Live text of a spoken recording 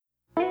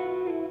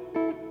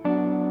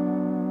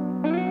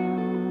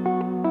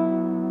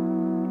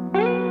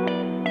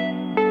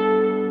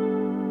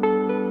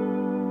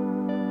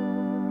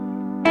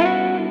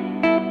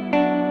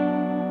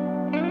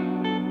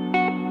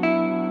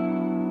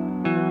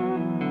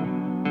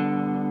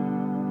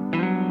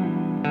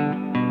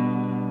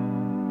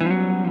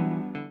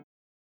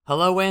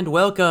Hello and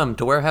welcome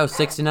to Warehouse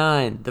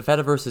 69, the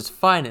Fediverse's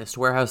finest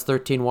Warehouse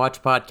 13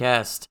 watch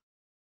podcast.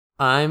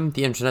 I'm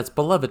the internet's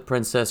beloved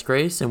Princess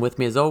Grace, and with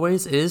me as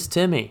always is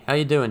Timmy. How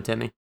you doing,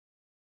 Timmy?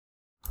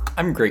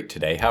 I'm great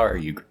today. How are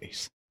you,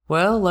 Grace?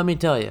 Well, let me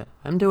tell you,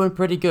 I'm doing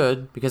pretty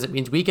good, because it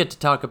means we get to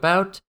talk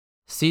about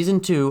Season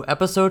 2,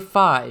 Episode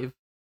 5,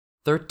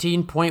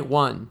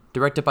 13.1,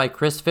 directed by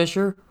Chris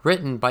Fisher,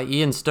 written by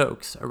Ian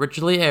Stokes,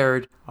 originally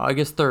aired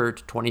August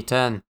 3rd,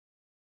 2010.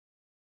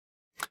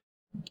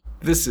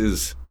 This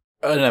is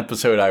an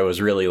episode I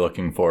was really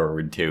looking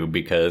forward to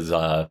because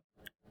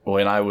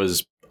when I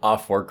was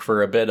off work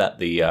for a bit at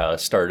the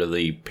start of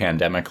the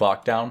pandemic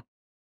lockdown,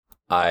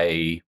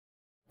 I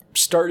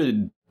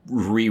started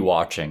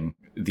rewatching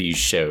these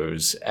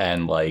shows,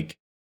 and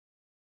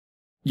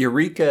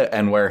Eureka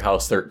and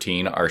Warehouse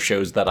 13 are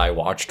shows that I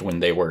watched when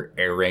they were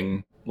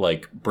airing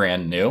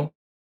brand new.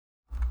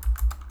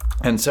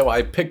 And so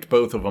I picked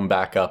both of them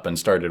back up and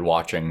started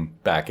watching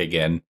back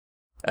again.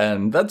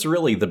 And that's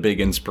really the big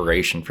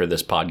inspiration for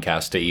this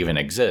podcast to even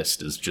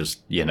exist, is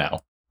just,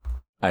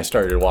 I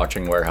started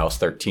watching Warehouse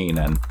 13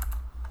 and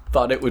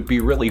thought it would be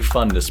really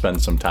fun to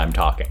spend some time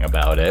talking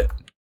about it.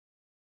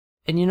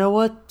 And you know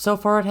what? So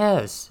far it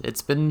has.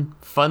 It's been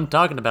fun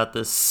talking about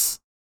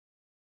this.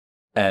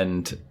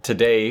 And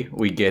today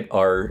we get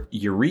our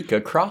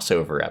Eureka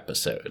crossover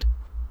episode,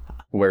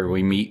 where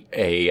we meet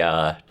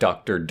a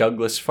Dr.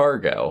 Douglas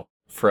Fargo,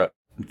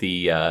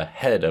 the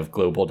head of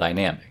Global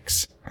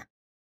Dynamics.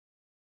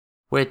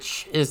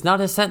 Which is not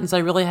a sentence I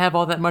really have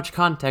all that much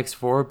context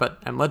for, but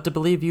I'm led to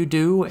believe you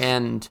do,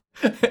 and...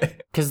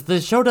 Because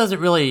the show doesn't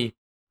really...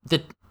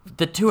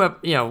 The two,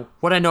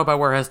 what I know about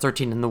Warehouse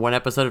 13 in the one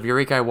episode of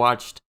Eureka I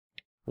watched,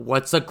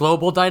 what's a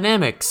Global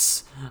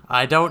Dynamics?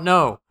 I don't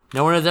know.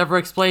 No one has ever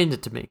explained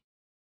it to me.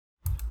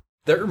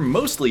 They're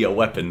mostly a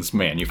weapons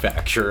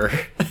manufacturer.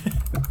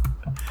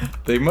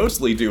 They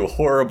mostly do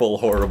horrible,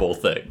 horrible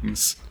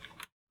things.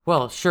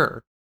 Well,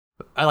 sure.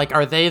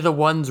 Are they the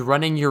ones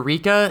running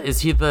Eureka?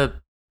 Is he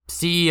the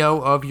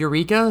CEO of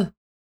Eureka?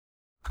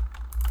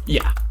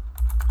 Yeah.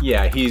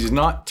 Yeah, he's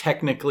not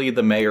technically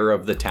the mayor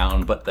of the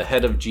town, but the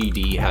head of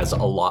GD has a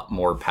lot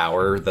more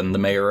power than the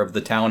mayor of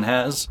the town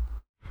has.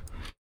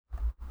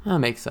 That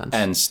makes sense.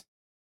 And,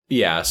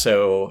 yeah,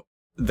 so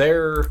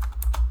they're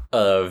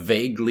a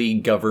vaguely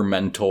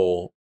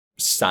governmental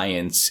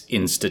science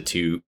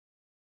institute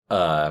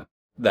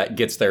that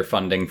gets their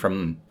funding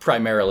from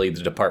primarily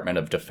the Department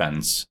of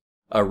Defense.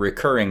 A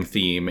recurring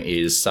theme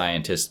is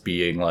scientists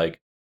being like,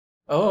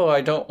 oh,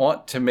 I don't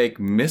want to make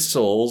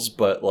missiles,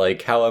 but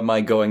how am I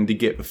going to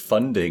get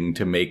funding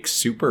to make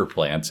super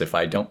plants if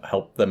I don't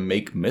help them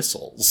make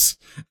missiles?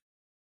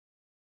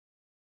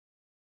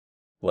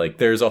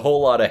 There's a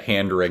whole lot of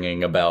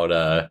hand-wringing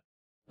about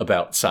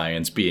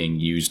science being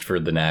used for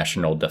the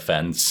national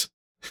defense.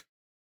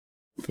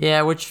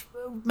 Yeah, which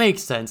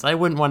makes sense. I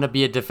wouldn't want to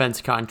be a defense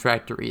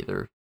contractor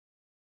either.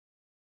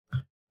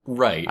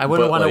 Right. I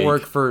wouldn't want to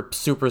work for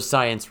Super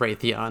Science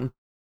Raytheon.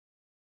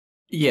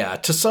 Yeah,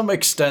 to some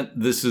extent,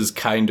 this is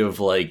kind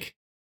of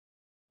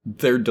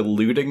they're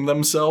deluding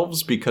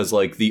themselves because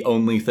the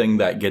only thing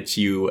that gets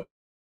you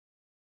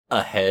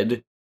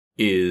ahead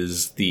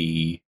is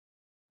the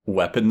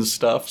weapons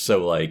stuff.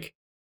 So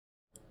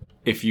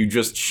if you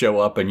just show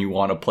up and you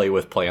want to play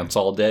with plants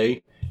all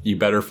day, you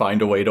better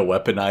find a way to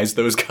weaponize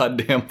those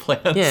goddamn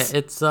plants. Yeah,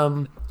 it's,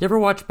 you ever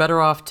watch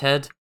Better Off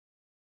Ted?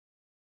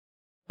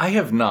 I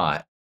have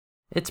not.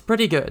 It's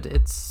pretty good.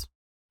 It's,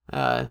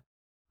 I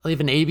believe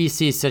an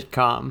ABC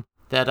sitcom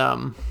that,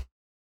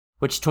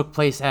 which took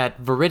place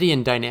at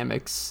Viridian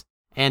Dynamics,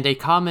 and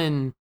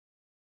the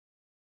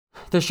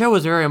show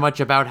is very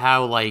much about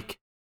how,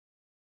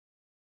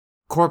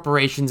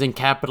 corporations and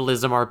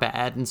capitalism are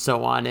bad and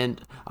so on, and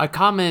a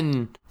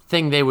common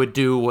thing they would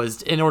do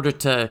was, in order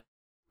to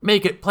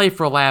make it play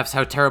for laughs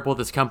how terrible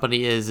this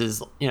company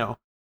is,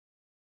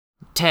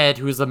 Ted,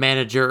 who's the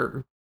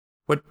manager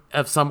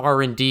of some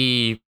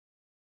R&D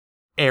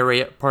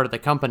area part of the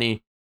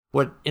company,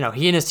 he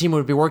and his team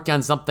would be working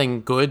on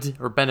something good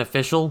or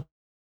beneficial,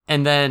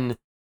 and then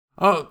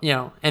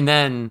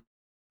the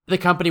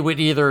company would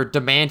either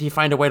demand he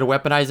find a way to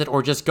weaponize it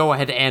or just go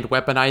ahead and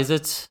weaponize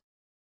it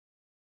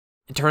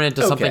and turn it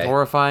into something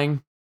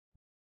horrifying.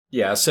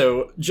 Yeah,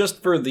 so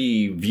just for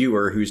the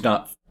viewer who's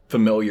not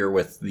familiar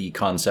with the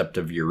concept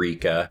of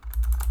Eureka,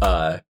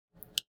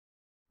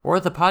 or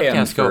the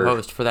podcast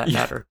co-host for that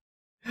matter.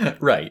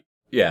 Right.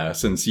 Yeah,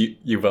 since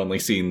you've only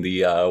seen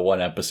the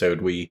one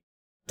episode we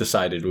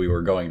decided we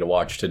were going to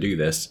watch to do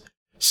this.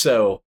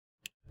 So,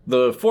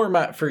 the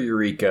format for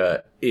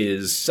Eureka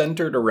is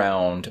centered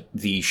around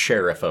the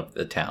sheriff of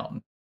the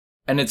town.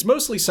 And it's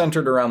mostly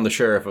centered around the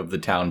sheriff of the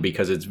town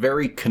because it's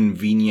very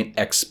convenient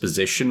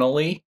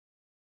expositionally.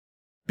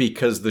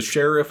 Because the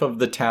sheriff of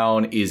the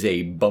town is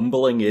a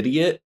bumbling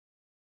idiot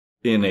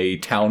in a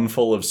town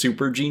full of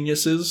super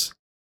geniuses.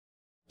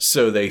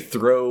 So they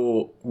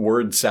throw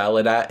word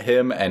salad at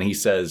him, and he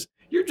says,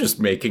 "You're just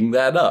making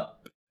that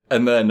up."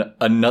 And then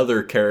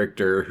another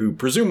character who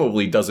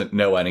presumably doesn't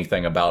know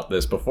anything about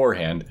this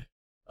beforehand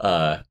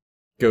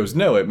goes,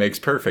 no, it makes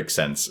perfect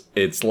sense.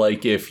 It's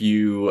like if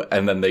you,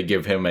 and then they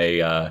give him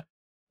a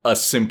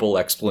simple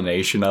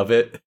explanation of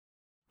it.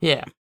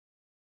 Yeah.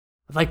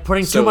 Like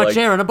putting too much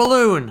air in a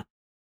balloon.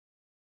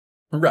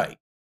 Right.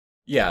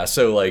 Yeah,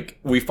 so, like,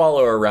 we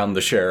follow around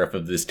the sheriff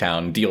of this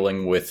town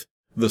dealing with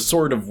the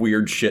sort of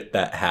weird shit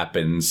that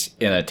happens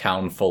in a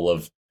town full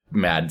of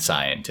mad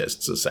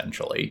scientists,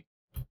 essentially.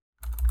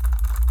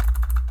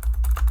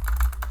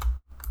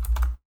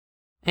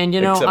 And,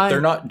 you know, Except they're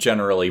not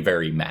generally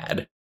very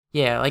mad.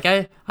 Yeah, like,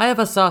 I have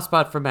a soft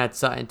spot for mad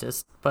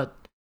scientists, but,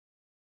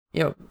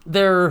 you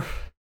know,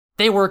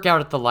 they work out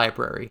at the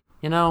library,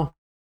 you know?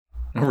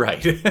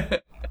 Right.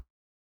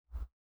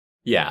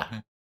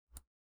 Yeah.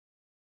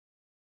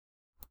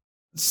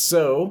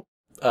 So,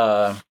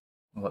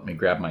 let me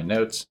grab my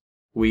notes.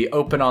 We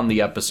open on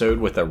the episode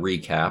with a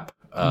recap,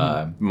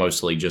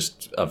 mostly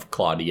just of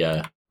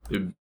Claudia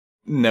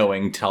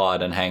knowing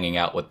Todd and hanging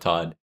out with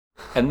Todd.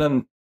 And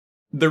then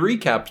the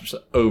recap's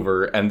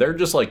over, and they're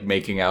just, like,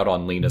 making out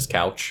on Lena's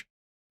couch.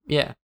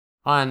 Yeah.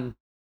 On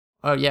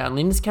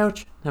Lena's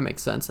couch? That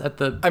makes sense.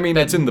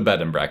 It's in the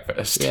bed and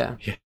breakfast. Yeah.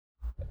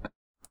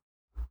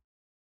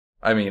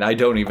 I mean, I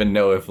don't even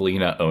know if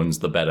Lena owns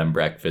the bed and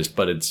breakfast,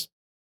 but it's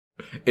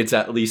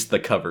at least the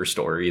cover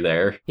story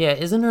there. Yeah,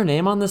 isn't her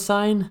name on the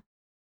sign?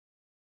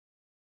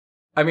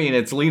 I mean,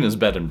 it's Lena's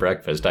bed and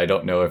breakfast. I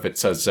don't know if it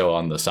says so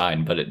on the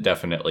sign, but it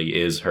definitely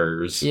is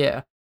hers.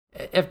 Yeah.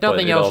 If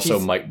nothing else, it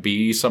also might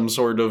be some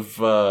sort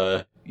of,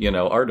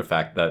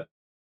 artifact that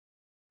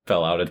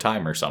fell out of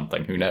time or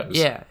something. Who knows?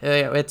 Yeah,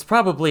 it's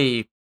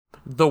probably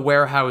the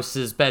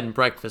warehouse's bed and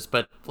breakfast,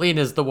 but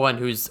Lena's the one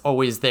who's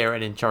always there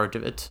and in charge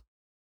of it.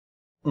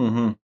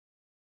 Mm-hmm.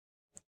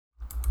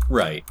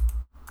 Right.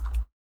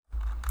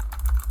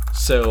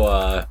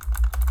 So,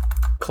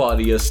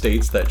 Claudia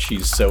states that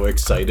she's so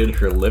excited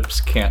her lips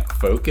can't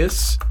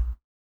focus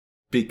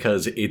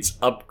because it's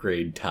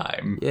upgrade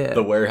time. Yeah.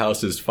 The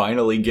warehouse is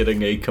finally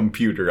getting a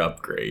computer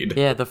upgrade.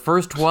 Yeah, the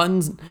first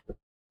ones...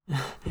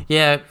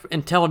 Yeah,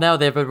 until now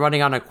they've been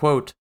running on a,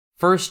 quote,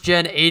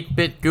 first-gen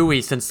 8-bit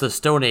GUI since the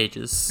Stone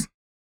Ages.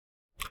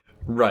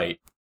 Right.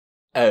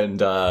 And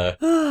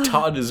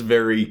Todd is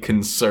very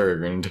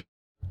concerned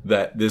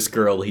that this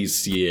girl he's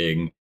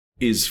seeing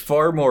is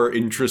far more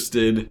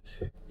interested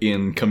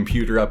in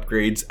computer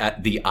upgrades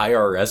at the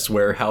IRS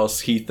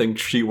warehouse he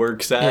thinks she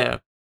works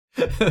at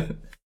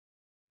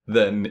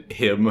than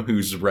him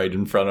who's right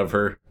in front of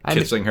her,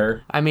 kissing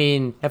her. I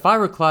mean, if I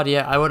were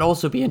Claudia, I would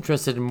also be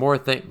interested in more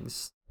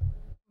things.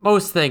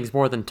 Most things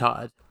more than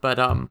Todd, but,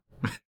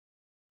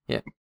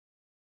 yeah.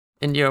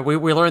 And, you know,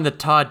 we learned that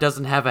Todd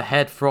doesn't have a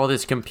head for all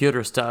this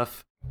computer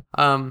stuff.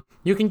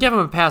 You can give him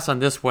a pass on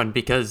this one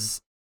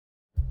because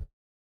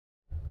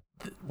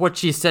what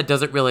she said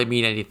doesn't really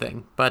mean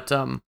anything, but,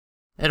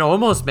 it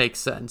almost makes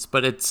sense,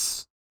 but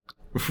it's...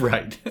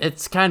 Right.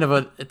 it's kind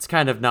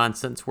of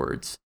nonsense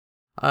words.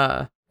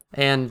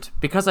 And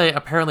because I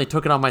apparently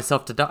took it on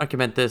myself to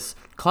document this,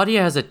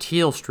 Claudia has a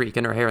teal streak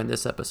in her hair in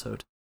this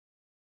episode.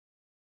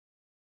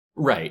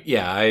 Right,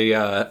 yeah,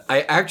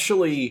 I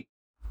actually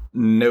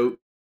note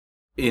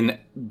in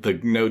the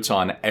notes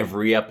on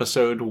every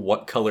episode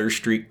what color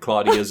streak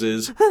Claudia's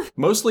is,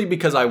 mostly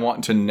because I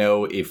want to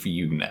know if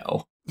you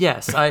know.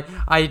 Yes,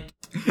 I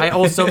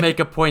also make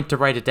a point to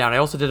write it down. I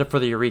also did it for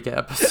the Eureka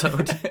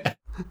episode.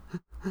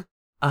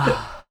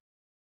 I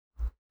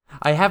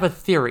have a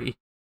theory,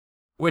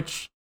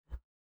 which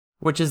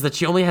is that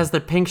she only has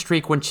the pink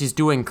streak when she's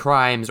doing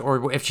crimes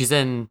or if she's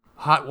in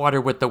hot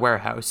water with the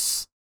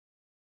warehouse.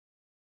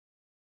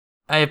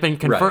 I have been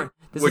confirmed.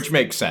 Right. Which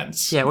makes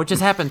sense. Yeah, which has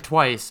happened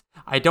twice.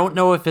 I don't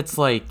know if it's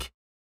like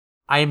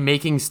I'm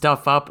making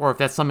stuff up or if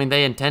that's something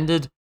they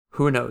intended.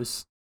 Who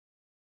knows?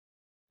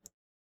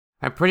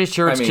 I'm pretty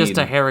sure it's just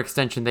a hair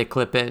extension they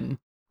clip in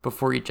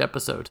before each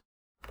episode,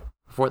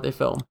 before they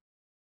film.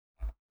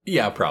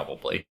 Yeah,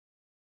 probably.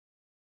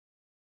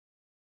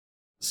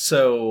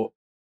 So,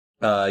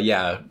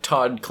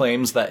 Todd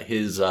claims that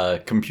his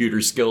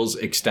computer skills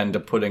extend to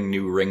putting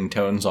new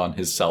ringtones on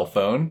his cell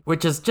phone.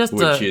 Which is just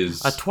a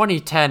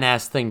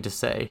 2010-ass thing to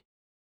say.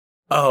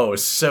 Oh,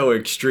 so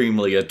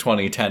extremely a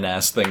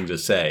 2010-ass thing to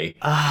say.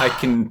 I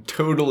can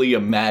totally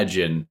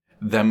imagine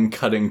them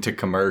cutting to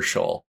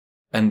commercial,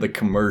 and the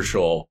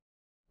commercial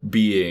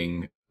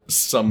being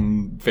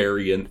some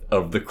variant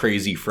of the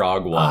Crazy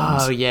Frog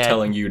ones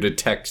telling you to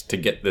text to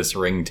get this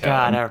ringtone.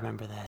 God, I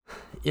remember that.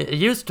 It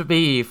used to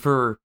be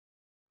for...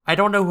 I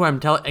don't know who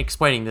I'm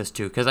explaining this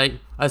to, because I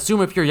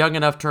assume if you're young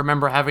enough to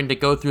remember having to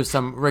go through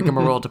some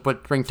rigmarole to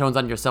put ringtones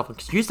on your cell phone,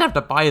 because you used to have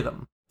to buy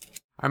them.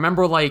 I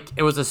remember, like,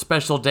 it was a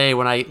special day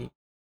when I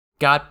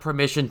got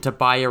permission to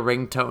buy a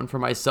ringtone for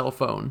my cell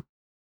phone.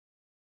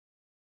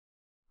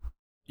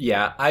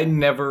 Yeah, I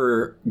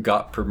never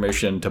got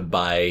permission to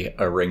buy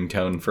a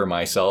ringtone for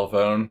my cell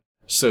phone,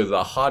 so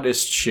the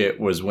hottest shit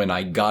was when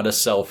I got a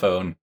cell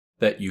phone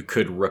that you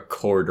could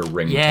record a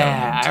ringtone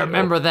into. I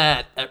remember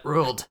that. That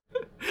ruled.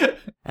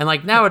 And,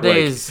 like,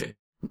 nowadays,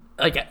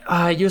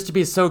 it used to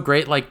be so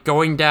great, like,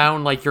 going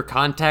down, like, your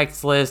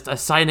contacts list,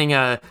 assigning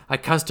a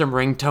custom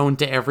ringtone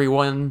to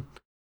everyone.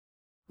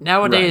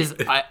 Nowadays,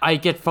 Right. I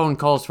get phone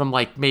calls from,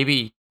 like,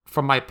 maybe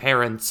from my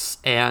parents,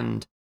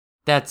 and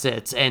that's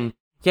it. And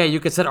yeah, you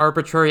could set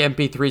arbitrary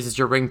MP3s as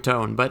your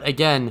ringtone, but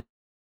again,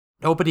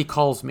 nobody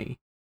calls me.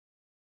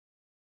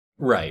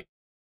 Right.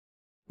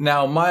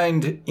 Now,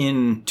 mind,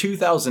 in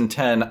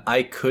 2010,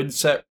 I could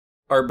set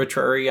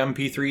arbitrary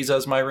MP3s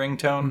as my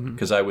ringtone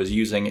because I was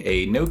using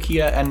a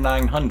Nokia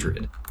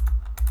N900.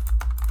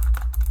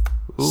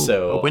 Ooh,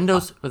 So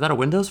was that a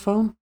Windows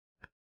phone?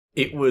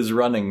 it was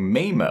running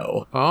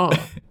Maemo, Oh,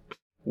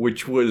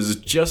 which was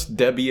just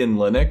Debian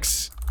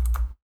Linux.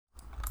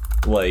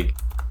 Like,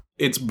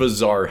 it's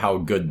bizarre how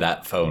good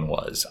that phone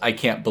was. I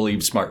can't believe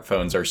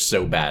smartphones are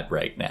so bad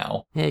right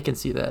now. yeah, I can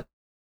see that.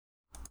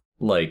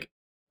 Like,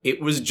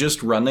 it was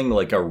just running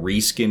like a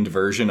reskinned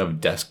version of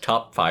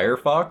desktop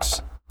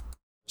Firefox,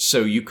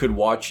 so you could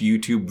watch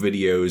YouTube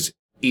videos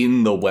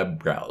in the web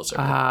browser.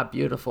 Ah,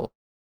 beautiful.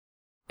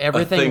 thing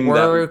Everything that-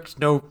 worked,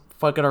 no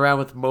fucking around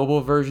with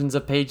mobile versions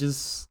of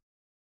Pages.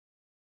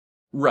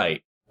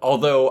 Right.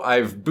 Although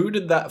I've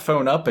booted that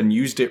phone up and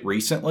used it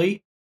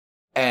recently,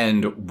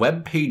 and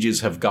web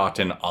pages have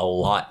gotten a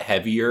lot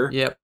heavier.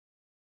 Yep.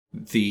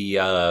 The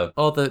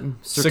All the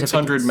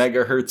 600 certificates.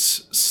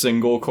 megahertz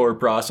single core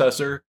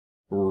processor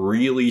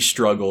really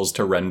struggles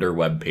to render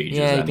web pages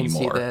Yeah, you anymore. can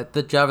see that.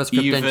 The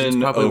JavaScript engine's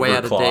Even probably way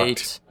out of overclocked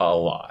date. a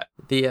lot.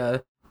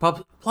 The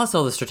plus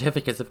all the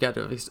certificates have got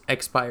to have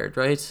expired,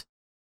 right?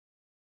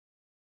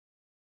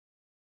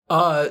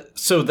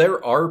 So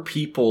there are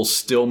people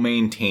still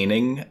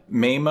maintaining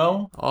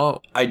Maemo. Oh,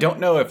 I don't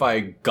know if I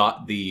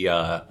got the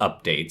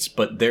updates,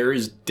 but there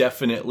is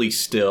definitely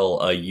still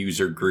a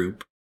user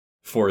group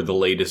for the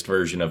latest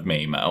version of I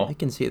Maemo.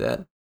 can see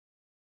that.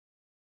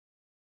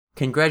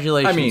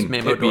 Congratulations, I mean,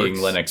 Mamo it being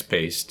dorks.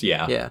 Linux-based,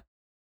 yeah. Yeah.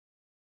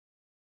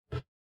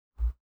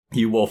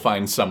 You will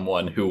find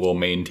someone who will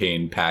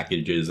maintain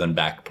packages and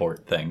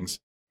backport things.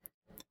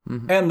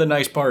 Mhm. And the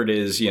nice part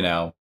is, you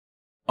know,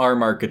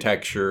 ARM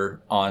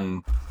architecture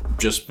on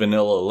just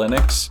vanilla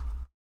Linux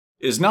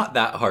is not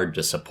that hard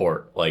to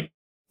support. Like,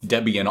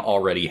 Debian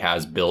already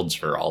has builds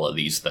for all of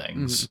these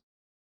things.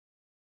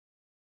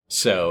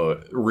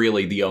 So,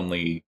 really, the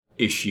only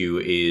issue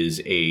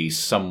is a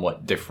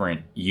somewhat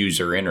different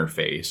user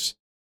interface.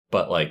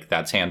 But, like,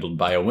 that's handled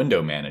by a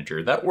window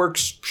manager. That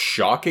works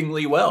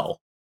shockingly well.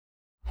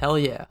 Hell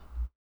yeah.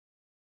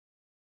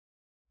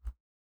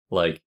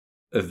 Like,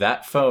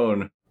 that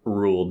phone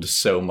ruled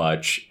so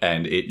much,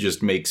 and it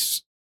just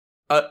makes...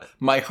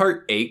 my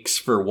heart aches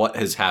for what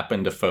has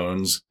happened to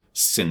phones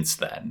since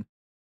then.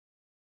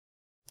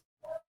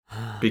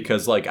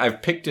 Because, like,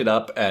 I've picked it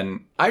up,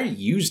 and I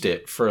used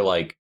it for,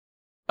 like,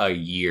 a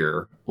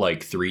year,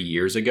 like 3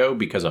 years ago,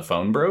 because a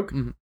phone broke,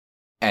 Mhm.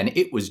 and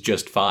it was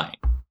just fine.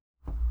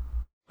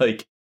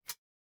 Like...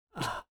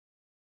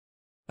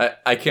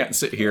 I can't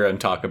sit here and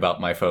talk about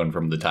my phone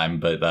from the time,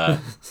 but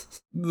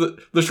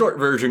the short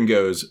version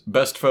goes,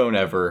 best phone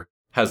ever,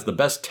 has the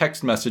best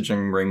text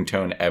messaging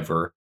ringtone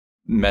ever,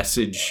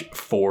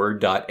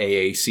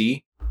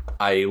 message4.aac.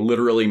 I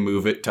literally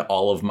move it to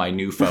all of my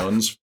new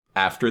phones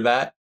after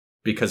that,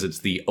 because it's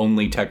the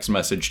only text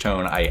message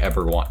tone I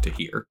ever want to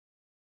hear.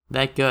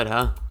 That good,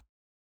 huh?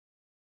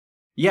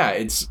 Yeah,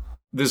 it's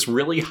this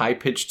really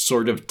high-pitched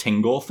sort of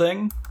tingle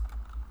thing,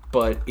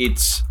 but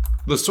it's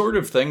the sort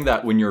of thing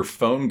that when your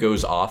phone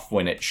goes off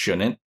when it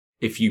shouldn't,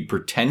 if you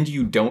pretend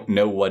you don't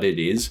know what it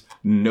is,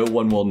 no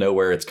one will know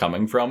where it's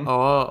coming from.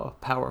 Oh,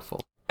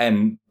 powerful.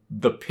 And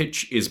the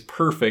pitch is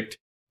perfect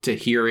to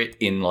hear it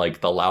in,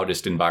 like, the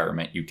loudest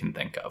environment you can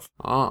think of.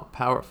 Oh,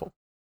 powerful.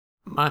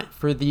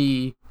 For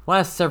the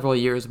last several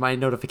years, my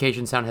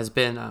notification sound has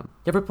been, you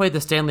ever played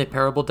the Stanley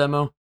Parable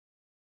demo?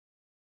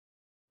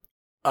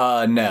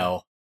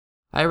 No.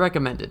 I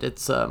recommend it.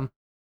 It's, the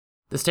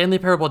Stanley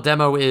Parable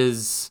demo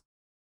is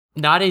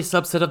not a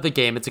subset of the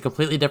game. It's a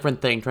completely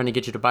different thing, trying to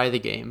get you to buy the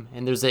game.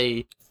 And there's are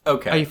you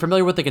Okay.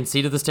 familiar with the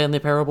conceit of the Stanley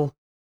Parable?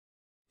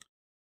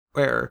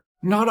 Where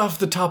Not off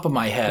the top of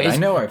my head. Is- I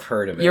know I've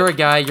heard of it. you're a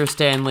guy, you're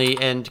Stanley,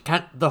 and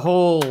the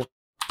whole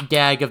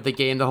gag of the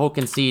game, the whole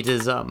conceit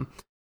is,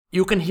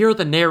 you can hear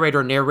the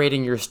narrator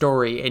narrating your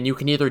story, and you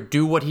can either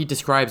do what he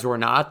describes or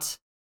not.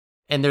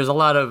 And there's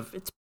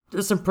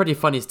there's some pretty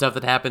funny stuff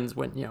that happens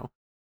when, you know,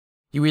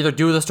 you either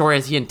do the story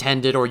as he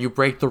intended, or you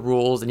break the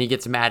rules and he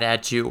gets mad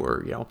at you,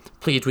 or, you know,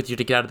 pleads with you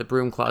to get out of the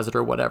broom closet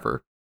or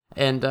whatever.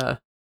 And,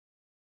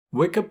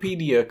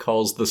 Wikipedia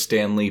calls the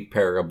Stanley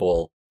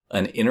Parable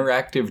an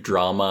interactive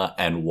drama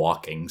and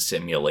walking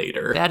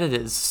simulator. that it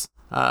is.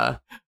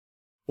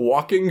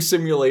 Walking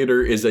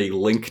Simulator is a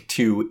link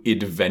to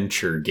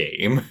adventure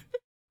game.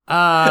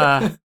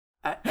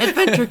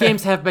 Adventure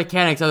games have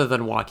mechanics other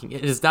than walking.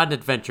 It is not an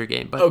adventure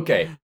game, but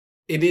Okay.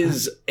 It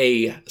is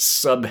a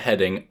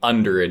subheading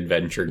under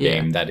adventure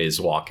game Yeah. that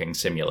is Walking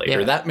Simulator.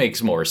 Yeah. That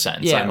makes more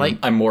sense. Yeah,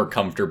 I'm more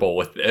comfortable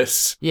with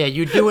this. yeah,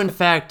 you do in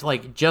fact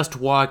like just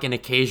walk and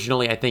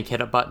occasionally I think hit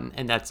a button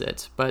and that's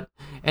it. But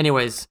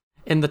anyways,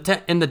 in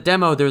the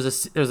demo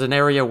there's an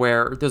area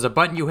where there's a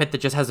button you hit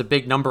that just has a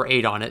big number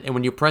 8 on it, and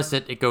when you press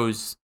it, it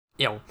goes,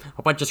 you know,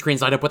 a bunch of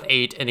screens light up with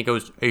 8 and it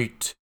goes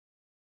 8.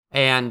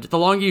 And the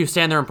longer you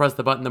stand there and press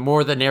the button, the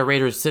more the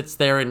narrator sits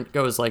there and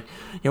goes like,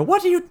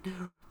 what are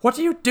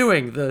you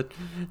doing? The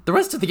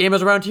rest of the game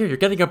is around here. You're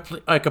getting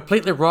a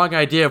completely wrong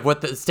idea of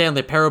what the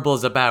Stanley Parable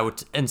is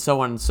about, and so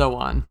on and so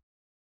on.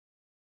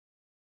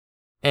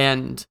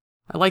 And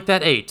I like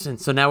that 8, and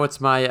so now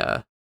it's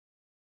my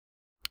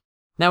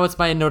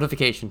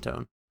notification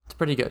tone. It's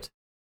pretty good.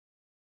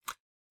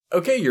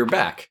 Okay, you're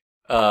back.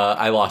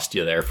 I lost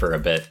you there for a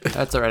bit.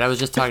 That's all right. I was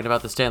just talking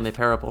about the Stanley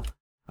Parable.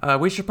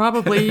 We should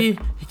probably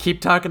keep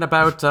talking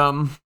about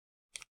the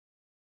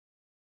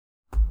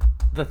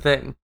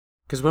thing.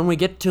 Because when we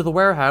get to the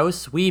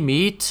warehouse, we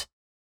meet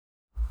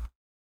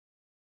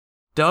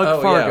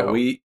Doug Fargo.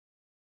 Yeah,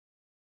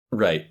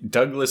 Right,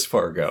 Douglas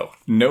Fargo.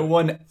 No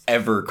one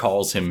ever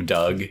calls him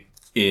Doug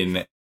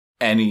in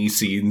any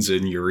scenes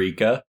in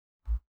Eureka.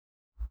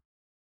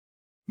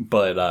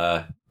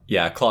 But,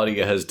 yeah,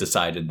 Claudia has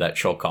decided that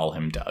she'll call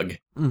him Doug.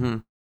 Mm-hmm.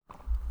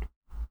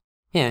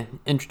 Yeah,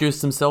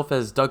 introduced himself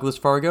as Douglas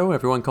Fargo.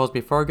 Everyone calls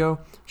me Fargo.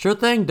 Sure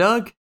thing,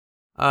 Doug.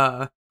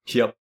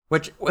 Yep.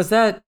 Which, was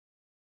that...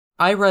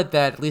 I read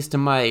that, at least in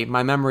my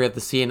memory of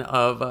the scene,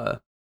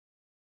 of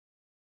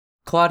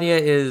Claudia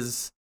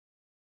is...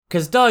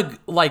 Because Doug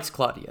likes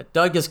Claudia.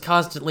 Doug is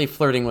constantly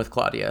flirting with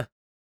Claudia.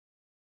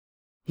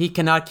 He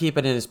cannot keep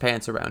it in his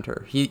pants around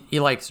her. He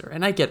likes her,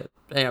 and I get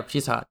it.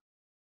 She's hot.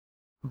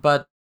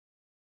 But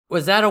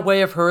was that a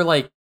way of her,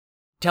 like,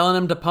 telling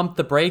him to pump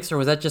the brakes, or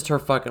was that just her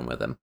fucking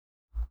with him?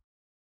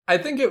 I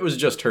think it was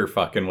just her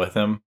fucking with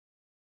him.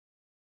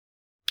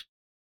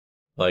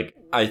 Like,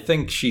 I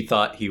think she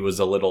thought he was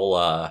a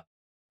little,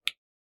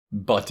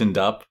 buttoned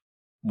up,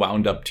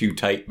 wound up too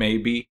tight,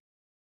 maybe.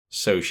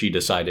 So she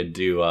decided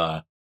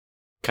to,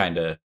 kind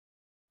of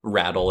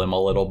rattle him a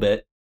little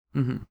bit.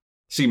 Mm-hmm.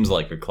 Seems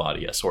like a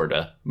Claudia sort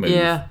of move.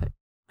 Yeah,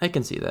 I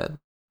can see that.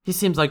 He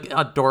seems like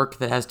a dork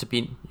that has to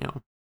be,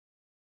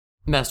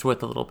 messed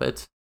with a little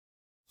bit.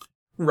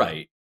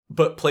 Right.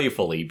 But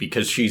playfully,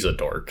 because she's a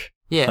dork.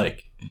 Yeah.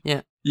 Like,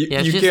 yeah.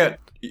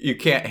 You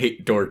can't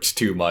hate dorks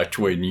too much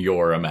when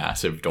you're a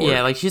massive dork.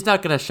 Yeah, like, she's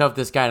not gonna shove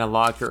this guy in a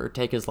locker or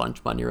take his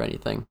lunch money or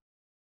anything.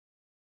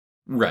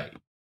 Right.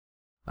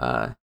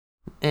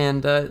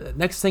 And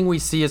next thing we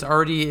see is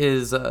Artie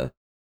is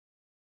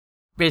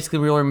basically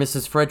we learn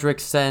Mrs. Frederick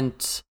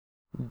sent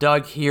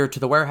Doug here to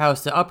the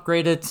warehouse to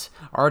upgrade it.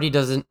 Artie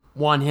doesn't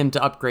want him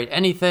to upgrade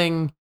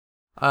anything.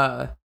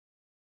 And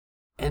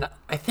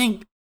I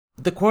think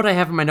the quote I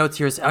have in my notes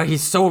here is,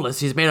 he's soulless,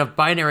 he's made of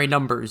binary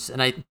numbers.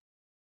 And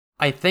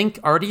I think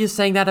Artie is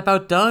saying that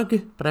about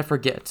Doug, but I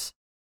forget.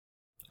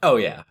 Oh,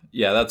 yeah.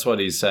 Yeah, that's what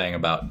he's saying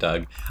about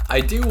Doug.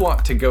 I do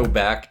want to go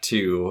back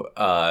to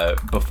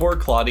before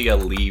Claudia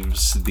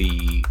leaves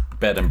the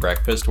bed and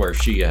breakfast where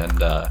she and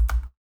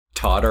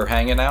Todd are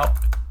hanging out.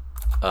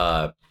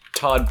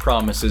 Todd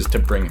promises to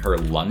bring her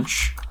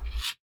lunch,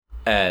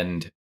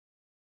 and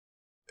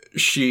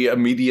she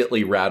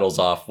immediately rattles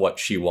off what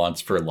she wants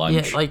for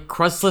lunch. Yeah, like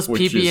crustless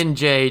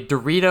PB&J,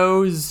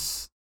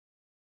 Doritos...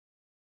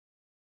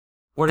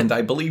 And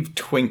I believe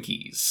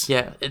Twinkies.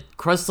 Yeah,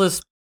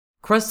 crustless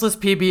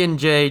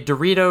PB&J,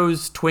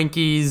 Doritos,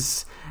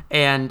 Twinkies,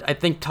 and I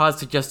think Todd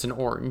suggests an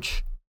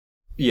orange.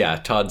 Yeah,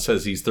 Todd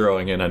says he's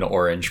throwing in an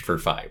orange for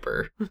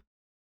fiber.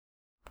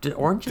 Did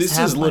oranges This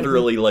have is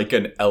literally like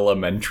an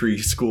elementary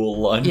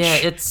school lunch. Yeah,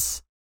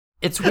 it's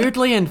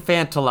weirdly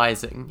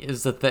infantilizing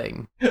is the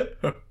thing.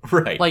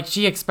 Right. Like,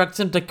 she expects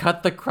him to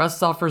cut the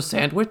crust off her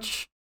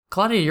sandwich?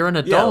 Claudia, you're an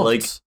adult.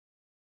 Yeah,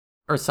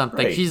 or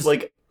something. Right. She's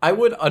like, I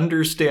would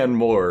understand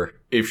more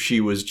if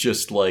she was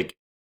just like,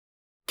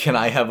 can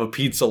I have a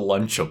pizza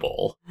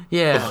Lunchable?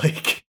 Yeah.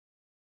 Like,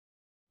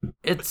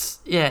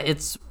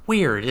 it's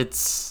weird.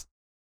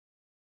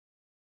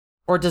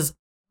 Or does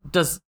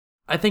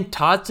I think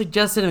Todd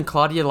suggested and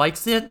Claudia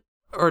likes it?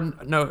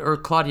 Or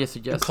Claudia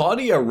suggested.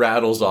 Claudia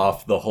rattles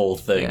off the whole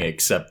thing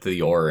except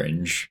the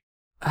orange.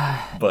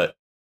 But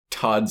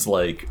Todd's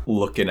like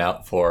looking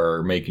out for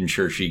her, making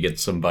sure she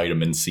gets some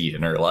vitamin C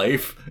in her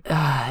life.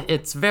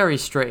 It's very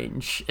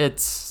strange.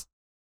 It's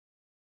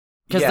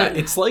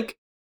like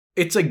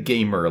it's a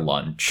gamer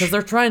lunch. Because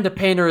they're trying to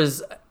paint her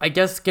as, I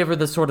guess, give her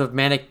the sort of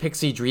manic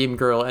pixie dream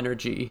girl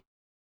energy.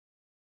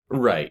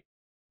 Right.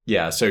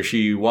 Yeah, so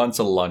she wants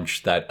a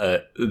lunch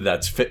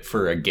that's fit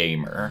for a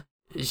gamer,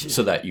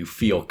 so that you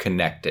feel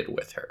connected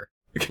with her.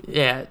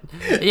 Yeah,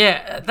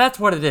 that's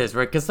what it is,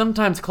 right? Because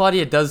sometimes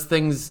Claudia does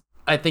things,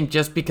 I think,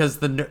 just because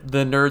the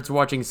nerds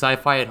watching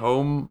sci-fi at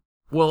home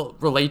will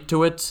relate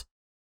to it.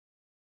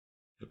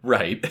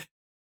 Right.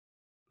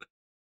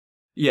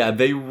 Yeah,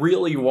 they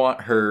really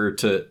want her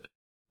to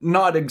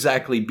not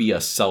exactly be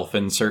a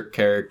self-insert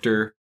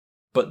character,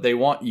 but they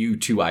want you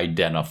to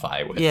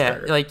identify with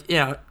her. Like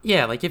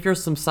if you're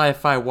some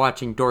sci-fi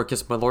watching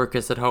Dorcas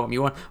Malorcas at home,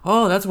 you want,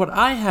 that's what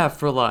I have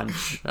for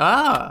lunch.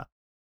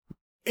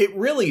 It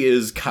really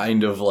is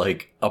kind of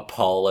like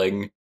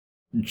appalling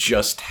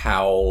just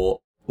how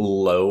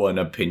low an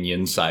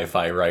opinion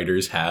sci-fi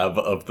writers have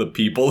of the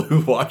people who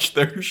watch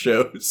their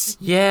shows.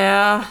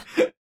 Yeah.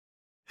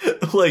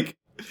 Like,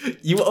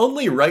 you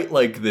only write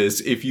like this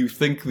if you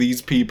think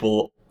these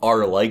people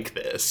are like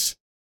this.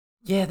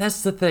 Yeah,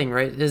 that's the thing,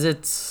 right?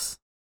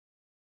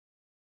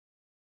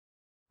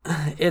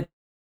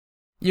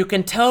 You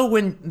can tell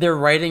when they're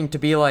writing to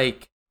be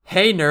like,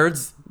 hey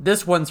nerds,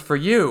 this one's for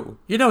you.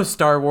 You know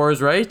Star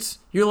Wars, right?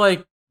 You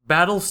like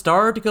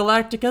Battlestar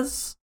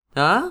Galacticas?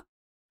 Huh?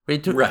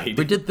 Right.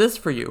 We did this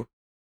for you.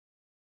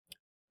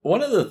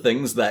 One of the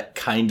things that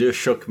kind of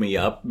shook me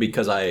up,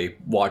 because I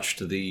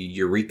watched the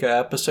Eureka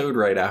episode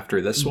right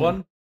after this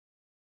one,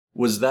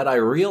 was that I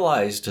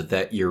realized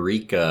that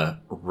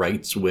Eureka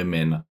writes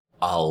women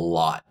a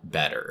lot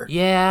better.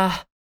 Yeah.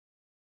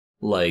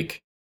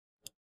 Like,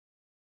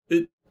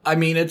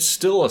 it's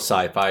still a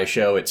sci-fi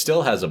show. It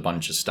still has a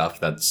bunch of stuff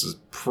that's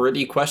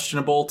pretty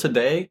questionable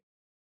today.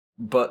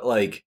 But,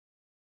 like,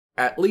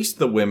 at least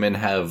the women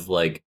have,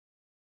 like,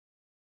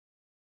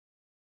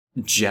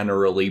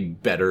 generally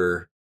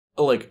better,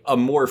 like, a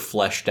more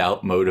fleshed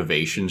out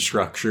motivation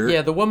structure.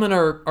 Yeah, the women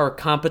are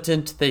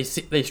competent. They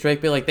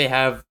strike me like they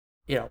have,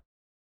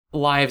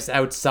 lives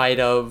outside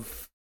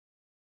of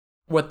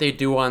what they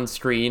do on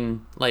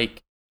screen.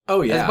 Like,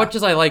 oh yeah. As much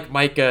as I like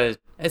Micah,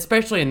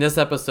 especially in this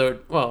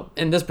episode, well,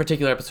 in this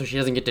particular episode, she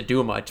doesn't get to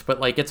do much, but,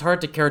 like, it's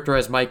hard to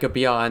characterize Micah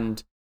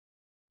beyond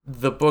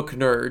the book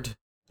nerd.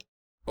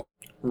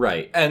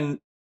 Right. And,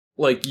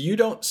 like, you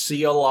don't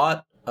see a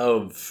lot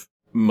of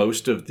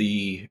most of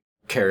the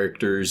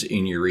characters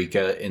in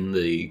Eureka in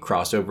the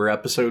crossover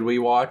episode we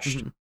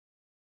watched.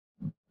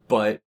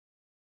 But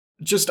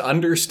just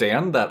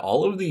understand that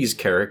all of these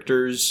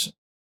characters,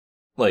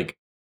 like,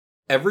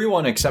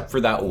 everyone except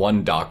for that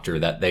one doctor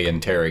that they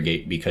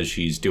interrogate because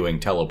she's doing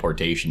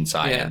teleportation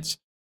science,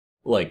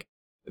 like,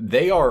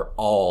 they are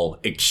all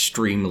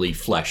extremely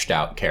fleshed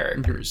out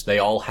characters. They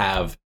all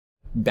have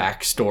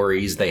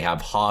backstories, they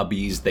have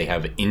hobbies, they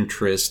have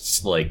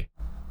interests. Like,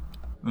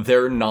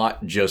 they're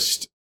not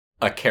just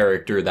a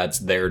character that's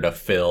there to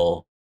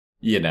fill,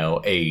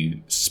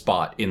 a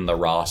spot in the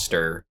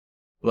roster.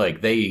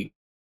 Like, they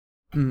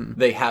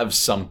have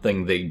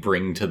something they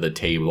bring to the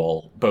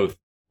table, both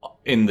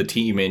in the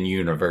team in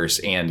universe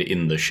and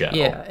in the show.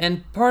 Yeah,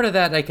 and part of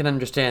that I can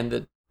understand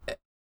that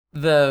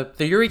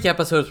the Eureka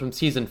episodes from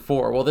season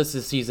 4, well, this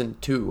is season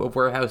 2 of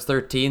Warehouse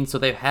 13, so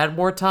they've had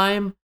more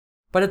time,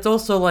 but it's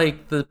also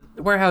like the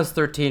Warehouse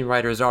 13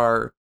 writers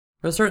are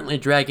certainly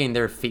dragging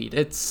their feet.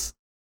 It's,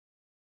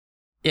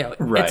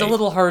 It's a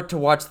little hard to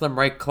watch them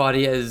write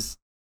Claudia as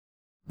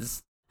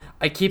this,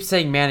 I keep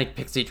saying Manic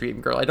Pixie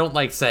Dream Girl. I don't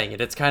like saying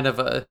it. It's kind of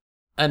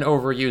an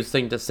overused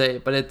thing to say,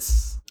 but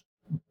it's...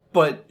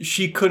 But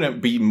she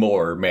couldn't be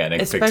more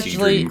Manic Pixie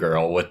Dream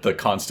Girl with the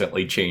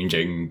constantly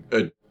changing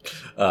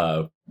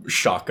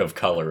shock of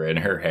color in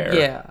her hair.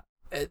 Yeah.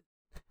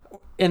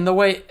 In the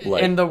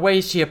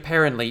way she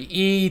apparently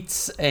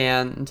eats,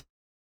 and...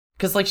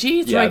 Because, like, she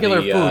eats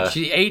regular food.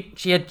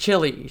 She had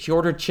chili. She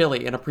ordered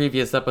chili in a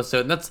previous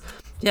episode, and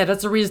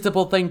that's a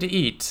reasonable thing to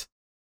eat.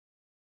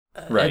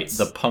 Right,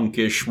 the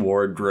punkish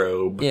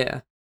wardrobe.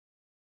 Yeah.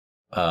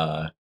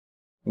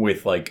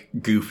 With, like,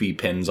 goofy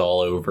pins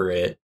all over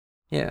it.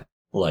 Yeah.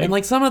 Like, and,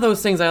 like, some of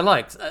those things I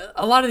liked.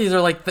 A lot of these are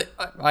like,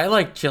 I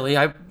like chili.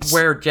 I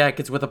wear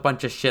jackets with a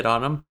bunch of shit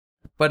on them.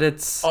 But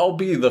it's... I'll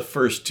be the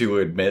first to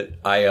admit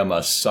I am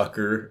a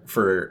sucker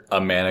for a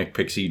Manic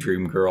Pixie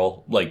Dream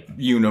Girl, like,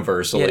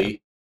 universally. Yeah.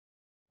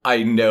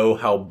 I know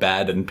how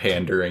bad and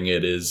pandering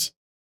it is,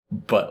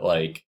 but,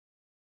 like,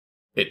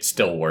 it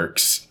still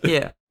works.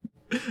 Yeah.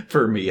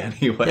 For me,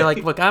 anyway. Yeah,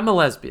 like, look, I'm a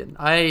lesbian.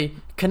 I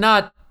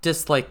cannot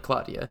dislike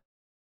Claudia.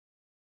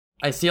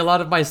 I see a lot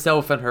of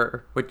myself in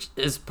her, which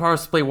is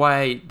possibly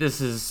why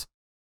this is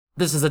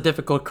a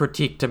difficult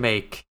critique to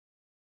make.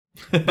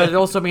 But it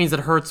also means it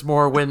hurts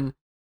more when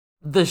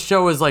the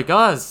show is like,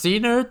 see,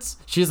 nerds?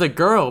 She's a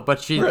girl,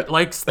 but she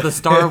likes the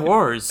Star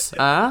Wars.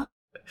 Huh?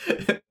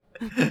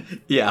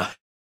 Yeah.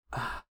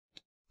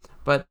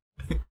 But,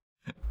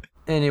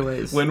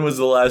 anyways. When was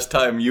the last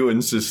time you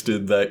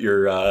insisted that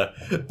your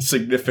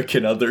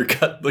significant other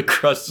cut the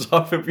crusts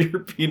off of your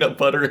peanut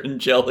butter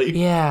and jelly?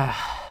 Yeah.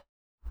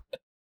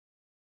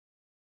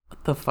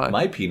 What the fuck?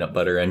 My peanut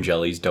butter and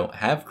jellies don't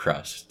have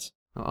crusts.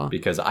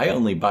 Because I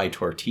only buy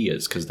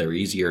tortillas because they're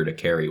easier to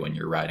carry when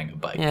you're riding a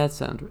bike. Yeah,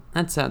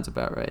 that sounds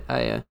about right.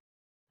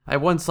 I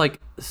once, like,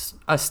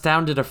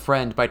 astounded a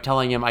friend by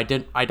telling him I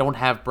don't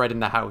have bread in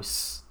the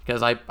house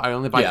because I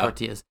only buy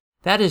tortillas.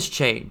 That has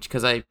changed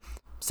because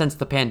since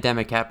the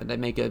pandemic happened, I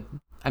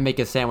make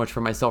a sandwich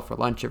for myself for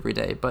lunch every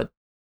day. But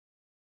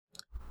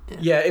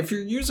yeah, if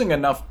you're using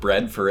enough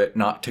bread for it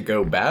not to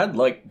go bad,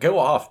 like, go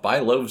off, buy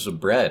loaves of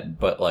bread.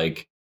 But,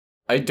 like,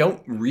 I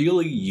don't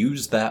really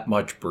use that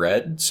much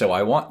bread, so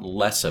I want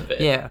less of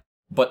it. Yeah.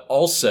 But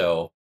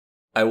also,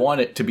 I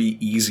want it to be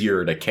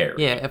easier to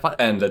carry. Yeah,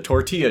 and a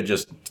tortilla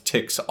just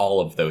ticks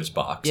all of those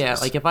boxes. Yeah,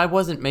 like, if I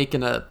wasn't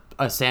making a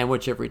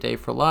sandwich every day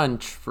for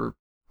lunch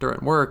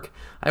during work,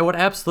 I would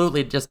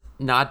absolutely just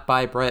not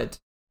buy bread.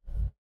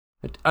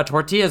 A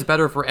tortilla is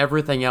better for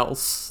everything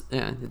else.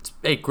 Yeah,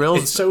 it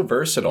grills. It's so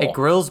versatile. It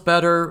grills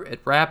better. It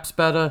wraps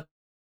better.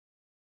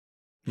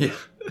 Yeah.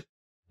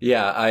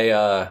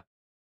 Yeah,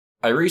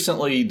 I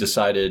recently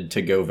decided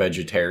to go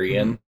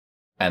vegetarian,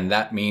 And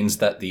that means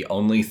that the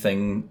only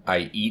thing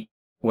I eat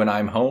when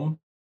I'm home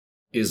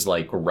is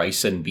like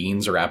rice and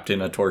beans wrapped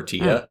in a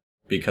tortilla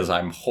because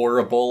I'm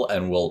horrible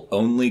and will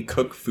only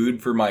cook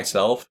food for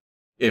myself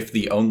if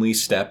the only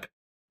step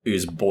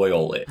is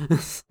boil it.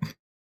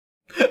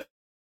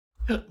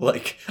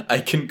 Like, I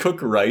can cook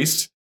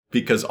rice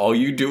because all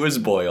you do is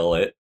boil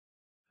it.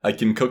 I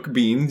can cook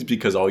beans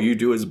because all you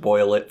do is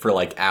boil it for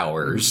like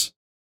hours.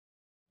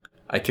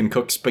 I can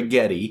cook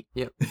spaghetti.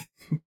 Yep.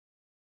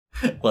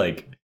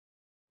 Like,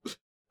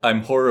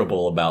 I'm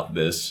horrible about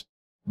this,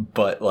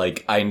 but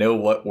like, I know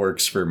what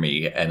works for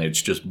me, and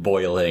it's just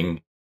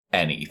boiling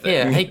anything.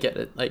 Yeah, I get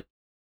it. Like,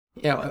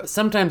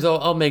 sometimes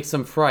I'll make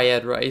some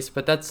fry-ed rice,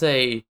 but that's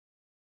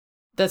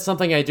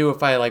something I do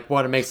if I like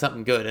want to make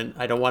something good and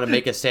I don't want to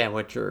make a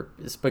sandwich or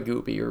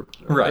spagooby or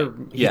right. Or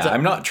yeah,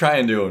 I'm not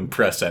trying to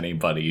impress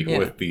anybody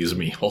with these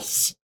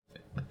meals.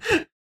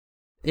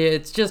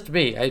 It's just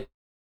me.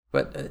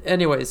 But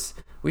anyways,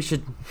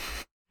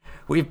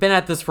 we've been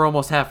at this for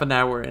almost half an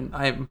hour and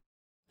I'm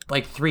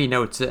like 3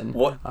 notes in.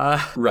 What?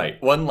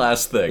 Right. One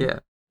last thing. Yeah.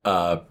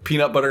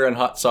 Peanut butter and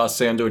hot sauce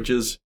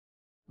sandwiches,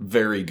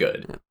 very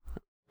good. Yeah.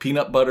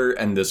 Peanut butter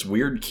and this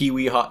weird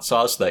kiwi hot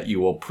sauce that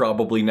you will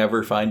probably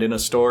never find in a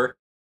store,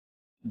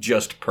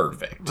 just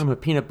perfect. I'm a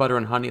peanut butter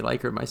and honey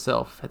liker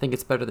myself. I think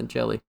it's better than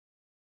jelly.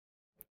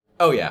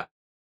 Oh, yeah.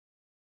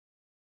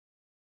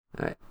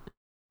 All right.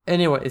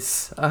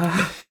 Anyways,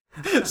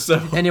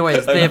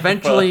 Anyways, they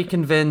eventually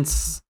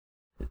convince...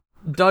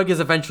 Doug is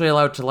eventually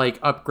allowed to, like,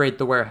 upgrade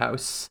the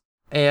warehouse.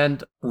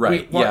 And...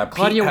 Right,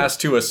 Claudia... Pete has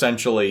to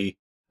essentially,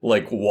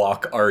 like,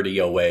 walk Artie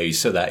away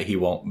so that he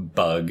won't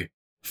bug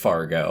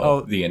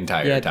Fargo the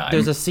entire time.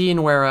 There's a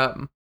scene where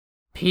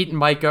Pete and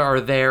Micah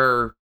are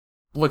there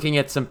looking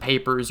at some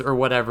papers or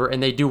whatever,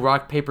 and they do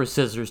rock, paper,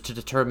 scissors to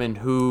determine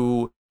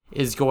who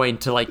is going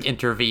to, like,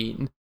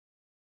 intervene.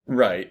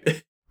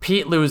 Right.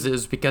 Pete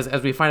loses because,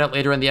 as we find out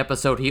later in the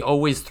episode, he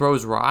always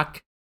throws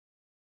rock.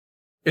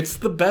 It's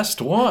the best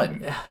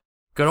one.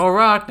 Good old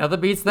rock, nothing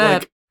beats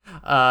that.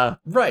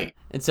 Right.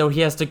 And so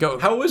he has to go...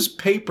 How is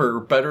paper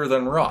better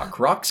than rock?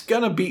 Rock's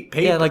gonna beat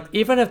paper. Yeah, like,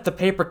 even if the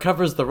paper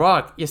covers the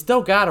rock, you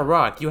still got a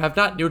rock. You have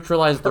not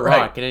neutralized the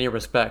rock in any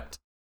respect.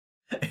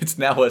 It's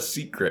now a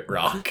secret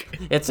rock.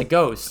 It's a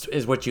ghost,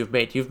 is what you've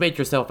made. You've made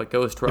yourself a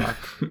ghost rock.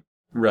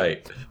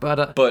 Right.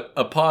 But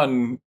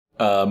upon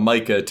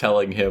Micah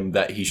telling him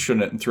that he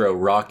shouldn't throw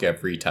rock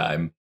every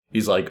time,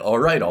 he's like, all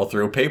right, I'll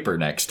throw paper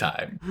next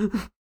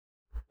time.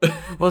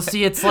 Well,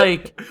 see, it's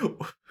like...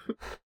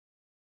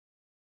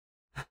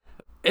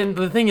 And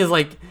the thing is,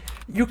 like,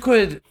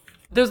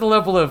 there's a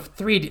level of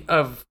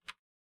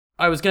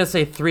I was gonna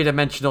say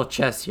 3-dimensional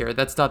chess here.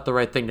 That's not the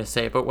right thing to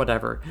say, but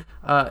whatever.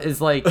 Is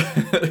like...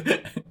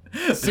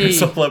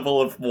 There's a level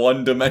of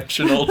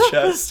 1-dimensional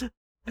chess.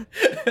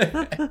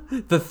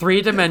 The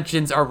 3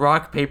 dimensions are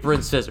rock, paper,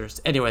 and scissors.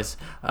 Anyways,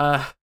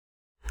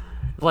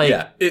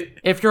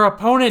 if your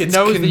opponent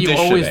knows that you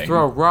always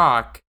throw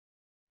rock,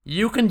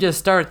 you can just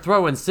start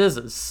throwing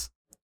scissors.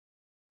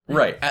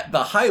 Right. At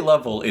the high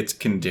level, it's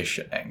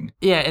conditioning.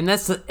 Yeah, and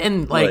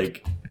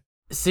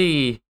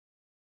see,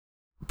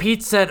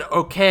 Pete said,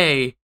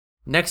 okay,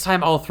 next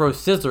time I'll throw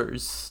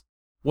scissors.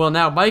 Well,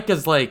 now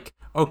Micah's like,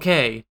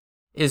 okay,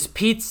 is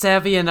Pete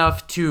savvy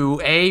enough to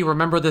A,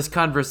 remember this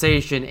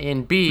conversation,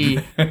 and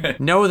B,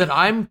 know that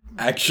I'm...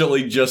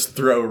 Actually just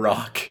throw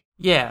rock.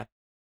 Yeah.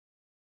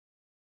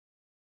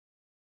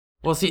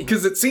 Well, see...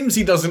 Because it seems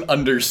he doesn't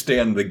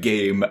understand the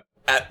game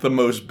at the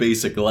most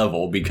basic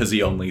level because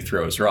he only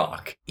throws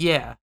rock.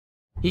 Yeah.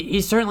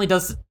 He certainly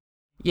does...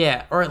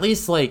 Yeah, or at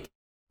least, like,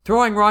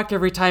 throwing rock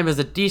every time is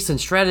a decent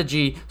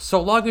strategy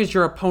so long as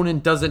your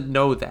opponent doesn't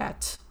know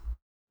that.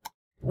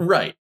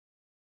 Right.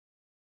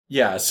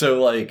 Yeah, so,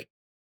 like...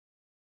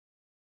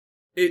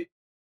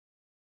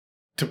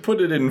 To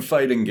put it in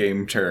fighting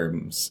game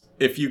terms,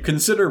 if you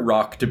consider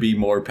rock to be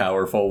more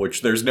powerful,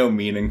 which there's no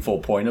meaningful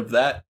point of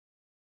that,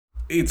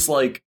 it's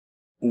like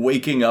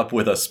waking up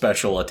with a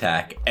special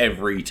attack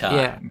every time.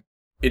 Yeah.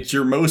 It's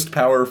your most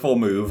powerful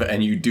move,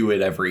 and you do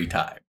it every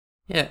time.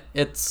 Yeah,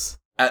 it's...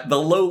 At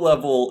the low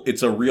level,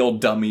 it's a real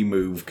dummy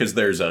move, because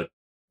there's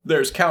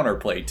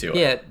counterplay to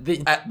it.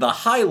 Yeah. At the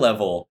high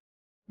level,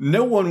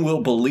 no one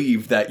will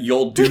believe that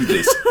you'll do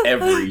this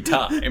every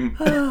time.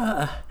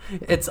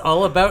 It's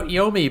all about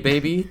Yomi,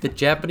 baby. The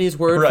Japanese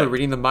word for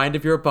reading the mind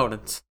of your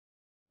opponent.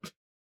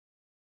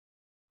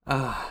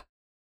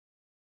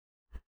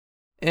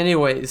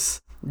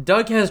 Anyways,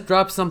 Doug has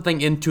dropped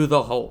something into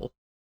the hole.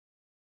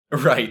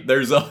 Right,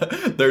 there's a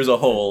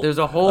hole. There's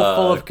a hole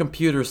full of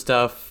computer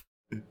stuff.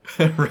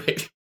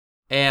 Right.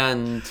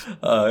 And...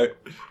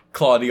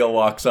 Claudia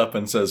walks up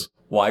and says,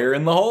 "Wire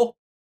in the hole?"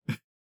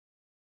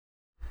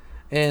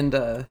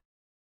 And,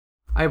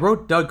 I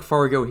wrote Doug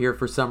Fargo here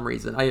for some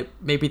reason.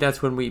 Maybe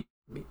that's when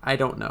I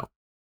don't know.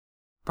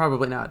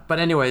 Probably not. But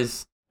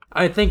anyways,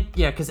 I think,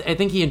 because I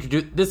think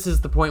this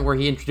is the point where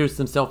he introduced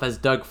himself as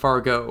Doug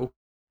Fargo.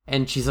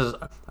 And she says,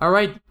 all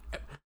right.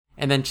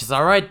 And then she says,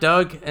 all right,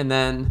 Doug. And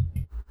then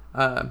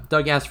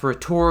Doug asks for a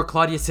tour.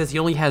 Claudia says he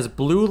only has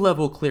blue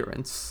level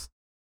clearance.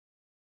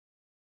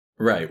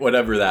 Right,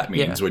 whatever that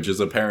means, Yeah. which is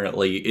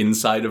apparently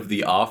inside of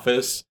the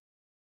office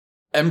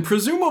and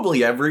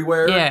presumably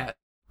everywhere. Yeah,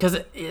 because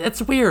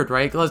it's weird,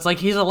 right? 'Cause it's like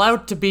he's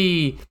allowed to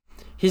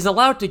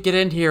get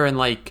in here and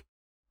like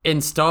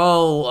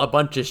install a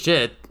bunch of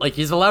shit. Like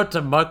he's allowed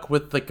to muck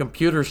with the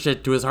computer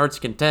shit to his heart's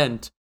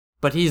content,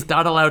 but he's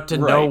not allowed to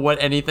know Right.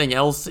 what anything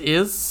else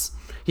is.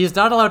 He's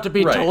not allowed to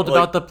be Right, told like-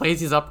 about the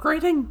place he's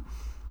upgrading.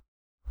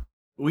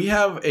 We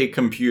have a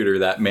computer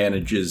that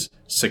manages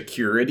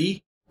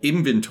security,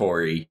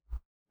 inventory,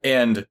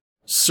 and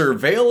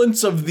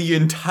surveillance of the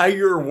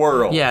entire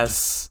world.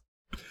 Yes.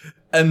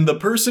 And the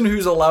person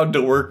who's allowed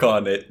to work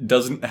on it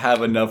doesn't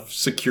have enough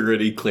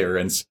security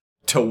clearance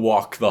to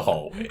walk the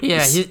hallways.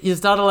 Yeah,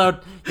 he's not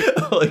allowed.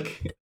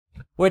 like,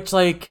 Which,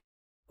 like,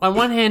 on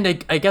one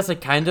hand, I guess it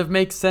kind of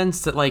makes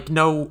sense that, like,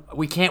 no,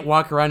 we can't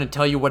walk around and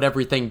tell you what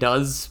everything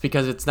does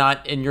because it's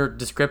not in your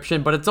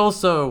description, but it's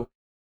also,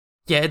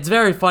 yeah, it's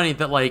very funny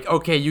that, like,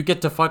 okay, you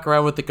get to fuck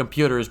around with the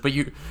computers, but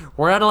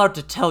we're not allowed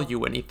to tell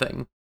you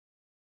anything.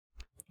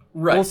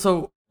 right.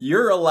 Also,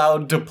 You're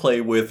allowed to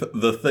play with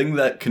the thing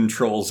that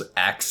controls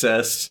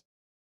access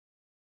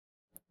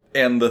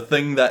and the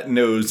thing that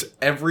knows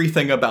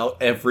everything about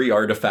every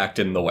artifact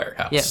in the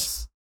warehouse.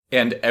 yes.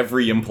 And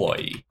every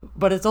employee.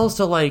 But it's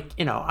also, like,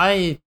 you know,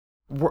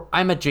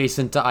 I'm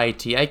adjacent to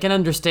IT. I can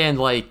understand,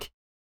 like,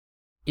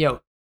 you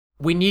know,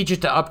 we need you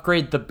to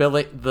upgrade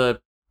the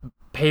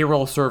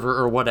payroll server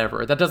or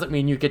whatever. That doesn't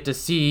mean you get to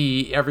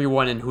see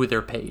everyone and who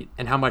they're paid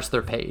and how much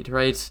they're paid,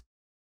 right?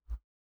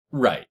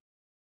 Right.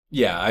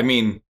 Yeah, I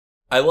mean,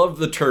 I love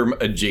the term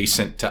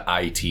adjacent to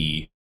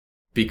IT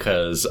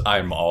because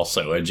I'm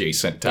also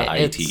adjacent to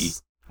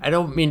IT. I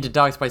don't mean to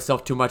dox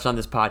myself too much on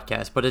this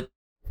podcast, but it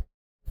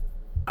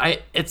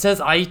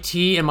says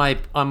IT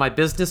on my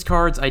business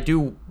cards. I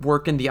do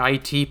work in the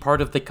IT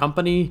part of the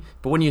company,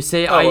 but when you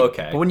say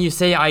okay. but when you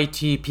say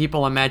IT,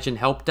 people imagine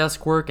help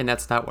desk work, and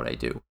that's not what I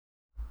do.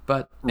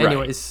 But Right.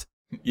 anyways,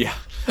 Yeah,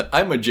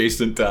 I'm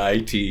adjacent to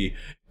IT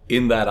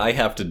in that I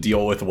have to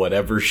deal with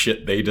whatever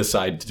shit they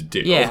decide to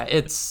do.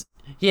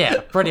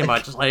 yeah, pretty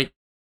much like.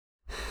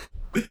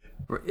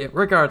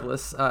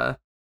 Regardless,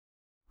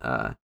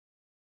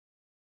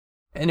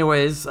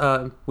 anyways,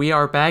 we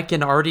are back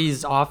in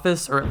Artie's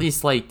office, or at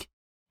least, like,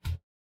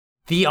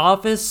 the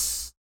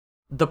office,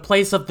 the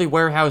place of the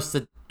warehouse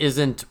that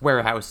isn't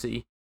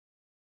warehousey.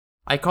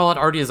 I call it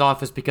Artie's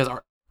office because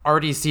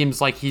Artie seems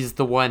like he's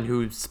the one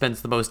who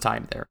spends the most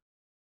time there.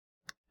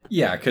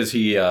 Yeah, because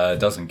he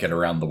doesn't get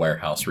around the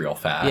warehouse real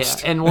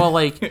fast. Yeah, and well,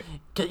 like,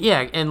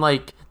 yeah, and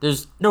like,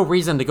 there's no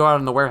reason to go out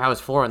on the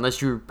warehouse floor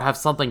unless you have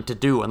something to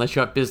do, unless you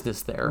have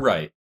business there.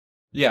 Right.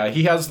 Yeah,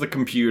 he has the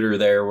computer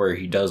there where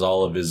he does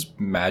all of his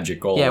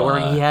magical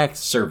where he hacks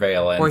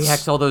surveillance. Where he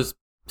hacks all those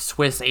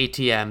Swiss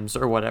ATMs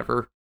or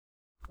whatever.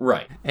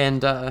 Right.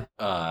 And,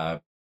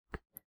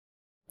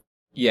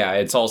 yeah,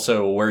 it's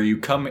also where you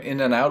come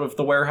in and out of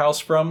the warehouse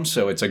from,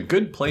 so it's a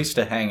good place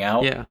to hang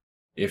out yeah.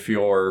 if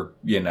you're,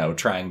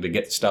 trying to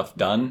get stuff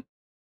done.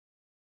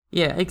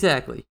 Yeah,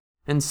 exactly.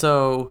 And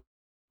so,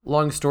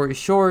 long story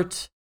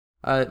short,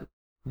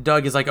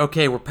 Doug is like,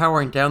 okay, we're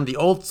powering down the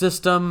old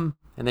system,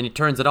 and then he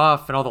turns it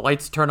off, and all the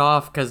lights turn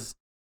off, because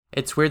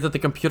it's weird that the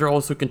computer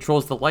also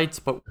controls the lights,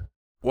 but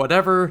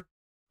whatever.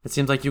 It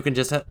seems like you can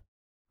just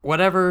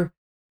whatever.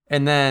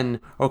 And then,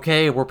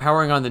 okay, we're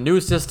powering on the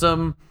new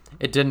system.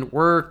 It didn't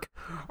work.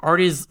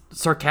 Artie's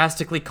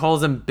sarcastically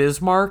calls him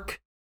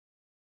Bismarck,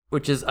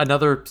 which is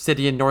another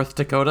city in North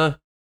Dakota.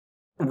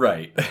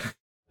 Right.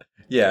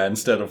 Yeah,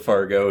 instead of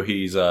Fargo,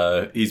 he's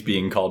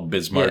being called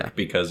Bismarck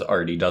because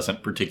Artie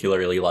doesn't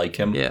particularly like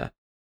him. Yeah.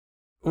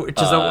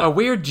 Which is a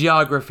weird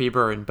geography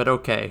burn, but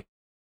okay.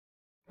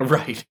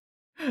 Right.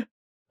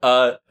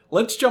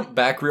 Let's jump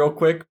back real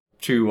quick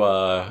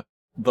to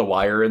the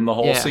wire in the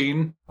whole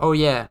scene. Oh,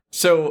 yeah.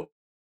 So,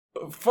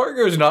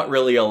 Fargo's not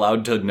really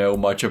allowed to know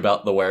much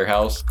about the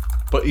warehouse,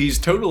 but he's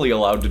totally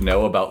allowed to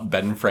know about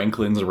Ben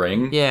Franklin's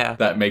ring. Yeah.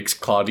 That makes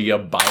Claudia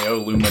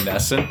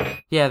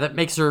bioluminescent. Yeah, that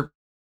makes her...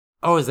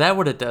 Oh, is that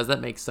what it does? That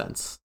makes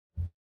sense.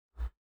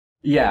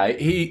 Yeah,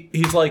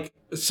 he's like,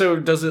 so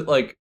does it,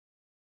 like,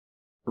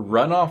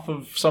 run off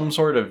of some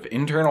sort of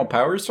internal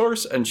power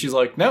source? And she's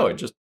like, no, it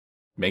just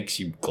makes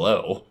you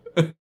glow.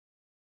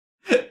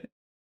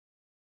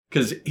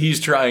 Because he's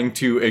trying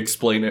to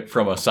explain it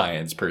from a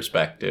science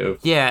perspective.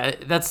 Yeah,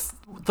 that's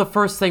the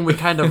first thing we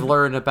kind of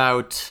learn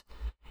about,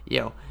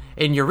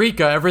 in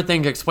Eureka,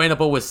 everything's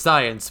explainable with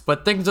science,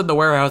 but things in the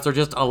warehouse are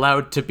just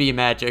allowed to be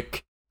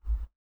magic.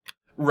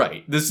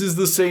 Right. This is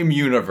the same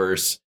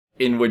universe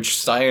in which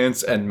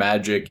science and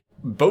magic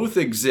both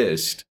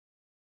exist,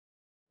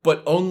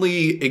 but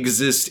only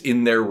exist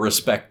in their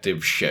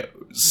respective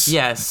shows.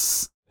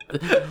 Yes.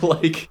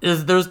 Like,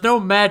 there's no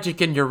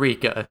magic in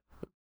Eureka.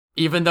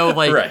 Even though,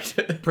 like,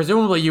 right.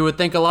 presumably you would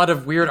think a lot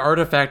of weird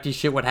artifacty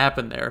shit would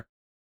happen there.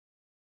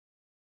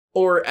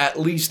 Or at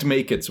least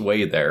make its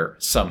way there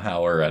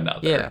somehow or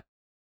another. Yeah.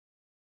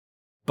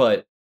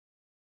 But,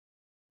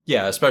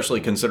 yeah,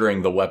 especially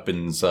considering the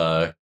weapons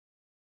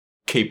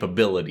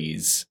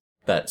capabilities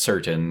that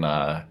certain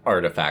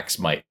artifacts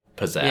might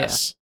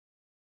possess.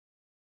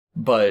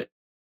 But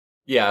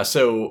yeah,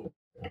 so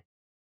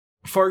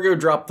Fargo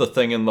dropped the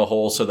thing in the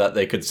hole so that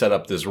they could set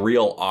up this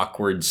real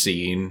awkward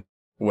scene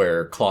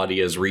where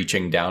Claudia's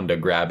reaching down to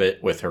grab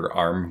it with her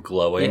arm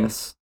glowing.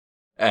 Yes.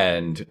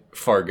 And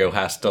Fargo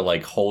has to,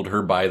 like, hold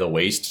her by the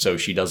waist so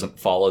she doesn't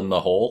fall in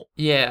the hole.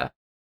 Yeah.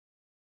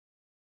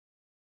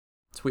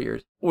 It's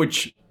weird.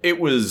 Which, it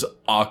was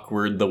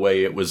awkward the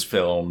way it was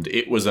filmed.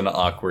 It was an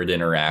awkward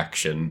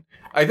interaction.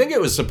 I think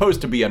it was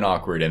supposed to be an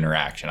awkward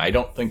interaction. I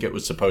don't think it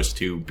was supposed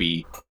to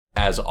be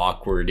as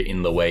awkward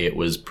in the way it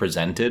was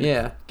presented.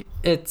 Yeah.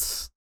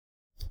 It's...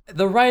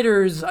 The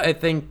writers, I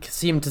think,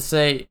 seem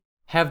to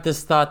have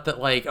this thought that,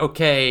 like,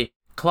 okay,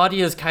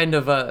 Claudia's kind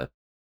of a...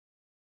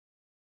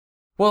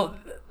 Well,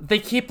 they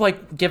keep,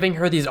 like, giving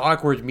her these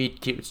awkward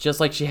meet cutes, just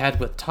like she had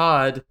with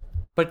Todd,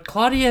 but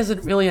Claudia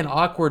isn't really an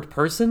awkward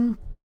person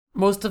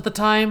most of the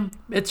time.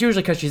 It's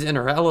usually because she's in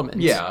her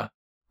element. Yeah.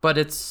 But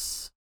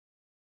it's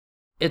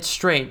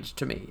strange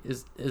to me,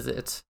 is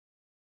it?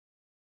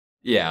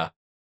 Yeah.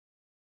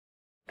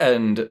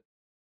 And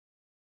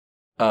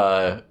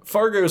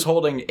Fargo's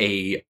holding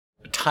a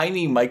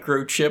tiny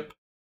microchip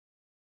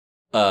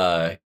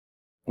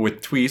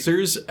with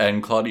tweezers,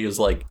 and Claudia's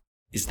like,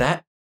 "Is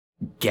that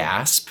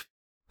gasp?"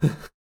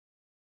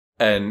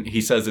 And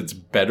he says it's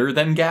better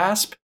than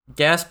gasp.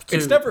 Gasp 2.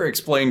 It's never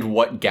explained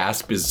what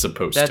gasp is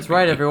supposed to be. That's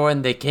right,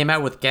 everyone. They came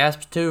out with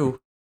Gasp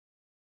 2.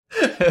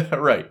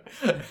 Right.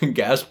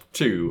 Gasp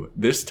 2.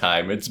 This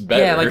time it's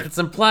better. Yeah, like it's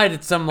implied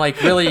it's some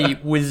like really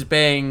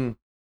whiz-bang,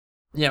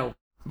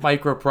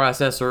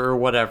 microprocessor or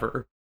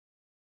whatever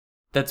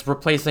that's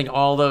replacing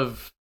all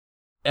of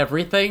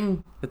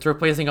everything. It's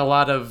replacing a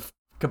lot of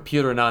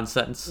computer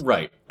nonsense.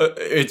 Right.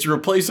 It's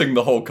replacing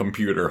the whole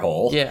computer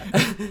hole. Yeah.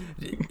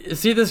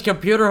 See this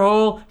computer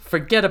hole?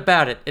 Forget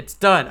about it. It's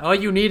done. All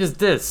you need is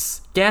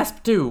this.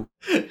 Gasp 2.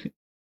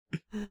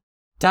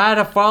 Tired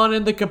of falling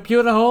in the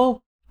computer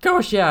hole?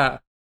 Gosh, yeah.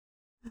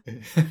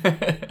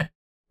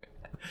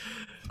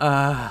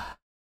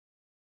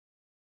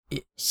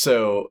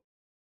 So,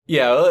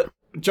 yeah,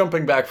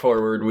 jumping back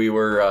forward, we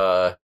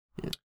were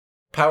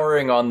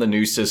powering on the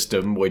new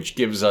system, which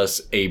gives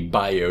us a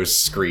BIOS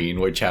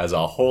screen, which has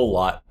a whole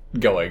lot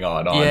going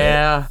on it.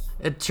 Yeah,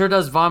 it sure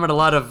does vomit a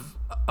lot of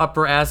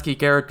upper ASCII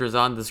characters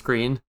on the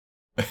screen.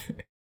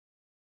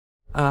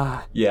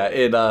 Yeah,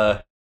 it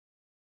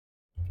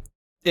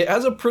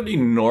has a pretty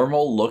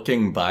normal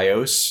looking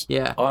BIOS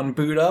on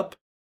boot up.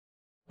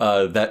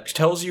 That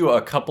tells you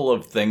a couple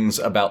of things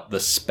about the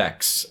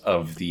specs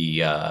of the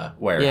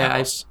warehouse.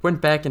 Yeah, I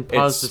went back and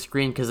paused the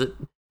screen because it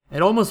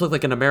almost looked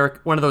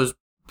like one of those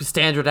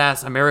standard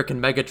ass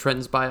American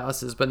Megatrends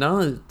BIOSes, but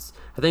no,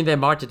 I think they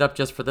marked it up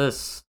just for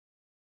this.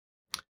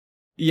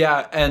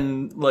 Yeah,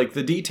 and like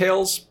the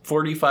details,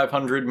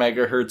 4500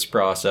 megahertz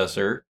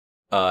processor.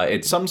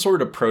 It's some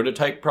sort of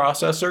prototype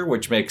processor,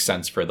 which makes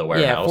sense for the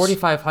warehouse. Yeah,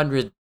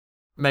 4500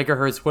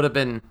 megahertz would have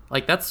been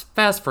like that's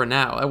fast for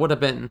now. It would have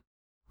been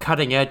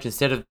cutting art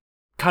instead of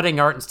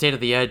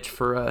the edge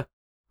for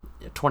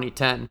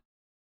 2010.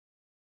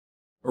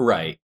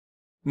 Right.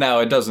 Now,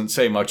 it doesn't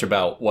say much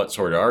about what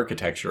sort of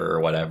architecture or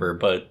whatever,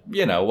 but,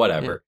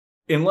 whatever.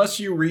 Yeah. Unless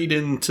you read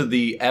into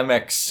the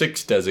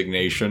MX6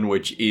 designation,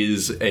 which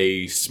is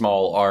a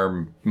small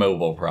ARM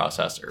mobile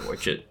processor,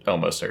 which it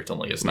almost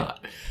certainly is not.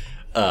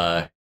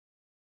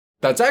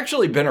 That's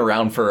actually been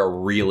around for a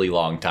really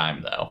long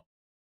time, though.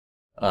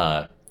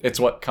 It's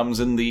what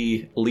comes in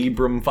the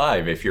Librem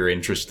 5 if you're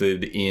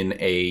interested in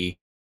a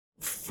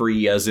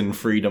free as in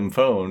freedom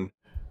phone.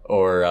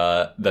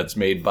 Or that's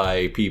made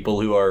by people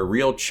who are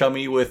real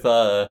chummy with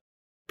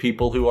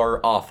people who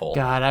are awful.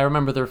 God, I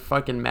remember their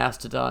fucking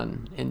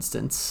Mastodon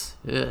instance.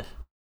 Ugh.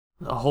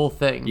 The whole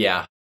thing.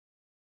 Yeah.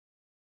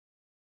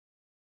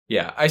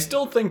 Yeah, I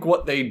still think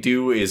what they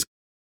do is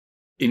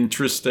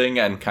interesting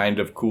and kind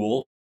of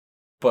cool,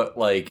 but,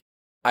 like,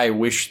 I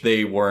wish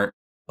they weren't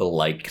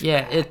like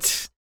Yeah, that.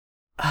 It's...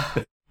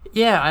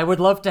 yeah, I would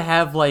love to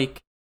have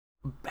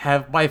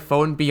my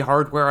phone be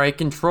hardware I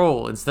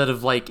control instead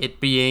of, like,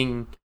 it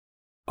being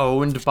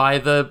owned by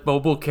the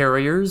mobile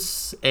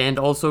carriers and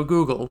also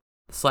Google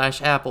 /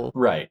 Apple.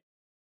 Right.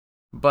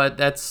 But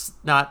that's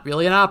not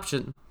really an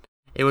option.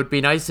 It would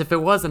be nice if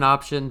it was an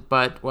option,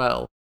 but,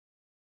 well,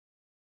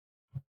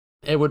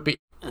 it would be...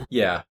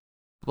 Yeah.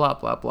 Blah,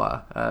 blah,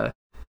 blah.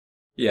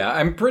 Yeah,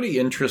 I'm pretty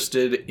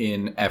interested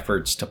in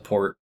efforts to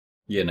port,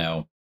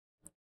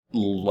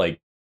 like,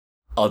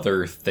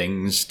 other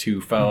things to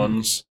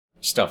phones.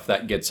 Stuff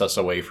that gets us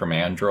away from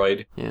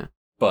Android. Yeah.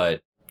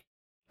 But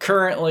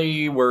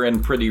currently, we're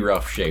in pretty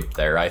rough shape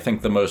there. I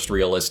think the most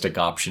realistic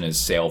option is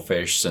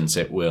Sailfish, since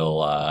it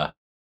will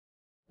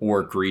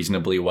work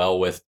reasonably well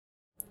with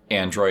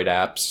Android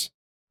apps.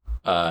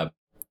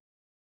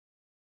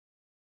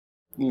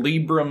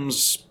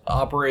 Librem's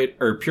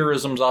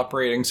Purism's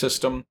operating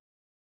system,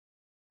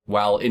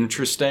 while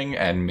interesting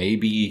and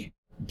maybe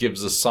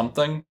gives us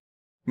something,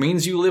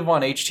 means you live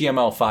on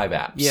HTML5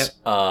 apps.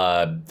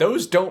 Yep.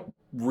 Those don't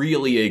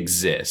really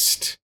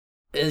exist.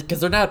 Because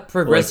they're not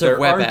progressive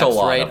web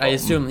apps, right? I them.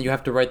 assume you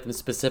have to write them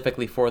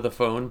specifically for the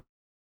phone.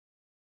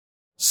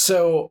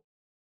 So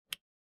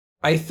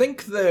I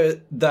think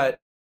that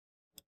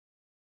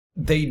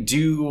they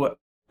do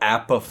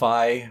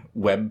appify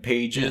web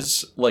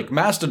pages. Like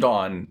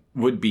Mastodon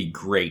would be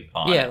great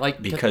on Yeah, it,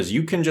 like- because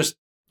you can just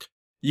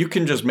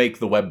make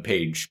the web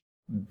page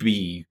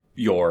be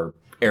your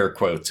air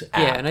quotes app.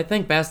 Yeah, and I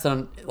think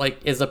Mastodon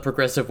is a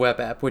progressive web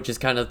app, which is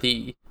kind of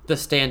the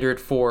standard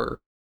for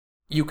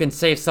you can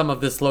save some of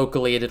this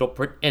locally and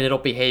it'll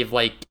behave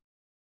like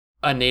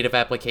a native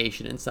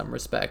application in some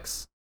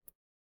respects.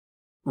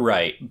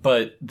 Right,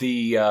 but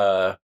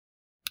the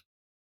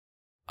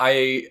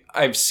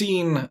I've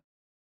seen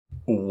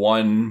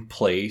one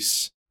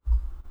place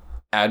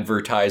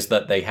advertise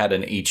that they had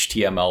an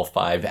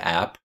HTML5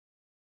 app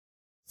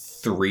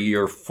 3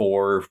 or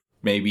 4,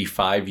 maybe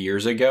 5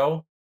 years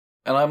ago.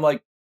 And I'm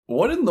like,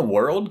 what in the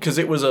world? Because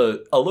it was a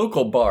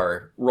local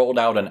bar rolled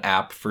out an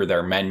app for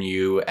their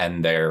menu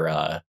and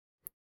their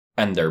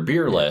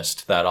beer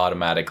list that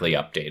automatically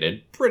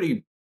updated.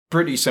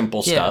 Pretty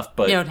simple stuff,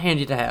 but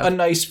handy to have. a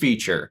nice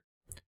feature.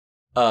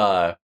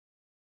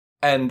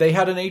 And they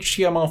had an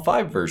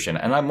HTML5 version,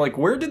 and I'm like,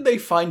 where did they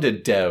find a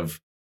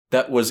dev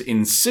that was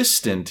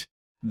insistent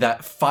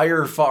that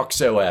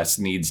Firefox OS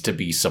needs to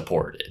be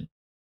supported?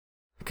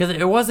 Because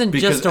it wasn't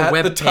just a at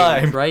web the page,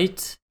 time-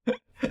 right?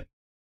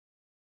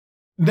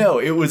 No,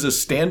 it was a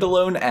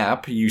standalone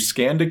app. You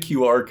scanned a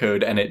QR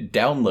code and it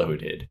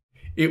downloaded.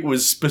 It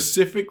was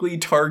specifically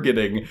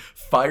targeting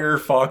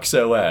Firefox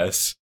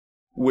OS,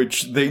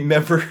 which they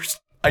never...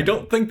 I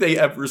don't think they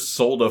ever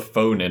sold a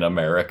phone in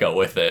America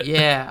with it.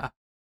 Yeah.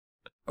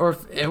 Or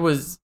if it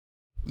was...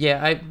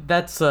 Yeah,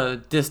 that's a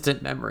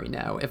distant memory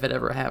now, if it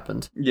ever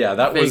happened. Yeah,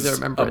 that Vaguely was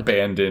remember it.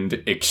 abandoned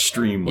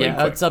extremely Yeah,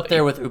 quickly. it's up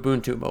there with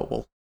Ubuntu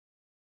Mobile.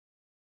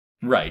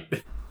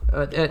 Right.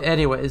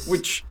 Anyways.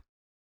 Which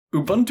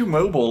Ubuntu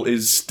Mobile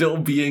is still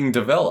being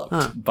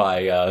developed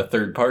by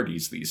third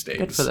parties these days.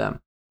 Good for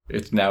them.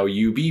 It's now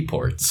UB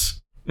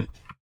ports.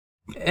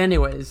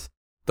 Anyways,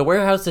 the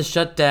warehouse is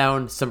shut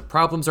down, some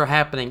problems are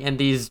happening, and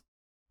these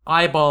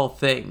eyeball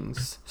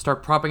things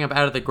start propping up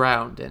out of the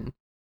ground, and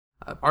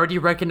Artie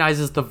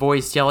recognizes the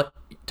voice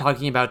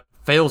talking about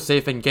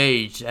failsafe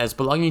engaged as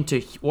belonging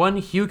to one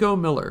Hugo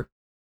Miller.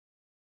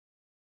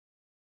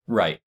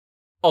 Right.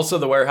 Also,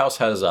 the warehouse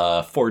has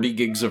 40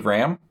 gigs of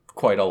RAM,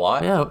 quite a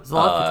lot. Yeah, it's a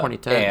lot for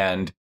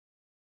 2010.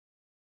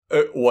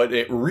 And what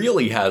it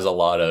really has a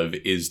lot of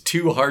is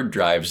 2 hard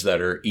drives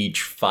that are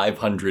each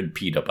 500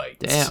 petabytes.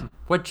 Damn.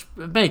 Which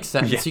makes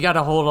sense. Yeah. You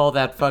gotta hold all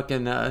that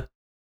fucking,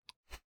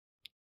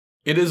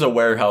 It is a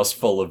warehouse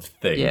full of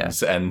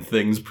things, and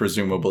things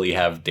presumably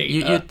have data.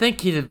 You'd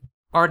think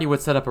Artie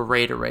would set up a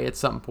RAID array at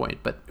some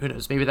point, but who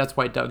knows? Maybe that's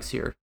why Doug's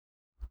here.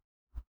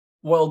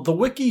 Well, the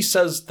wiki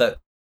says that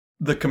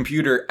the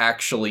computer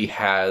actually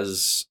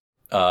has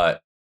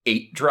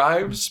 8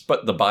 drives,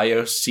 but the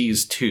BIOS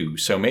sees 2,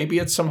 so maybe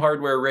it's some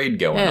hardware RAID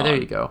going on. Yeah, there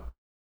you go.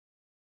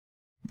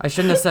 I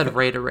shouldn't have said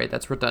RAID array,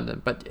 that's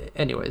redundant, but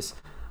anyways.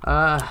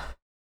 Artie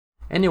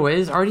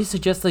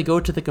suggests they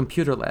go to the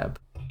computer lab.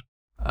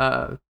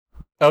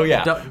 Oh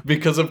yeah,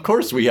 because of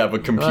course we have a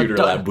computer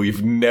lab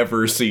we've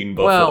never seen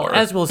before. Well,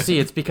 as we'll see,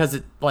 it's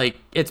because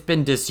it's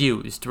been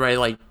disused, right?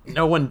 Like,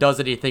 no one does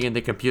anything in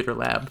the computer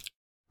lab.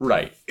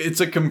 Right.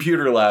 It's a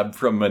computer lab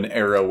from an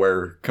era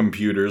where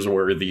computers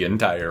were the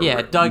entire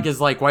room. Doug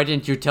is like, why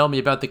didn't you tell me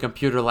about the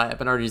computer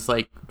lab? And Artie's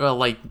like, well,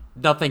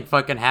 nothing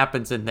fucking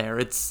happens in there.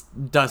 It's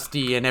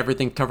dusty and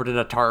everything covered in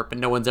a tarp,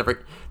 and no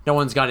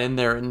one's got in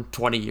there in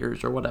 20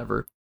 years or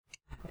whatever.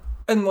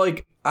 And,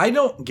 I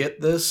don't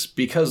get this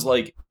because,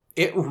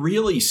 it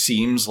really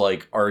seems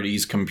like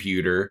Artie's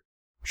computer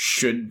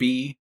should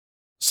be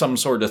some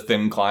sort of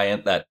thin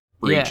client that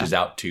reaches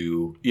out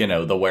to,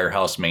 the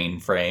warehouse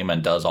mainframe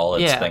and does all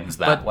its things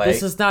that way. But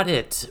this is not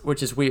it,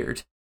 which is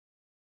weird.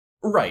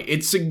 Right.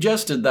 It's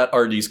suggested that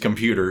Artie's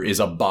computer is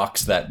a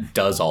box that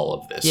does all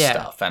of this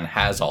stuff and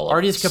has all of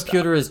Artie's this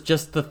computer is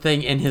just the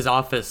thing in his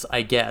office,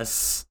 I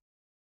guess.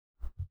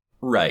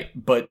 Right,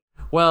 but...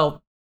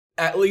 Well...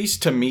 At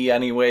least to me,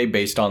 anyway,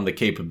 based on the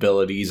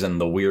capabilities and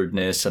the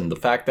weirdness and the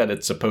fact that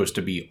it's supposed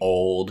to be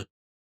old,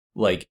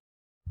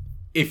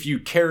 if you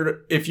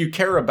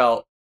care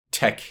about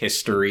tech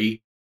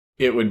history,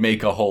 it would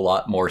make a whole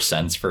lot more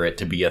sense for it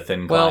to be a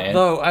thin client.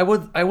 Well,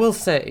 though, I will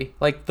say,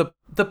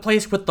 the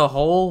place with the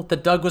hole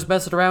that Doug was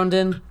messing around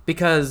in,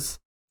 because...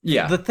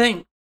 Yeah.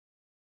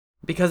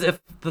 Because if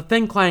the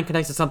thin client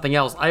connects to something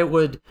else, I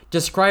would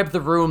describe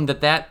the room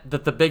that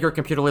the bigger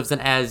computer lives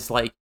in as,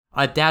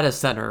 a data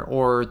center,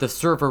 or the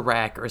server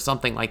rack, or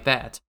something like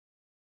that.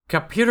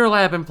 Computer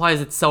lab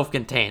implies it's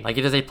self-contained,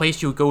 it is a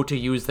place you go to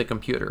use the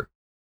computer.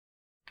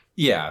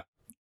 Yeah.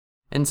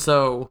 And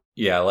so...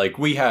 Yeah,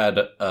 we had,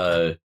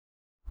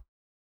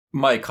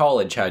 my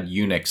college had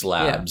Unix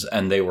labs,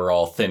 and they were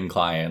all thin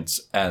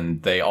clients,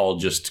 and they all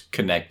just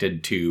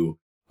connected to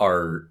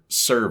our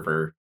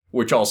server,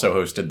 which also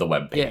hosted the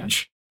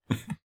webpage. Yeah.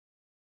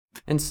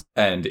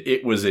 And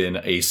it was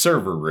in a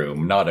server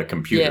room, not a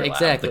computer lab.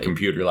 Exactly. The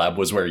computer lab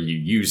was where you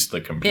used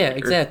the computer. Yeah,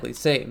 exactly.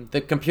 Same.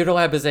 The computer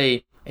lab is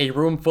a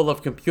room full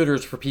of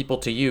computers for people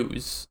to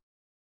use.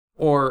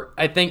 Or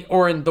I think,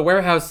 or in the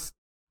warehouse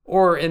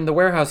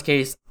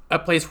case, a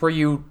place where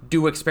you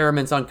do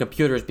experiments on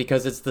computers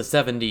because it's the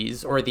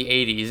 70s or the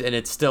 80s and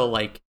it's still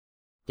like,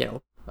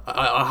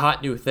 a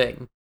hot new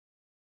thing.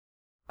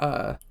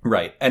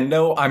 Right. And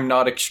no, I'm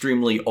not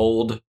extremely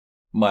old.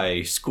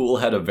 My school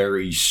had a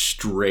very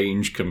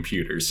strange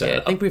computer setup.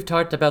 Yeah, I think we've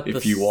talked about this.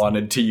 If you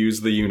wanted to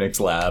use the Unix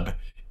lab,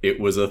 it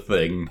was a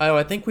thing. Oh,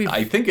 I think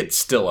it's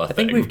still a thing. I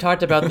think we've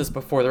talked about this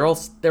before. They're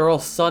all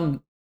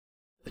Sun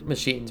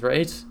machines,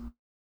 right?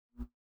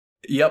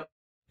 Yep.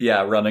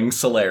 Yeah, running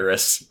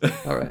Solaris.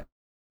 All right.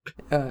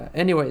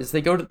 Anyways,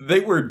 they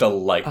were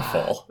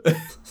delightful.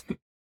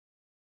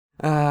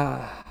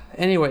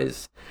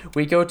 Anyways,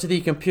 we go to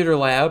the computer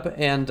lab,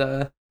 and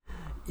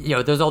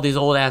there's all these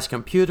old ass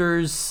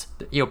computers,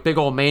 big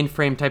old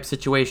mainframe type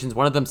situations.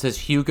 One of them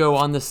says Hugo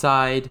on the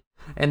side,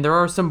 and there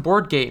are some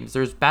board games.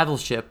 There's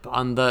Battleship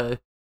on the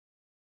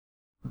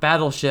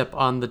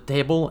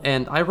table,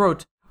 and I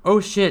wrote, "Oh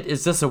shit,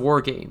 is this a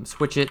War Games?"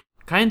 Which it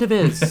kind of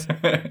is.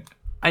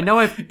 I know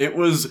it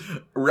was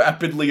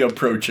rapidly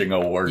approaching a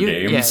War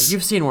Games. Yeah,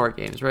 you've seen War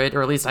Games, right?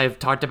 Or at least I've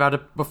talked about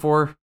it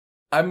before.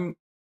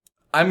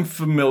 I'm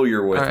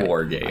familiar with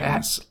War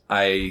Games.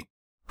 I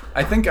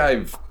think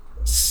I've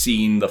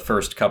seen the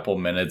first couple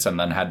minutes and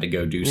then had to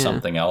go do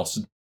something else.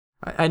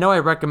 I know I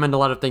recommend a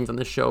lot of things on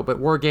this show, but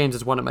War Games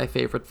is one of my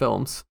favorite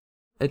films.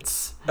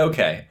 It's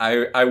okay.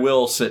 I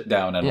will sit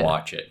down and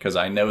watch it because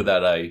I know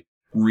that I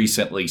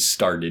recently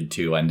started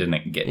to and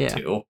didn't get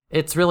to.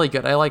 It's really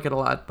good. I like it a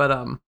lot, but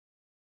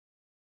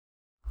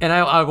and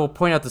I will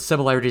point out the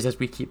similarities as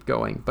we keep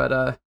going.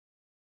 But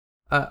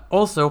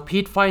also,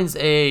 Pete finds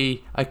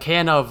a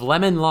can of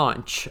lemon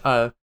launch,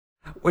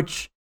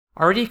 which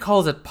already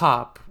calls it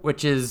pop,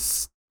 which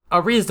is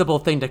a reasonable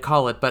thing to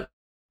call it, but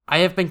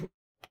I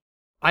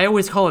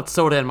always call it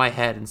soda in my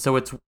head, and so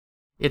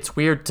it's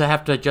weird to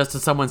have to adjust to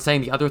someone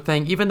saying the other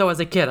thing, even though as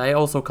a kid I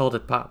also called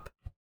it pop.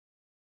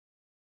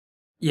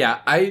 Yeah,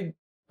 I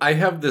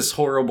have this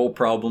horrible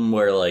problem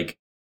where, like,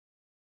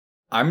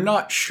 I'm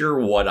not sure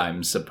what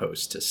I'm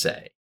supposed to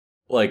say.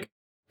 Like,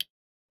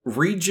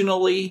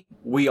 regionally,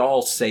 we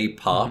all say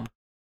pop,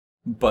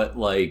 but,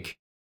 like,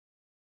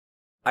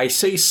 I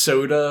say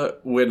soda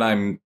when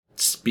I'm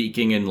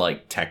speaking in,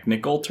 like,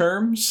 technical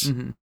terms.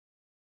 Mm-hmm.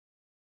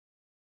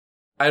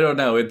 I don't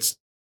know, it's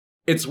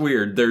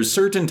weird. There's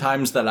certain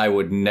times that I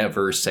would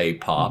never say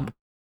pop,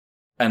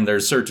 and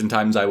there's certain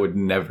times I would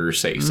never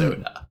say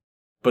soda.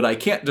 But I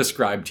can't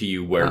describe to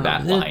you where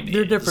that line is.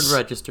 They're different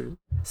registers.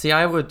 See,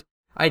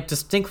 I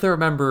distinctly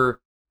remember,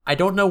 I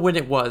don't know when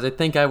it was, I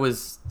think I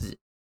was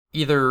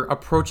either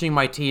approaching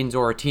my teens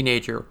or a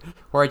teenager,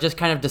 where I just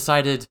kind of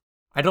decided,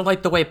 I don't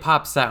like the way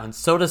pop sounds.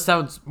 Soda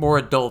sounds more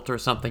adult or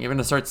something. I'm going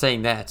to start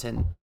saying that,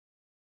 and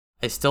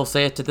I still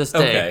say it to this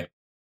day. Okay.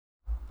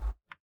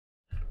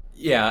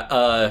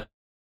 Yeah,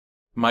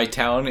 my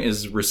town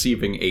is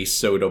receiving a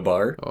soda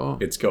bar. Oh.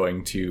 It's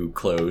going to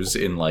close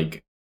in,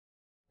 like,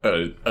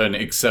 an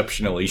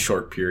exceptionally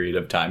short period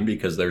of time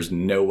because there's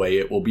no way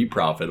it will be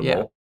profitable.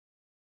 Yeah.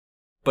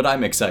 But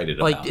I'm excited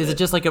about it. Like, is it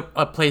just like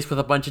a place with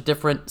a bunch of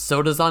different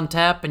sodas on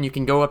tap, and you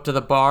can go up to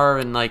the bar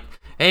and like,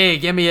 hey,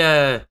 give me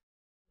a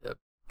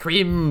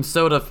cream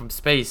soda from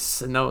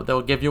space, and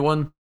they'll give you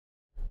one?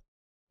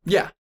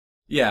 Yeah.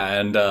 Yeah,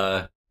 and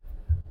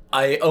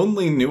I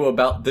only knew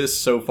about this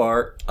so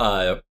far.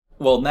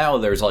 Well, now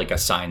there's like a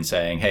sign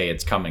saying, hey,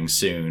 it's coming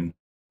soon.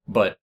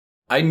 But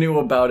I knew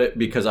about it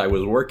because I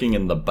was working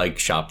in the bike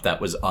shop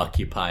that was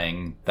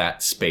occupying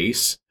that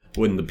space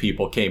when the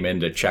people came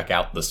in to check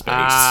out the space.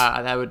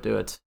 Ah, that would do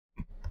it.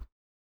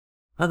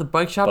 How'd the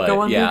bike shop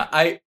go under?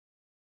 Yeah,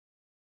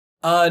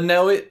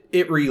 no,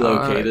 it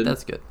relocated. Right,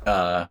 that's good.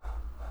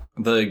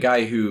 The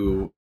guy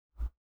who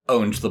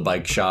owned the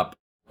bike shop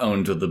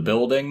owned the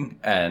building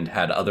and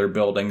had other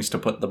buildings to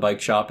put the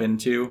bike shop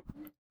into.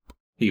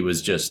 He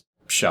was just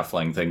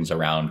shuffling things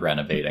around,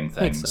 renovating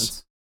things. Makes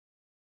sense.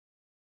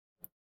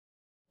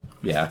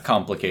 Yeah,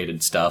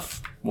 complicated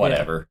stuff,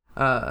 whatever.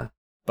 Yeah.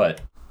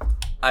 But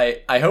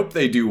I hope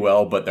they do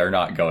well, but they're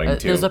not going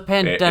to. There's a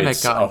pandemic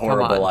it's a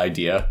horrible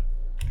idea.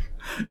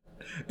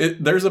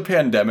 There's a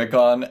pandemic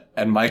on,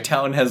 and my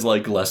town has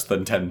like less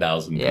than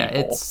 10,000 people.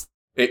 Yeah,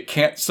 it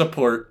can't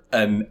support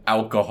an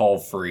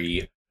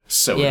alcohol-free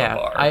soda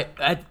bar.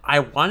 I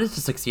wanted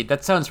to succeed.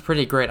 That sounds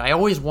pretty great. I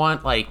always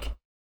want, like,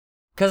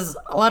 because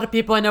a lot of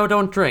people I know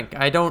don't drink.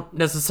 I don't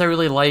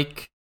necessarily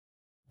like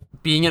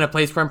being in a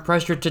place where I'm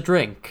pressured to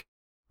drink,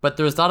 but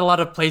there's not a lot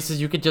of places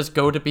you could just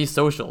go to be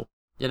social,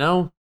 you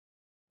know?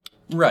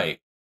 Right.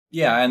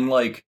 Yeah, and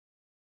like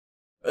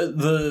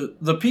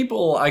the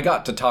people I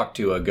got to talk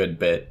to a good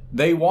bit,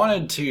 they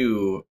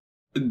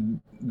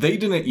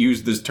didn't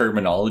use this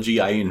terminology.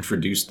 I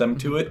introduced them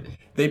to it.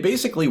 They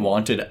basically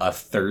wanted a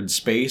third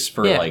space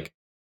for like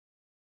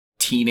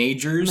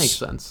teenagers. Makes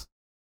sense.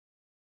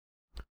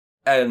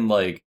 And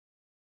like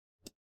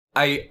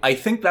I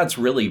think that's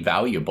really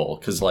valuable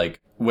because like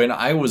when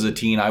I was a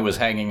teen, I was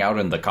hanging out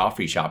in the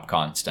coffee shop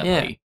constantly.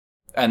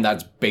 Yeah. And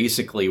that's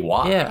basically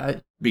why. Yeah.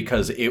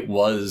 Because it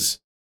was,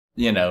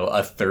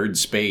 a third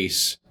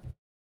space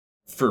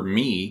for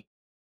me,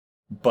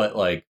 but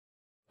like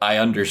I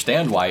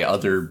understand why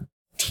other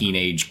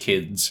teenage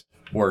kids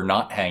were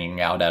not hanging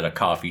out at a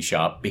coffee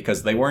shop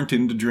because they weren't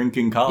into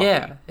drinking coffee.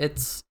 Yeah,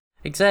 it's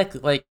exactly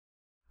like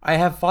I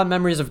have fond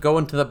memories of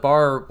going to the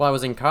bar while I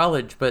was in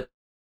college, but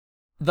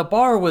the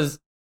bar was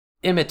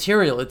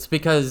immaterial. It's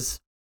because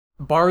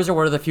bars are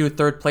one of the few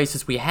third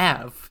places we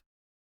have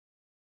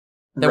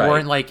that Right.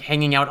 weren't like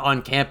hanging out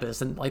on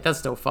campus, and like that's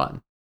still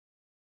fun.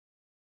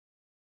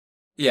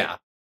 Yeah.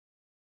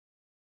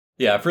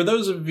 Yeah, for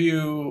those of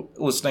you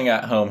listening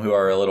at home who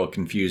are a little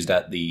confused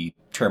at the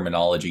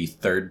terminology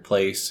third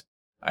place,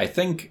 I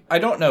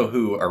don't know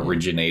who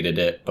originated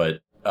it,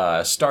 but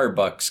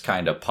Starbucks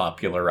kind of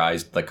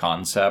popularized the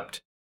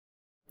concept.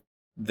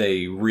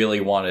 They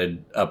really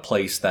wanted a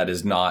place that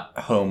is not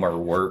home or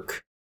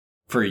work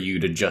for you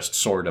to just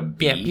sort of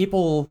be. Yeah,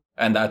 people.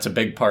 And that's a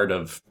big part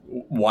of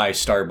why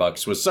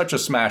Starbucks was such a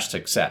smash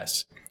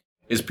success,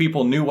 is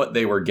people knew what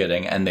they were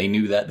getting and they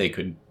knew that they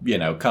could,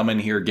 come in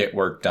here, get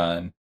work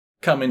done,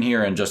 come in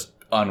here and just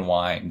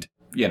unwind,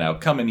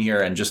 come in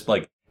here and just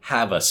like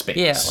have a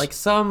space. I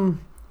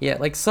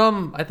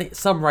think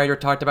some writer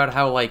talked about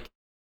how like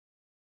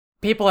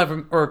people have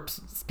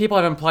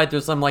implied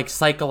there's some like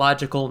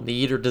psychological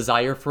need or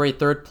desire for a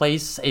third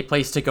place, a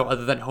place to go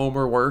other than home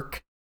or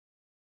work.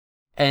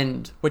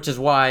 And which is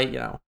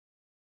why,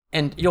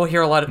 and you'll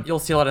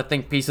see a lot of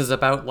think pieces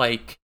about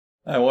like,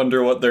 I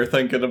wonder what they're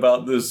thinking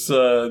about this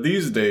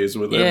these days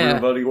with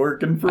everybody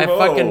working from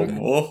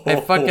home. I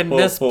fucking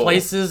miss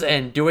places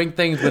and doing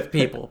things with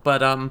people.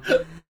 But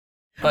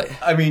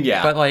I mean,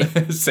 yeah. But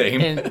like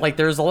same. And like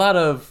there's a lot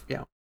of,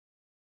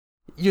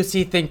 you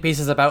see think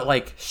pieces about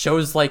like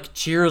shows like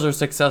Cheers are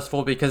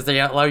successful because they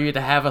allow you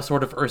to have a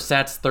sort of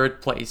ersatz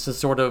third place, a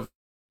sort of,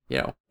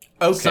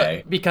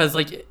 okay. Because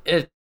like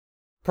it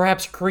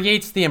perhaps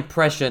creates the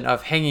impression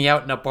of hanging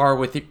out in a bar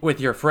with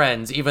your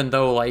friends, even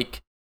though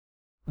like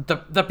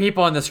the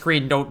people on the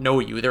screen don't know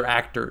you, they're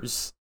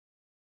actors.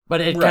 But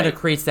it kind of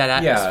creates that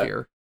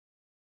atmosphere.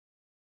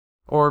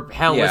 Yeah. Or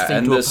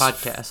listening to a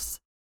podcast.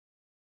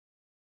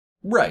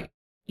 Right.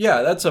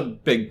 Yeah, that's a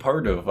big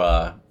part of,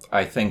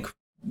 I think,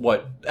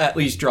 what at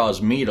least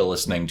draws me to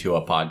listening to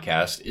a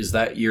podcast is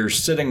that you're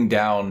sitting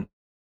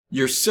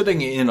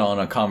in on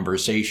a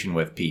conversation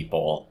with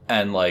people,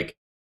 and like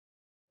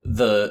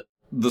the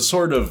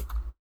sort of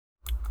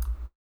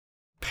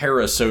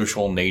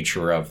parasocial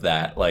nature of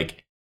that,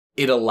 like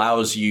it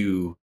allows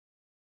you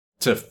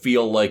to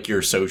feel like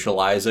you're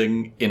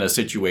socializing in a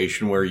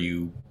situation where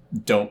you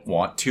don't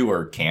want to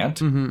or can't.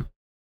 Mm-hmm.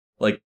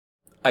 Like,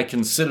 I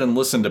can sit and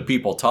listen to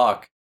people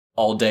talk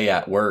all day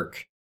at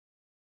work,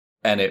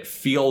 and it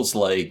feels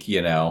like,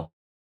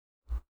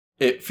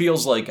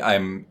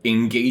 I'm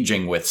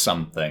engaging with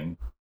something.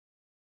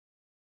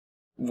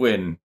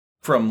 When,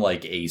 from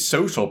like a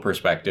social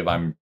perspective,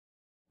 I'm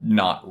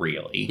not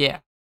really. Yeah.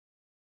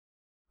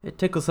 It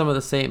tickles some of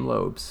the same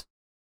lobes.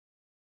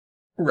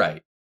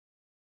 Right.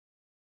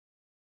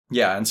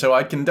 Yeah, and so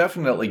I can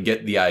definitely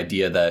get the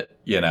idea that,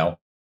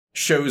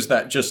 shows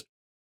that just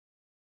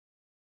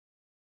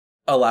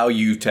allow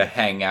you to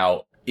hang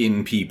out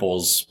in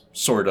people's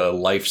sort of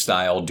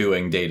lifestyle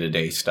doing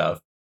day-to-day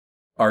stuff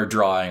are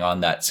drawing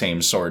on that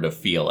same sort of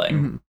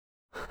feeling.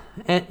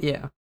 Mm-hmm. And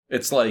yeah.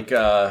 It's like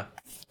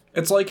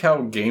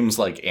how games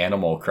like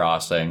Animal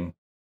Crossing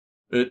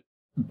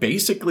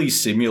basically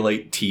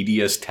simulate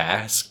tedious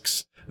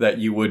tasks that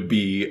you would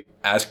be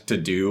asked to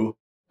do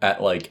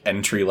at like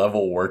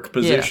entry-level work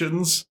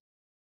positions.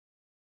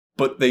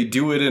 But they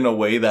do it in a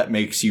way that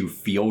makes you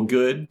feel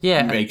good.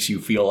 Yeah. Makes you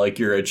feel like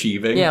you're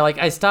achieving. Yeah, like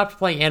I stopped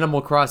playing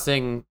Animal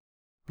Crossing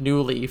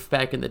New Leaf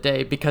back in the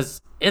day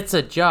because it's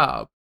a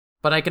job.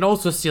 But I can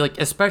also see, like,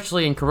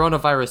 especially in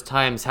coronavirus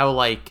times, how,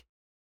 like,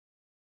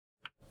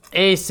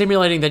 A,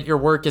 simulating that your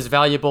work is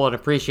valuable and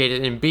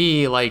appreciated, and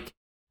B, like,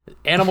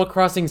 Animal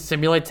Crossing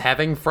simulates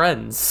having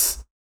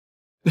friends.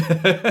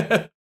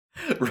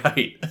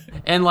 Right.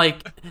 And,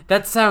 like,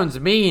 that sounds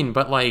mean,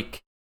 but,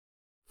 like,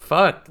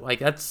 fuck, like,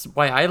 that's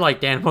why I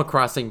liked Animal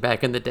Crossing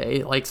back in the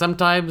day. Like,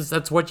 sometimes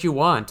that's what you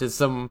want, is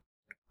some,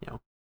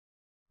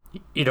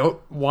 you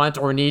don't want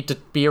or need to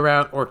be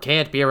around, or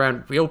can't be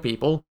around real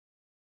people.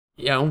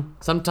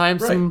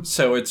 Sometimes right.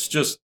 So it's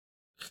just,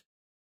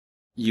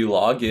 you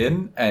log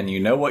in, and you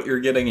know what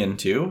you're getting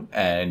into,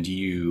 and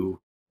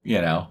you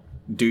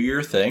do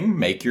your thing,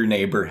 make your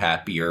neighbor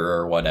happier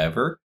or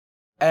whatever,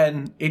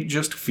 and it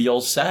just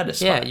feels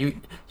satisfying. Yeah,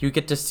 you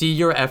get to see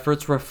your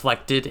efforts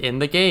reflected in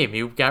the game.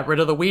 You got rid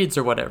of the weeds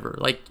or whatever.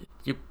 Like,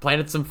 you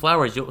planted some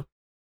flowers.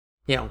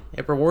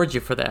 It rewards you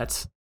for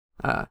that.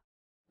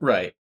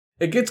 Right.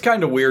 It gets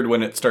kind of weird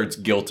when it starts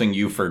guilting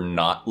you for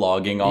not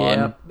logging on.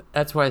 Yeah,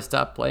 that's why I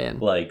stopped playing.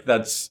 Like,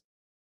 that's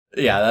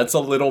a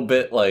little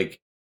bit like,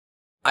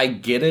 I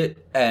get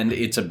it, and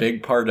it's a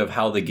big part of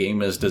how the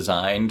game is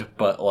designed,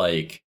 but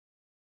like,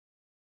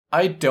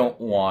 I don't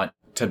want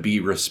to be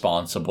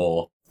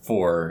responsible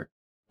for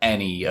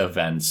any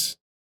events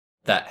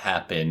that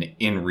happen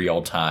in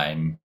real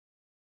time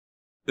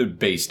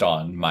based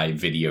on my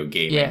video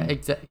gaming. Yeah,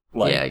 exactly.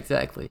 Yeah,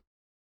 exactly.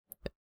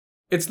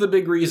 It's the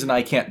big reason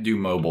I can't do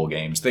mobile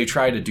games. They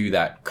try to do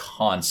that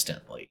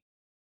constantly.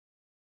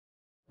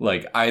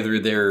 Like, either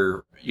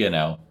they're,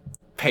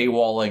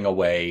 paywalling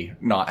away,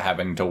 not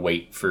having to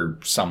wait for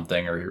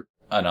something or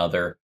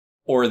another,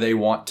 or they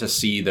want to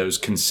see those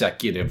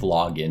consecutive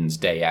logins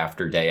day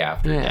after day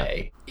after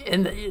day.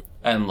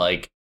 And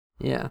like...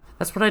 Yeah,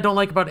 that's what I don't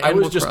like about Animal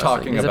Crossing. I was just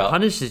talking about... It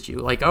punishes you.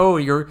 Like,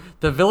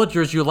 the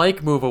villagers you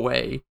like move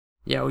away.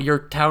 Your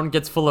town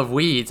gets full of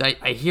weeds.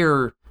 I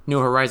hear New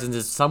Horizons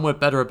is somewhat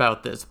better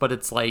about this, but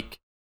it's like...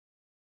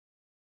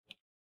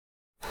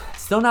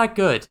 still not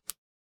good.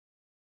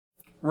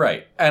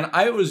 Right. And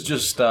I was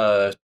just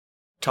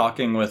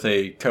talking with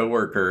a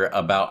coworker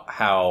about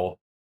how,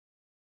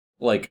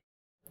 like,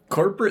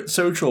 corporate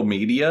social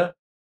media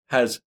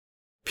has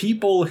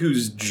people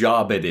whose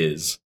job it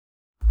is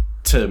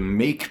to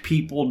make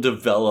people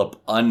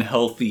develop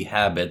unhealthy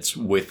habits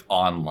with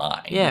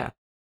online. Yeah.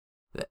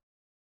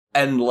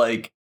 And,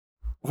 like,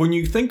 when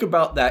you think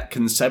about that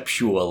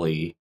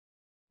conceptually,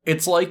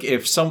 it's like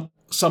if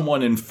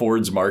someone in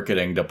Ford's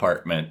marketing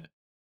department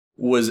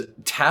was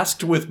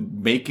tasked with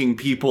making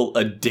people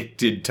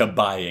addicted to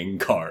buying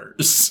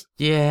cars.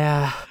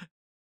 Yeah.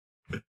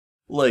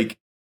 Like,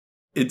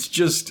 it's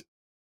just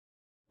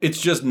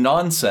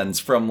nonsense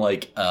from,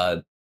 like,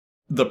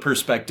 the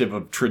perspective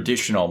of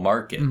traditional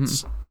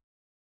markets. Mm-hmm.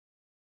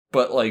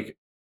 But, like,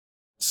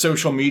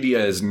 social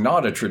media is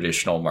not a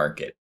traditional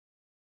market.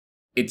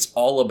 It's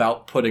all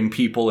about putting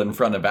people in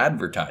front of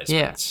advertisements.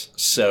 Yeah.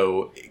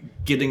 So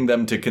getting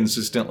them to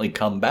consistently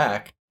come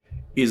back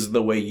is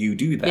the way you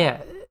do that.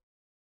 Yeah.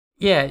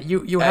 Yeah,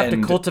 you have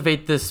to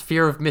cultivate this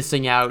fear of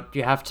missing out.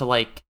 You have to,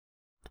 like,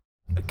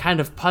 kind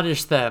of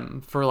punish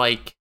them for,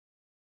 like...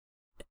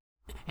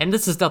 And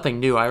this is nothing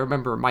new. I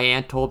remember my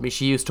aunt told me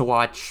she used to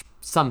watch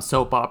some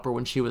soap opera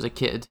when she was a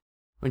kid,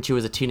 when she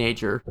was a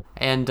teenager.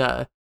 And,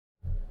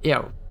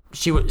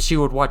 she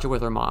would watch it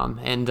with her mom.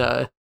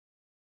 And,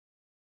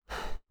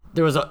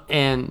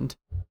 and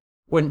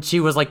when she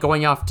was, like,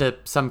 going off to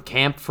some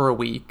camp for a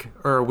week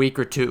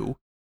or two,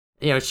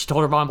 she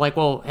told her mom, like,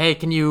 well, hey,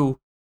 can you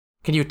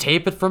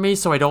tape it for me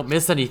so I don't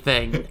miss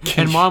anything?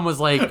 And mom was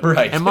like,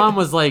 right. And mom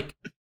was like,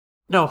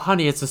 no,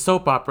 honey, it's a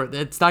soap opera.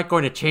 It's not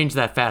going to change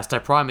that fast, I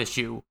promise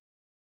you.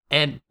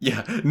 And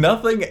yeah,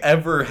 nothing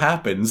ever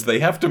happens. They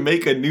have to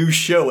make a new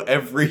show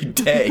every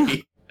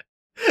day.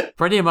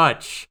 Pretty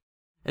much.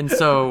 And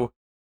so,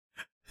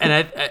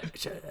 and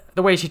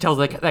the way she tells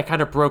it, that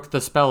kind of broke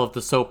the spell of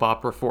the soap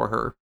opera for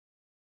her.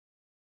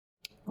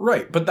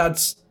 Right, but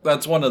that's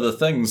one of the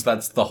things,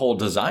 that's the whole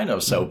design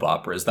of soap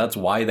operas. That's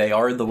why they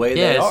are the way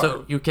they are. Yeah,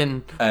 so you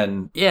can...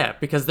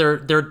 because they're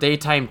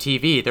daytime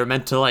TV. They're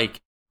meant to, like,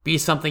 be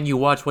something you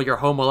watch while you're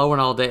home alone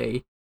all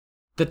day.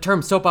 The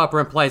term soap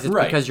opera implies it's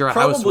because you're a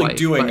housewife. Probably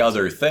doing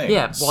other things.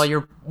 Yeah, while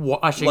you're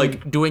washing,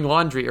 like, doing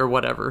laundry or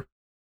whatever.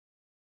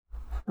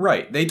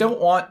 Right, they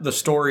don't want the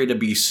story to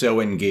be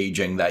so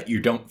engaging that you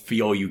don't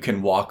feel you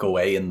can walk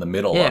away in the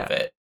middle of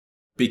it.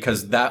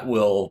 Because that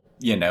will,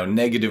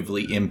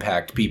 negatively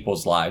impact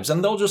people's lives,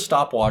 and they'll just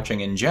stop watching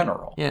in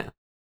general. Yeah.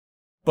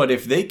 But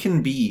if they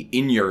can be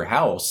in your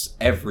house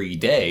every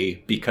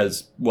day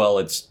because, well,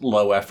 it's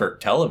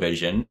low-effort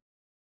television,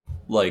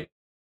 like,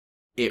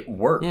 it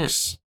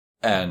works.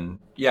 Yeah. And,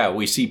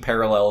 we see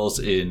parallels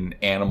in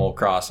Animal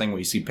Crossing.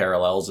 We see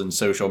parallels in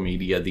social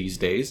media these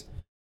days.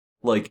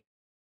 Like,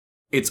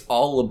 it's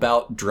all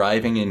about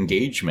driving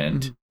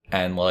engagement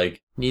and,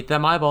 like... Need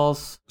them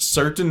eyeballs.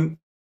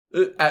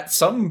 At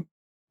some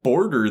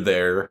border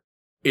there,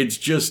 it's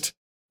just,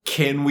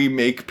 can we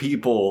make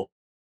people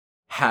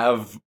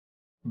have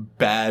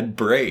bad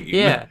brain?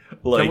 Yeah.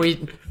 Like,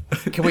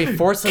 can we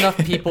force enough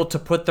people to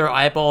put their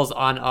eyeballs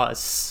on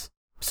us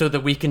so that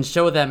we can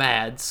show them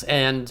ads?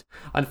 And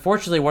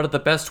unfortunately, one of the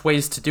best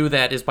ways to do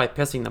that is by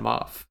pissing them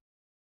off.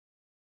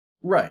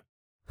 Right.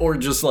 Or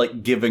just,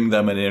 like, giving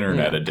them an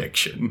internet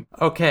addiction.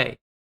 Okay.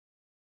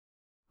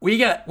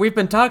 We've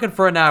been talking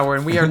for an hour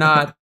and we are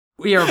not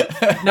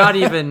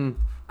even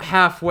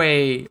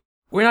halfway.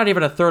 We're not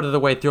even a third of the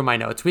way through my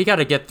notes. We got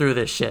to get through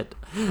this shit.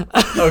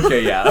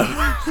 Okay,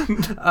 yeah.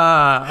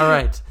 All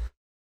right.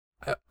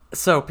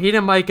 So Pete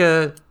and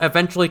Micah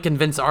eventually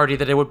convince Artie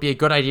that it would be a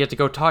good idea to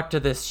go talk to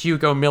this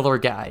Hugo Miller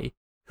guy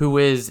who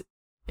is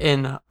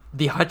in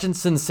the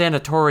Hutchinson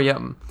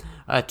Sanatorium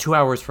 2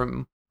 hours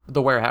from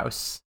the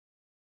warehouse.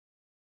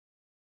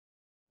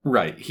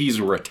 Right, he's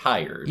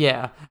retired.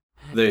 Yeah.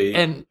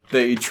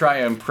 They try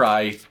and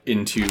pry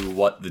into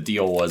what the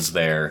deal was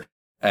there,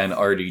 and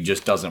Artie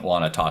just doesn't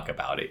want to talk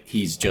about it.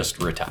 He's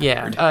just retired.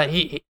 Yeah,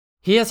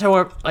 he has,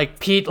 however, like,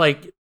 Pete,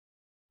 like,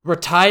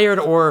 retired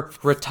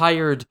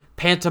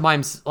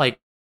pantomimes, like,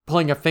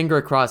 pulling a finger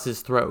across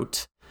his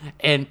throat,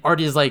 and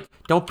Artie's like,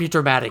 don't be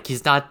dramatic,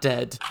 he's not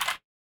dead.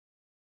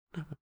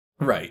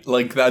 Right,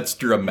 like, that's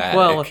dramatic.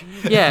 Well,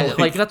 yeah,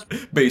 like that's...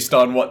 Based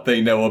on what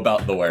they know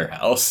about the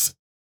warehouse.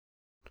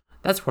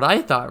 That's what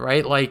I thought,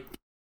 right? Like,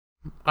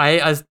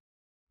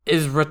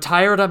 is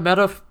retired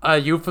a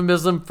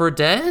euphemism for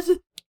dead?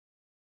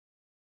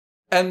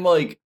 And,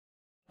 like,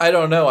 I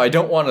don't know. I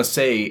don't want to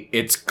say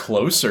it's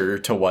closer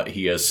to what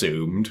he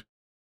assumed.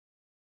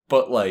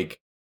 But, like,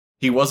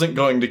 he wasn't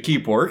going to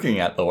keep working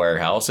at the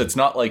warehouse. It's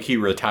not like he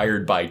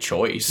retired by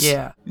choice.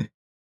 Yeah.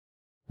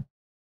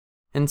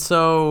 And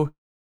so,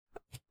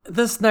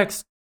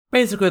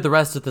 basically the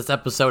rest of this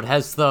episode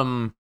has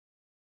some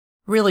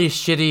really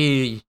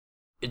shitty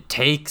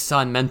takes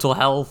on mental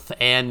health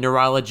and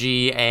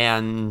neurology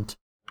and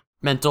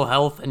mental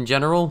health in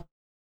general.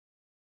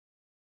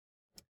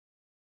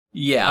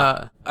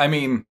 Yeah. I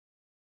mean,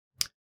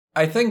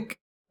 I think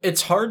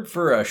it's hard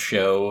for a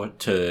show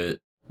to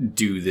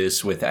do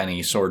this with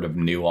any sort of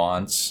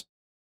nuance.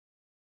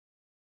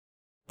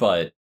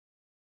 But,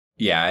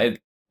 yeah,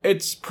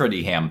 it's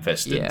pretty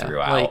ham-fisted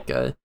throughout.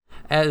 Like,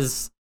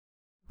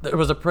 there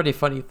was a pretty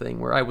funny thing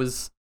where I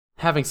was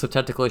having some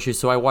technical issues,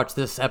 so I watched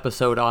this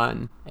episode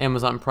on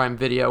Amazon Prime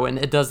Video, and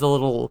it does the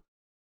little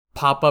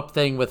pop-up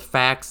thing with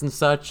facts and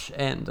such,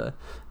 and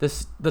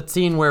the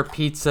scene where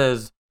Pete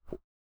says,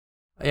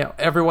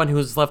 everyone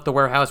who's left the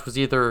warehouse is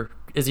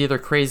either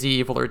crazy,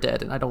 evil, or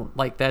dead, and I don't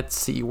like that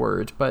C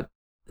word, but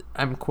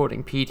I'm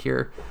quoting Pete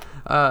here.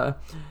 I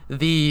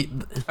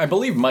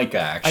believe Micah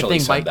actually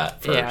said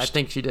that first. Yeah, I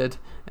think she did.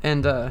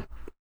 And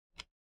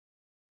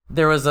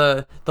there was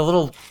the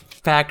little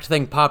fact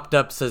thing popped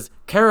up, says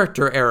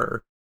character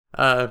error.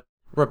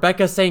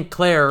 Rebecca St.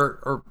 Clair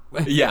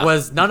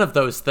was none of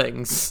those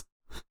things.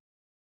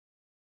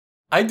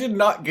 I did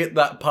not get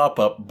that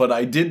pop-up, but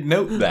I did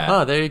note that.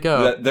 Oh, there you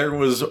go. That there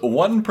was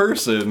one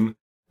person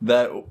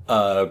that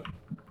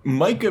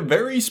Micah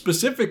very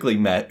specifically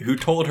met who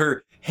told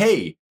her,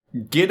 hey,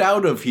 get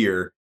out of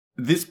here.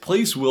 This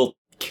place will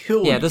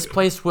kill you. Yeah, this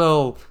place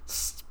will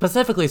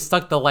specifically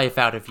suck the life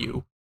out of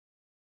you.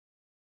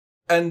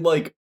 And,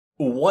 like,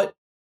 what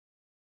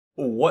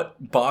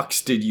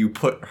box did you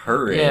put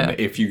her in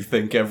if you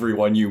think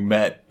everyone you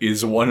met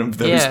is one of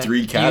those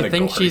three categories? Do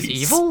you think she's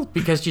evil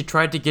because she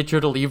tried to get you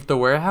to leave the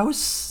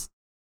warehouse?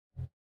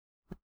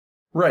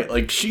 Right,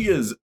 like, she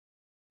is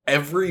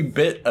every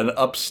bit an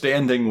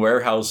upstanding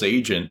warehouse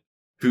agent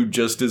who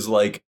just is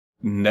like,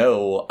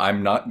 no,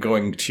 I'm not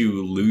going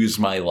to lose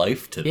my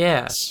life to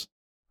this.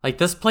 Like,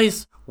 this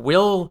place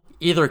will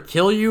either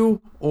kill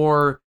you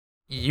or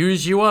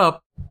use you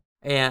up,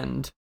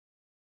 and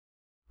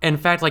in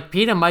fact, like,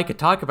 Pete and Micah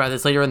talk about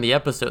this later in the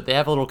episode. They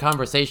have a little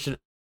conversation.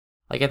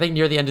 Like, I think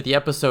near the end of the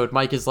episode,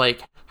 Mike is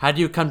like, how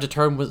do you come to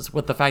terms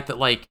with the fact that,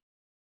 like,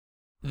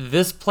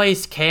 this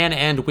place can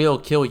and will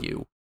kill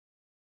you?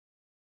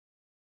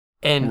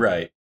 And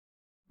right.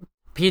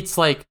 Pete's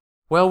like,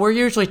 well, we're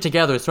usually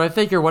together, so I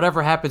figure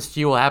whatever happens to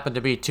you will happen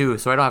to me too,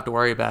 so I don't have to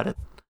worry about it.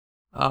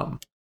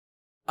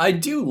 I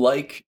do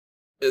like,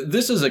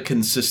 this is a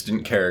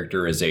consistent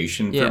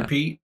characterization for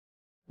Pete.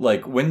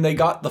 Like, when they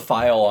got the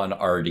file on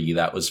Artie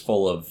that was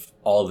full of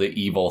all the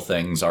evil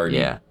things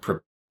Artie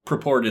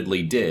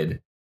purportedly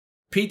did,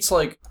 Pete's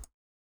like,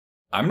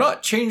 I'm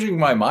not changing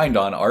my mind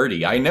on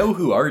Artie. I know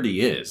who Artie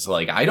is.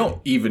 Like, I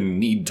don't even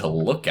need to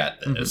look at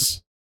this.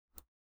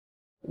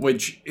 Mm-hmm.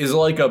 Which is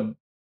like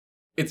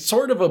it's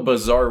sort of a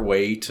bizarre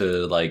way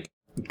to, like,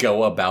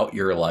 go about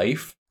your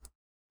life.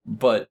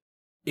 But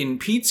in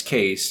Pete's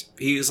case,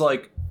 he's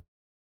like,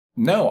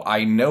 no,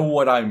 I know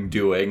what I'm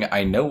doing.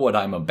 I know what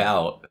I'm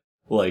about.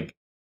 Like,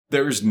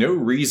 there's no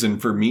reason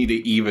for me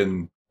to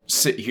even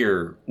sit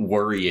here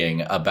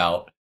worrying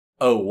about,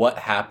 oh, what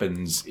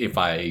happens if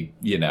I,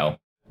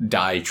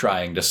 die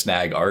trying to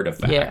snag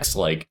artifacts?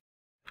 Yeah. Like,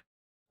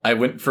 I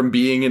went from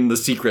being in the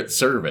Secret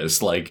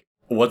Service, like,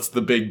 what's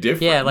the big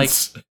difference? Yeah, like,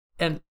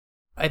 and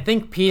I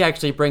think Pete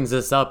actually brings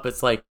this up.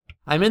 It's like,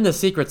 I'm in the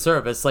Secret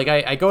Service. Like,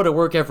 I go to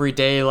work every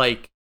day,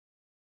 like,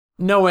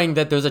 knowing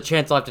that there's a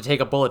chance I'll have to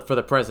take a bullet for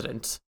the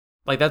president.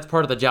 Like, that's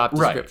part of the job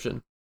description.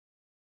 Right.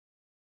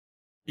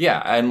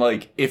 Yeah, and,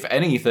 like, if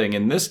anything,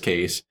 in this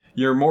case,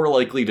 you're more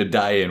likely to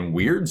die in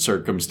weird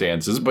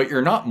circumstances, but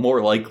you're not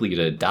more likely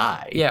to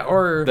die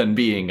than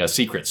being a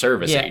Secret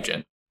Service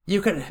agent.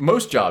 You could...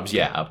 Most jobs,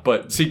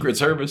 but Secret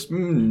Service,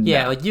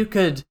 no. Like, you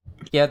could...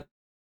 Yeah,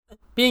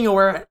 being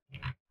aware...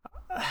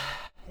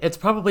 It's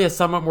probably a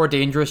somewhat more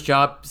dangerous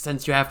job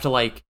since you have to,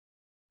 like...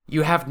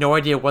 You have no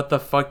idea what the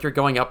fuck you're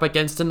going up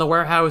against in the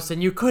warehouse,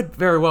 and you could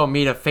very well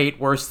meet a fate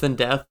worse than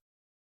death.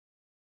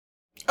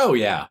 Oh,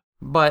 yeah.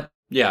 But...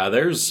 Yeah,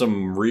 there's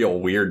some real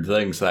weird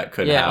things that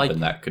could happen like,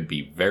 that could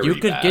be very bad.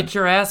 You could get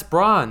your ass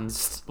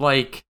bronzed,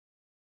 like...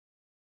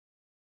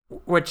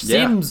 Which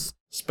seems...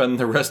 Spend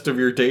the rest of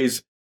your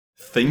days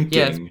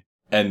thinking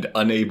and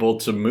unable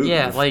to move.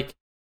 Yeah, like...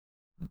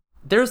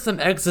 There's some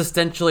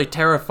existentially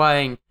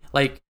terrifying,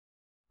 like...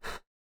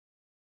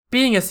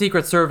 Being a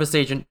Secret Service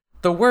agent,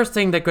 the worst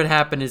thing that could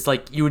happen is,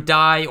 like, you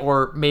die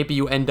or maybe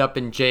you end up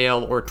in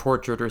jail or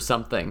tortured or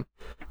something.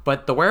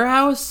 But the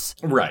warehouse?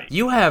 Right.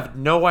 You have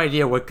no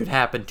idea what could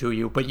happen to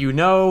you, but you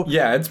know...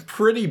 Yeah, it's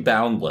pretty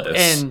boundless.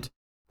 And,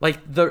 like,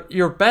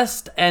 your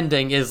best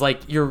ending is,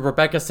 like, you're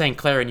Rebecca St.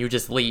 Clair and you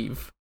just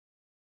leave.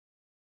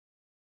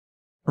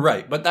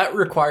 Right, but that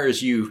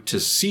requires you to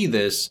see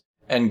this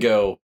and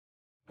go,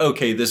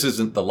 okay, this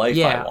isn't the life I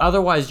Yeah, want.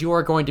 otherwise you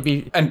are going to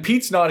be... And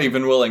Pete's not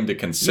even willing to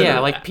consider Yeah,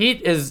 like that.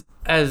 Pete is...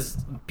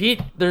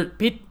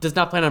 Pete does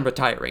not plan on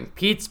retiring.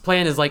 Pete's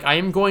plan is like, I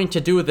am going to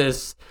do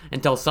this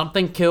until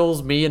something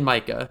kills me and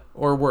Micah,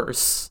 or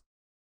worse.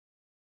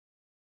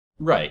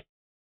 Right.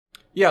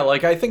 Yeah,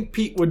 like, I think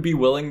Pete would be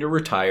willing to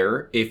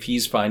retire if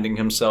he's finding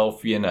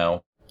himself,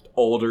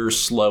 older,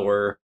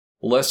 slower,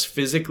 less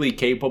physically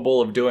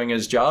capable of doing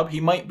his job. He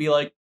might be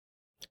like,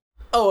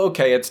 oh,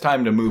 okay, it's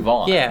time to move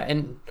on. Yeah,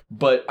 and...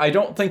 But I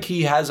don't think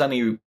he has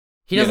any...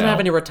 He doesn't have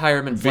any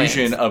retirement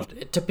vision plans.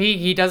 of... To Pete,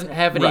 he doesn't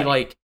have any,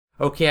 Right.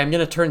 okay, I'm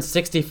going to turn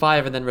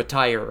 65 and then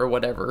retire, or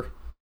whatever.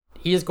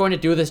 He is going to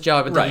do this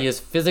job until he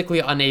is physically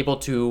unable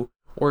to,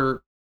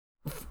 or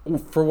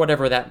for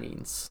whatever that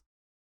means.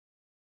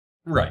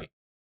 Right.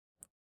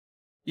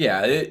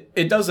 Yeah,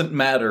 it doesn't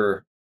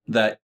matter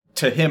that,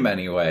 to him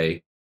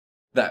anyway,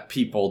 that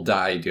people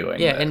die doing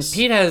Yeah, this. and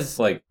Pete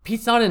has...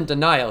 Pete's not in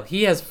denial.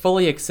 He has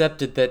fully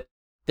accepted that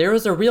there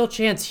is a real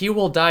chance he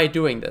will die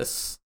doing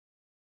this.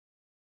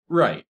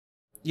 Right.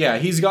 Yeah,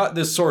 he's got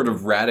this sort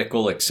of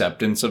radical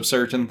acceptance of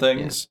certain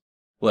things.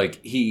 Yeah.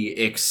 Like,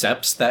 he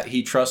accepts that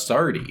he trusts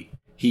Artie.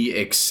 He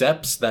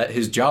accepts that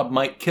his job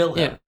might kill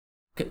him.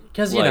 Yeah.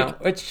 Because,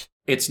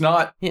 It's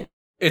not... Yeah.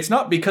 It's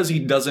not because he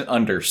doesn't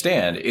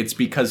understand. It's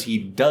because he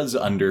does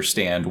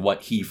understand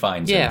what he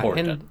finds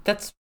important. Yeah, and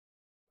that's,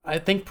 I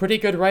think, pretty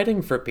good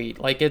writing for Pete.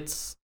 Like,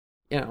 it's,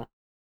 Yeah.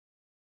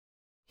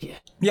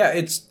 Yeah,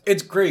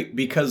 it's great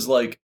because,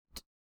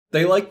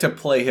 they like to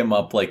play him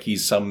up like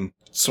he's some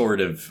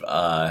sort of,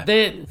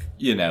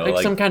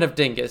 like some kind of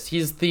dingus.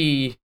 He's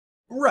the...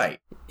 Right.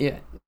 Yeah.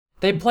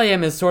 They play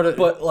him as sort of...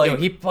 But,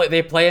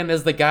 they play him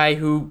as the guy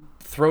who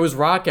throws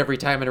rock every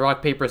time in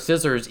rock, paper,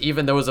 scissors,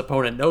 even though his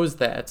opponent knows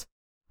that.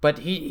 But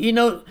he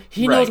knows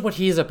what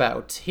he's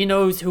about. He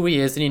knows who he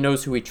is, and he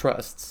knows who he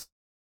trusts.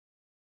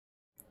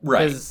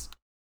 Right.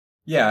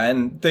 Yeah,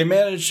 and they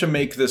managed to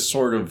make this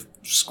sort of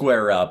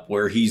square up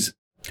where he's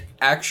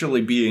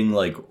actually being,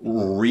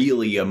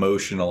 really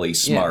emotionally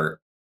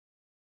smart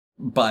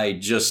by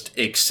just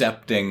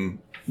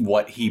accepting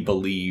what he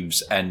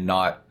believes and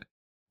not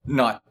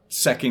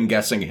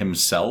second-guessing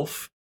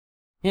himself.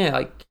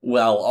 Yeah,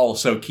 while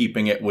also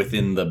keeping it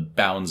within the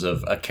bounds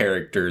of a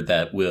character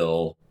that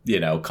will...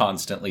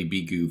 constantly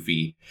be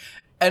goofy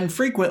and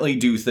frequently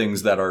do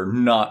things that are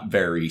not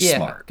very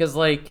smart. Yeah,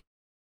 because,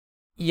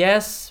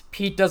 yes,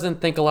 Pete doesn't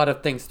think a lot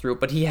of things through,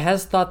 but he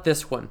has thought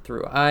this one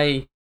through.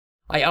 I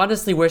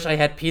honestly wish I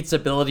had Pete's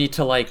ability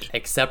to,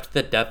 accept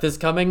that death is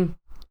coming.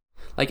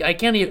 I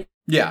can't even...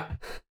 Yeah.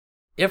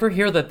 You ever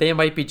hear that They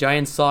Might Be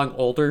Giants song,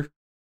 Older?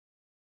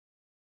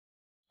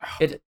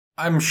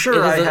 I'm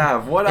sure I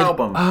have. What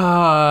album?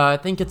 I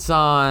think it's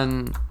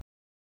on...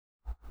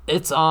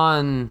 It's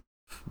on...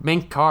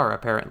 Mink Car,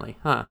 apparently,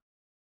 huh?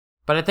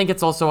 But I think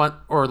it's also on,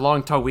 or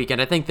Long Tall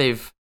Weekend. I think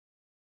they've,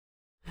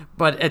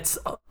 but it's,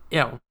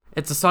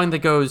 it's a song that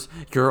goes,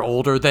 you're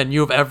older than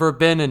you've ever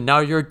been, and now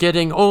you're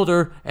getting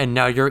older, and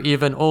now you're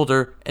even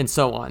older, and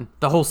so on.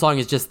 The whole song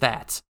is just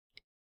that.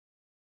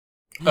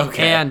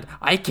 Okay. And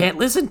I can't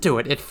listen to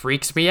it. It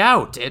freaks me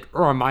out. It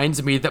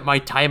reminds me that my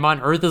time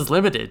on Earth is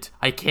limited.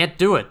 I can't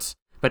do it.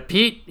 But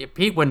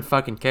Pete wouldn't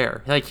fucking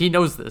care. He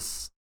knows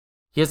this.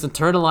 He has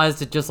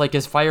internalized it just like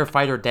his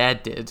firefighter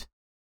dad did.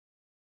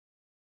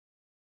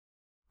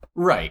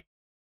 Right.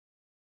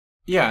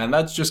 Yeah, and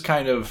that's just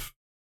kind of,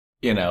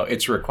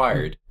 it's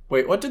required.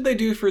 Wait, what did they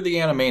do for the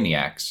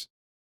Animaniacs?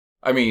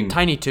 I mean...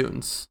 Tiny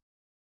Toons.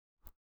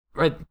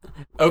 Right.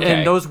 Okay.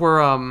 And those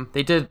were,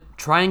 they did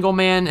Triangle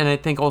Man, and I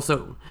think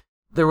also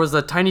there was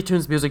a Tiny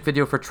Toons music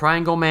video for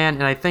Triangle Man,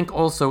 and I think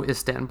also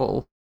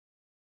Istanbul.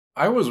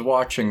 I was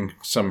watching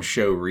some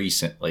show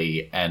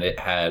recently, and it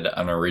had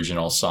an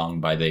original song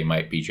by They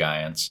Might Be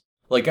Giants.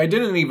 I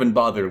didn't even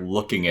bother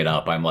looking it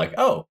up. I'm like,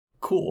 oh,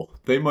 cool.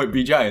 They Might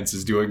Be Giants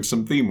is doing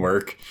some theme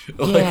work.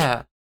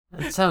 Yeah,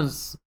 it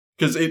sounds...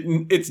 Because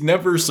it's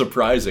never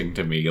surprising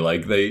to me.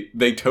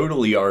 They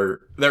totally are...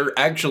 They're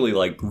actually,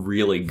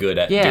 really good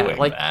at doing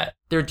that.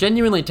 They're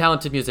genuinely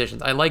talented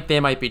musicians. I like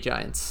They Might Be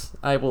Giants.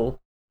 I will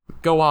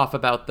go off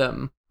about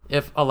them,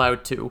 if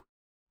allowed to.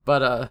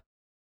 But,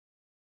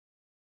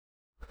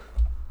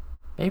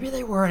 maybe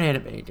they were an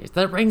Animaniacs.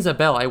 That rings a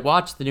bell. I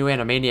watched the new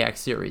Animaniacs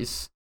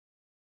series.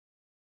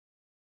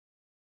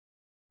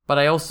 But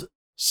I also...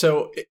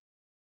 So,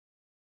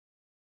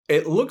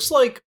 it looks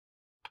like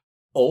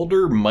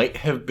Older might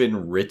have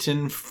been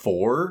written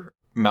for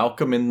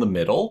Malcolm in the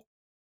Middle.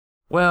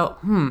 Well,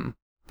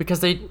 because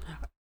they...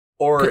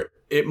 Or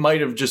it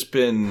might have just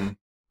been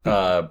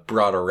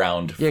brought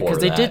around for that. Yeah, because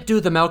they did do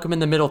the Malcolm in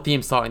the Middle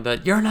theme song, the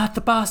You're Not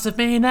the Boss of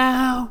Me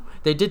Now!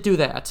 They did do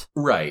that.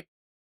 Right.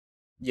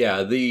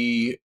 Yeah,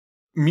 the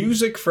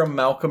music from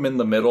Malcolm in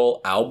the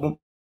Middle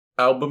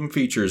album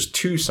features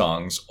 2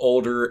 songs,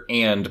 Older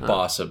and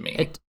Boss of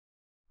Me.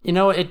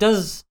 It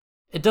does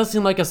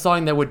seem like a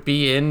song that would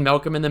be in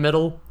Malcolm in the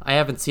Middle. I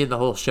haven't seen the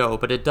whole show,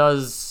 but it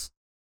does...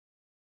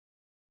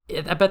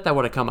 I bet that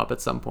would have come up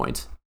at some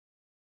point.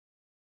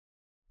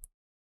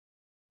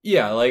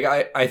 Yeah,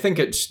 I think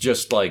it's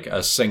just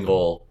a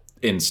single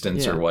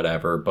instance or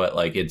whatever, but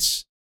like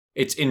it's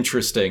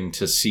interesting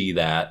to see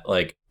that.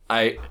 Like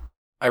I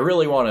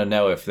really want to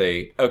know if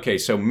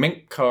so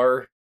Mink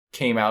Car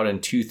came out in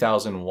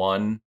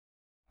 2001.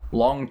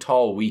 Long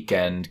Tall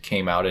Weekend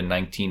came out in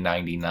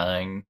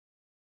 1999,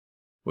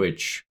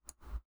 which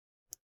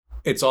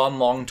it's on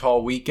Long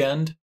Tall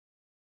Weekend,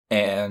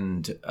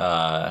 and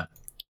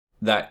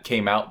that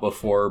came out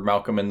before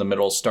Malcolm in the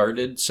Middle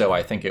started, so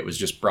I think it was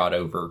just brought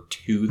over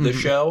to the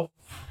show.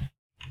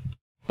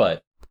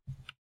 But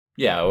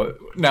yeah,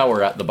 now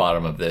we're at the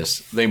bottom of this.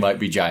 They Might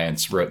Be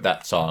Giants wrote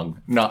that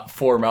song, not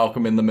for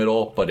Malcolm in the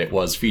Middle, but it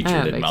was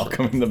featured in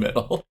Malcolm in the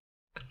Middle.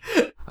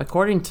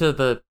 According to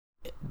the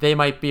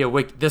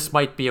This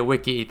Might Be a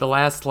Wiki, the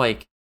last,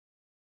 like,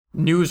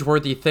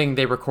 newsworthy thing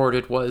they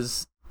recorded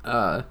was,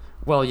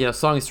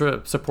 songs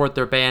to support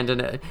their band,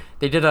 and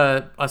they did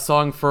a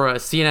song for a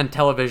CNN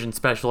television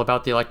special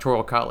about the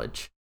Electoral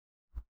College.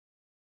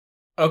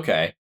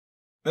 Okay.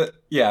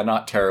 Yeah,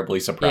 not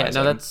terribly surprising.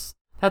 Yeah, no,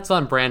 that's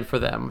on brand for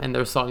them, and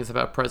their songs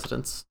about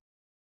presidents.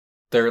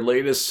 Their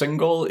latest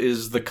single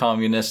is The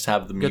Communists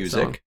Have the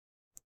Music.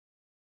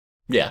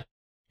 Yeah.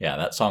 Yeah,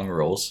 that song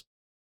rules.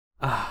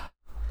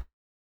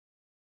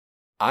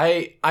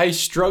 I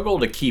struggle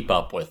to keep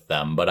up with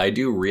them, but I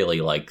do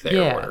really like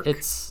their work. Yeah,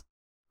 it's...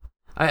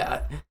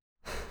 I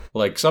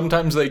like,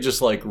 sometimes they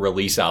just, like,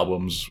 release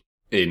albums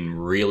in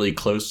really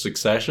close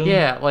succession.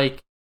 Yeah,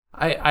 like,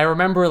 I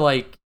remember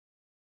the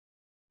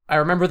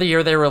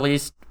year they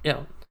released,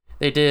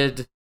 they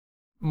did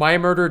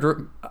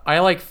I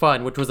Like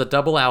Fun, which was a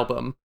double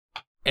album,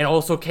 and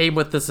also came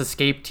with this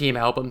Escape Team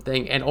album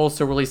thing, and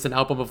also released an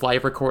album of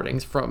live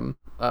recordings from,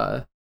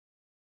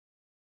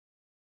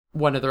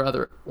 one of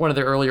their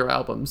earlier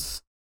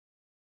albums.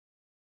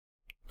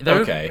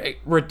 They're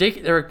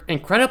They're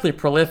incredibly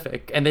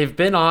prolific, and they've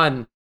been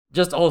on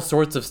just all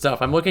sorts of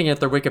stuff. I'm looking at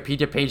their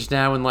Wikipedia page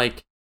now, and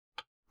like,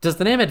 does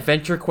the name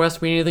Adventure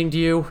Quest mean anything to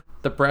you?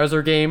 The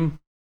browser game?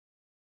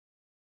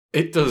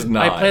 It does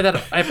not.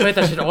 I played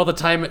that shit all the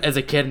time as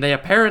a kid, and they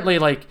apparently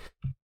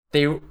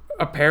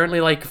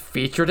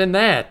featured in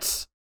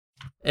that,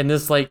 in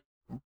this like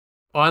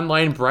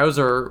online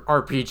browser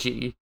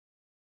RPG.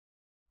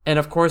 And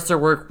of course, their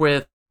work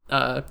with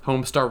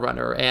Homestar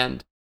Runner,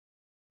 and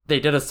they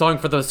did a song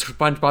for the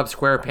SpongeBob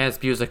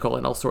SquarePants musical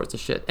and all sorts of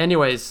shit.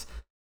 Anyways,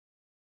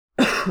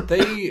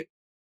 they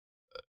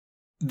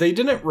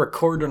didn't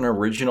record an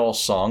original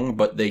song,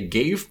 but they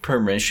gave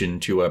permission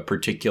to a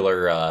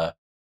particular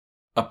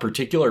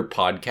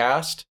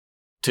podcast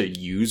to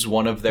use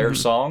one of their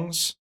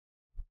songs.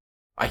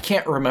 I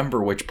can't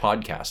remember which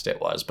podcast it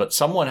was, but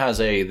someone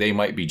has a They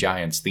Might Be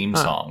Giants theme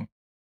song.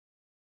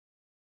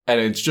 And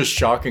it's just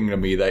shocking to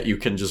me that you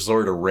can just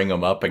sort of ring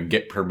them up and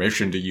get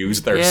permission to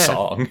use their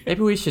song.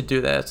 Maybe we should do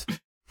that.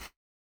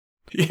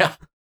 Yeah.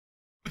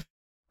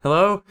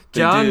 Hello?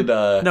 John? They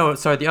did, no,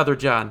 sorry, the other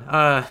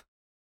John.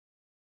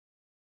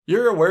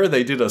 You're aware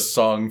they did a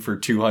song for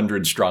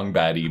 200 Strong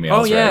Bad Emails,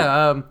 oh,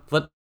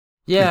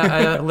 yeah,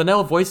 right?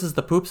 Linnell voices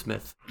the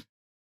Poopsmith.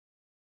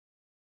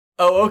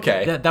 Oh,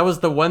 okay. That was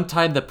the one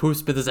time the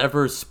Poopsmith has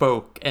ever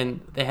spoke, and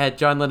they had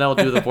John Linnell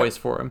do the voice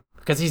for him.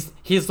 Because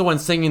he's the one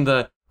singing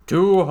the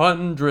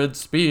 200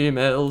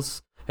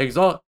 females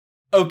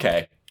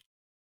Okay.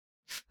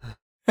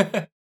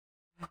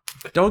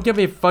 Don't get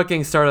me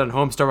fucking started on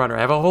Homestar Runner.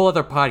 I have a whole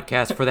other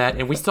podcast for that,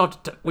 and we still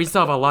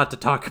have a lot to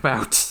talk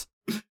about.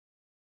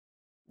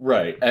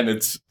 Right, and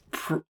it's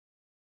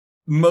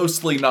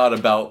mostly not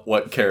about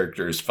what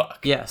characters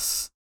fuck.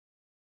 Yes.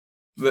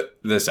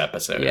 This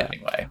episode,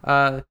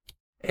 anyway.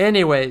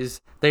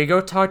 Anyways, they go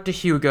talk to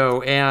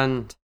Hugo,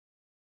 and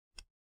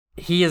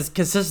he is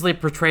consistently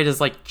portrayed as,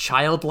 like,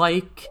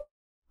 childlike.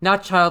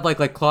 Not childlike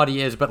like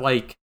Claudia is, but,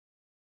 like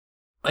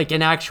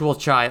an actual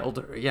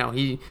child.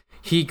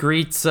 He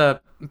greets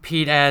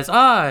Pete as,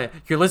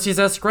 Ulysses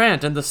S.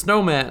 Grant and the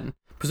Snowman.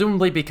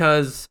 Presumably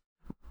because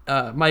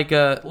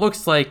Micah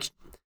looks like,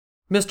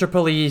 Mr.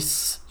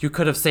 Police, you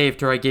could have saved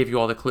her, I gave you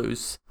all the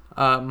clues.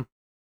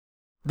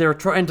 They're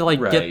trying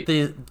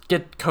to,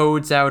 get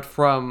codes out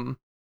from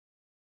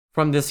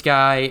this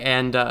guy,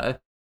 and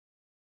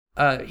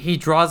he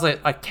draws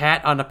a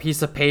cat on a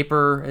piece of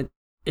paper, and,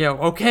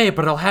 okay,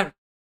 but it'll have...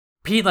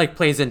 Pete,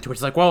 plays into it.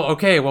 He's like,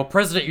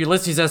 President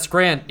Ulysses S.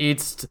 Grant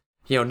needs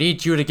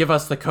you to give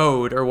us the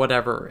code, or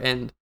whatever,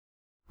 and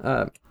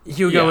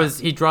Hugo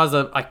he draws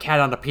a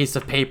cat on a piece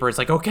of paper. It's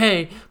like,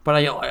 okay,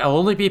 but I'll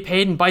only be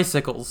paid in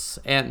bicycles,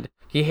 and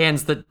he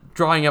hands the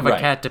drawing of a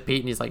cat to Pete,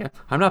 and he's like,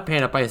 I'm not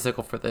paying a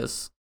bicycle for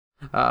this.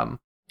 And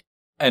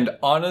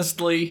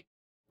honestly,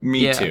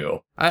 me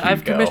too.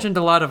 I've commissioned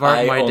a lot of art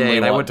in my day,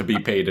 and I want to be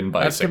paid in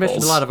bicycles. I've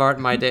commissioned a lot of art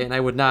in my day, and I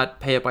would not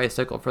pay a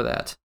bicycle for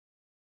that.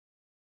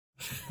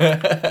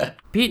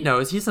 Pete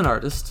knows, he's an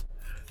artist.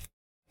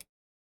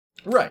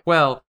 Right.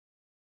 Well,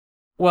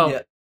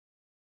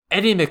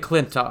 Eddie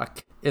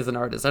McClintock is an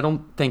artist. I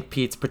don't think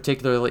Pete's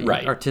particularly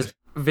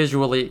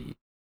visually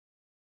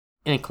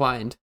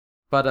inclined,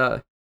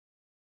 but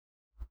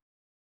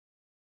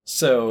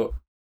So,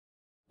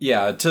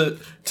 yeah, to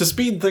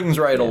speed things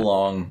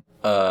along,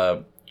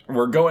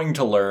 we're going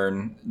to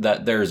learn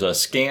that there's a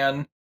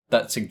scan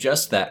that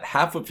suggests that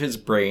half of his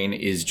brain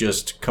is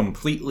just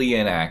completely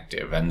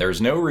inactive, and there's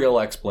no real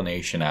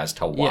explanation as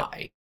to why.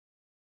 Yeah.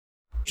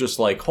 Just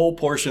like whole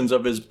portions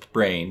of his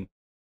brain.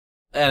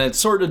 And it's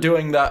sort of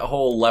doing that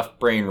whole left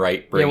brain,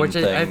 right brain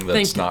thing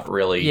that's not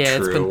really true. Yeah,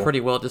 it's been pretty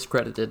well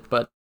discredited,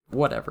 but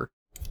whatever.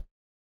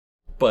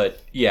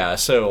 But yeah,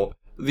 so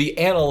the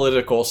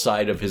analytical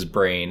side of his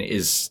brain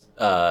is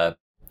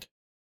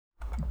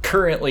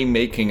currently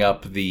making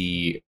up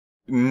the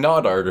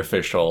not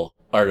artificial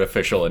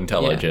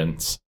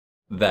intelligence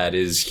that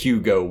is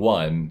Hugo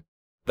 1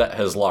 that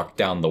has locked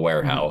down the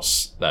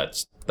warehouse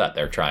that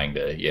they're trying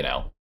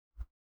to,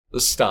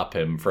 stop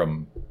him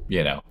from,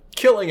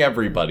 killing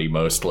everybody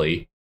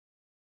mostly.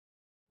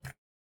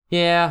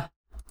 Yeah,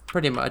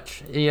 pretty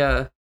much.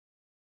 Yeah.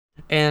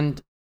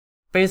 And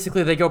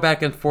basically they go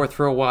back and forth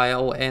for a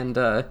while,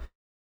 and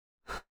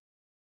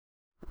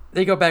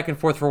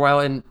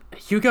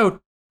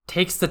Hugo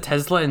takes the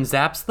Tesla and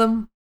zaps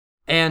them,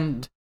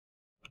 and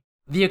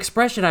the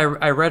expression I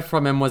read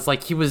from him was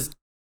like he was,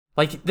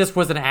 like this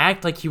was an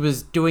act, like he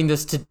was doing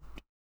this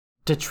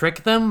to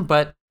trick them,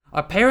 but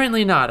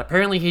apparently not.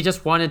 Apparently he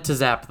just wanted to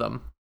zap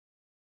them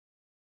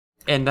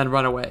and then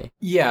run away.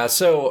 Yeah,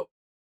 so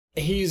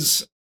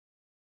his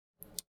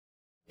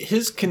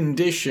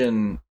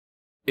condition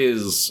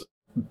is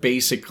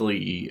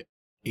basically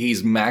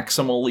he's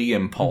maximally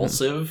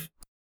impulsive. Mm-hmm.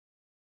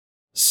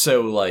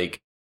 So,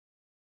 like,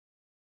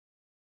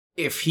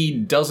 if he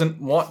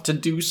doesn't want to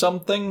do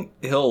something,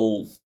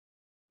 he'll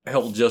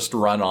just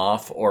run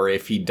off, or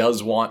if he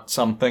does want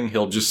something,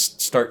 he'll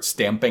just start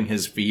stamping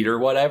his feet or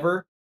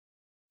whatever.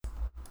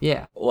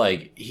 Yeah.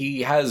 Like,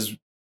 he has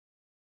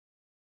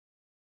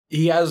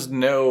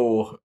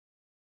no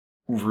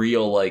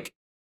real, like,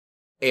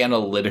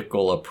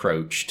 analytical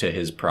approach to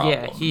his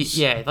problems.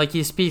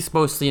 He speaks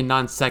mostly in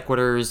non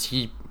sequiturs.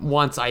 He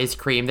wants ice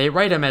cream. They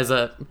write him as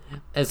a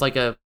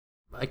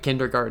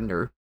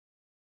kindergartner.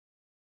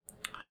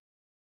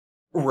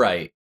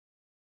 Right.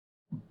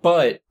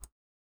 But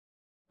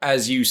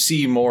as you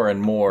see more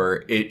and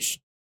more,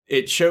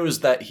 it shows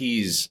that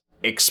he's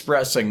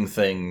expressing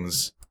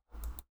things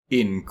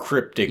in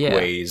cryptic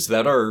ways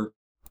that are,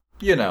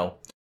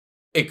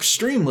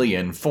 extremely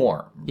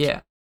informed.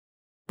 Yeah.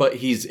 But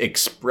he's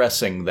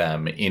expressing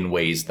them in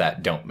ways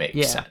that don't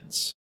make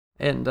sense.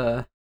 And,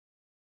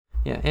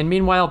 and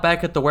meanwhile,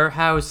 back at the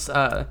warehouse,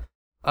 a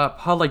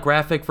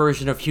holographic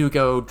version of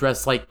Hugo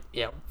dressed like,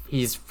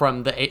 he's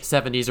from the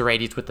 70s or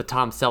 80s with the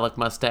Tom Selleck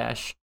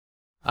mustache,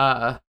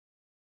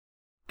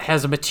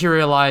 has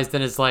materialized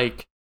and is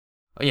like,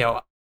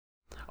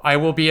 I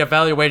will be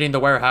evaluating the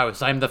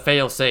warehouse. I'm the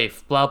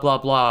failsafe, blah, blah,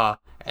 blah.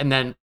 And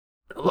then...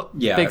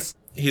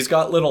 He's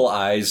got little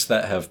eyes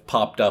that have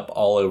popped up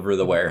all over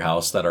the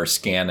warehouse that are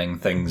scanning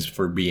things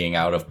for being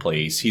out of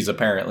place. He's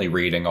apparently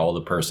reading all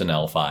the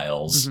personnel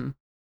files.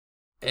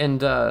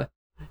 Mm-hmm.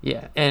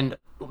 And,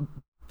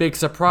 big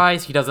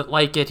surprise, he doesn't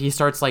like it. He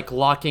starts,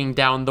 locking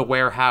down the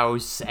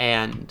warehouse,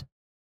 and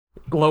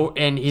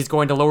he's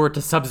going to lower it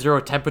to sub-zero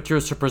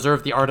temperatures to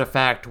preserve the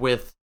artifact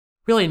with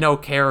really no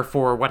care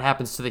for what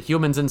happens to the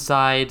humans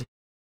inside.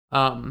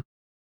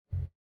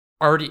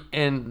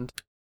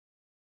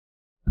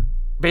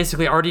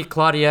 Basically, Artie,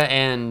 Claudia,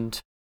 and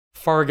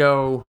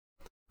Fargo,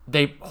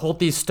 they hold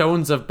these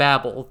stones of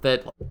Babel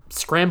that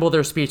scramble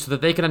their speech so that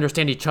they can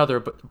understand each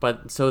other,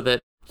 but so that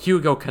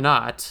Hugo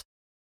cannot.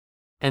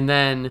 And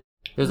then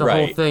there's a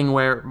whole thing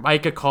where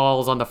Micah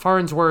calls on the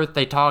Farnsworth,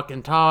 they talk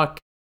and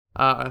talk.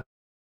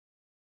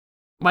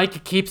 Micah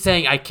keeps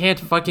saying, I can't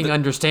fucking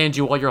understand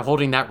you while you're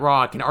holding that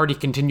rock, and Artie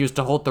continues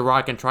to hold the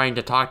rock and trying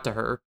to talk to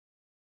her.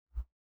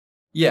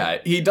 Yeah,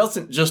 he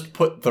doesn't just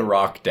put the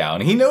rock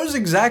down. He knows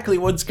exactly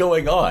what's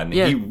going on.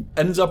 Yeah. He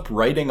ends up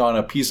writing on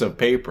a piece of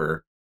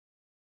paper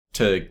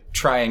to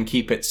try and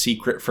keep it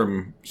secret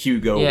from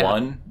Hugo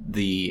 1,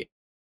 the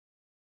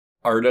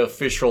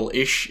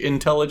artificial-ish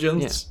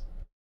intelligence.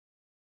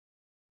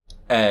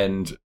 Yeah.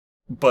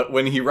 But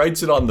when he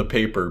writes it on the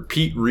paper,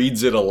 Pete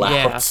reads it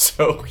aloud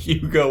so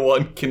Hugo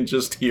 1 can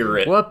just hear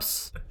it.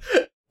 Whoops.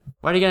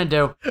 What are you gonna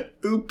do?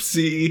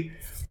 Oopsie.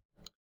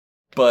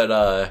 But,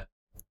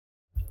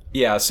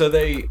 so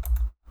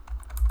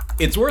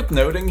it's worth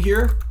noting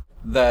here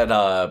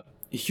that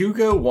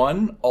Hugo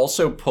 1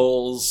 also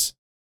pulls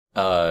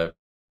Fargo's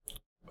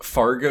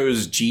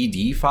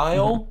GD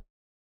file,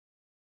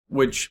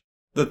 which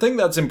the thing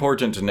that's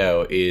important to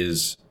know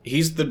is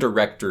he's the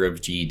director of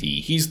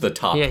GD. He's the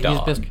top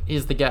dog.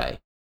 He's the guy.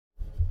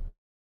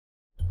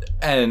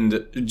 And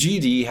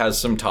GD has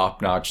some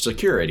top-notch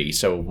security,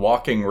 so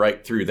walking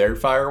right through their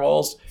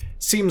firewalls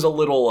seems a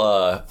little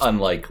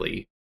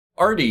unlikely.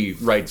 Artie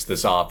writes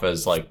this off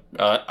as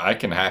I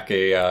can hack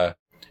a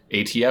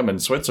ATM in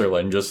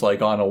Switzerland just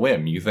on a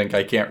whim. You think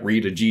I can't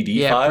read a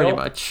GD file? Yeah, pretty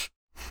much.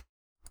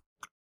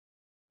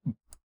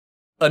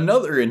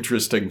 Another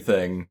interesting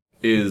thing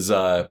is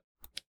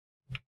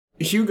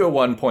Hugo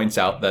 1 points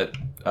out that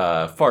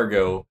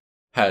Fargo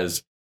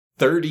has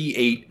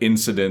 38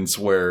 incidents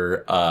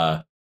where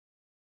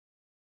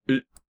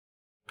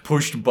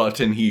pushed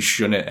button he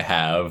shouldn't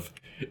have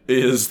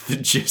is the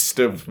gist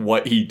of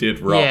what he did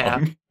wrong.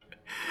 Yeah.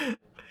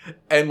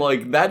 And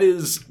like that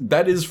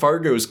is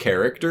Fargo's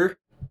character.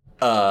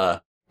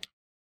 The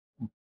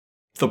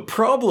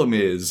problem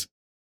is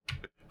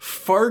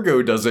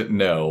Fargo doesn't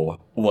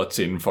know what's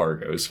in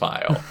Fargo's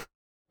file.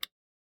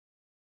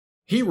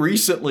 He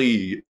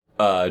recently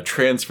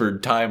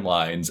transferred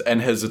timelines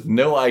and has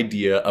no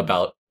idea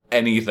about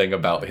anything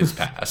about his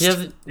past. He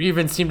doesn't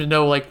even seem to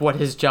know like what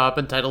his job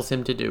entitles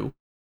him to do.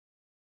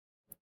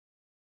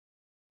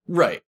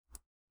 Right.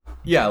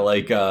 Yeah,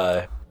 like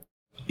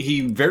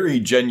he very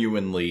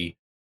genuinely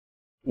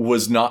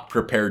was not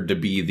prepared to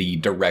be the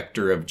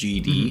director of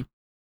GD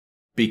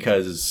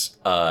because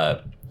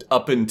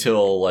up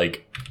until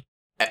like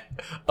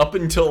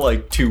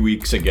 2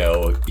 weeks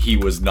ago he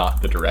was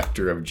not the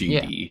director of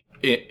GD.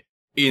 Yeah.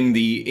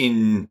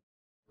 In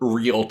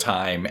real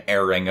time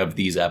airing of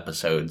these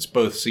episodes,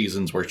 both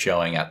seasons were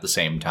showing at the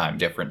same time,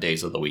 different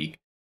days of the week.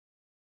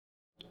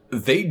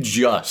 They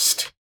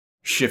just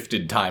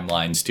shifted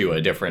timelines to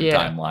a different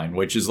timeline,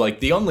 which is like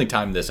the only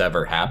time this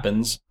ever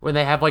happens. When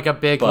they have like a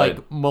big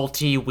like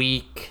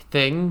multi-week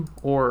thing,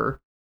 or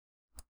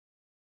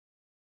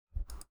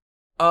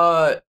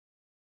no,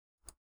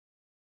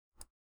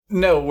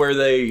 where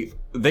they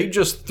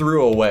just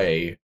threw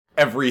away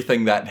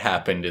everything that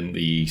happened in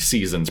the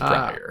seasons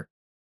prior.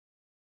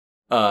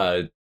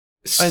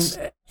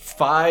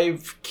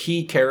 5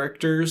 key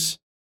characters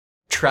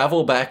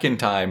travel back in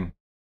time,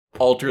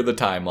 alter the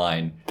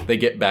timeline, they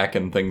get back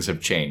and things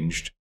have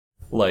changed.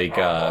 Like,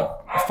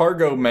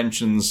 Fargo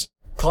mentions,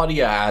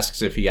 Claudia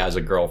asks if he has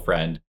a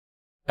girlfriend,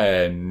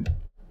 and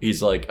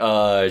he's like,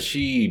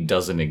 she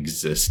doesn't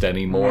exist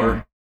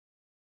anymore.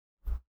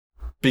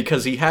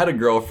 Because he had a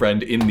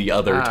girlfriend in the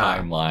other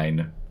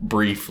timeline,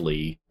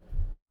 briefly,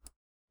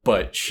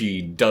 but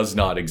she does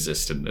not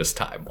exist in this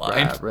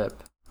timeline.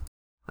 Rip.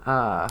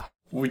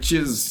 Which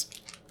is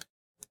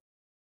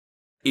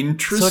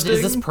interesting. So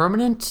is this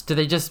permanent?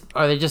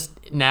 Are they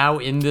just now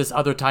in this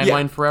other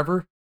timeline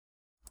forever?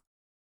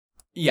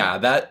 Yeah,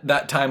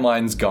 that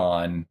timeline's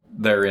gone.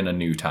 They're in a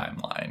new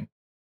timeline.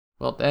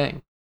 Well,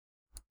 dang.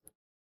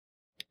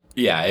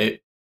 Yeah,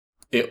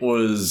 it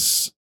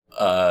was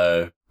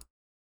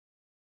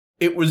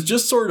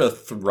just sort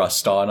of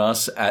thrust on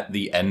us at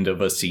the end of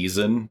a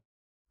season.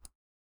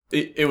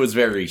 It was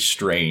very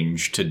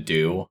strange to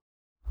do,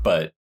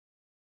 but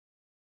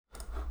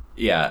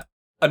yeah.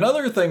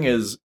 Another thing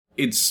is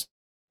it's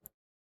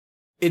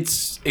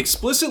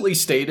explicitly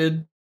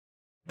stated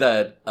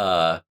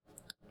that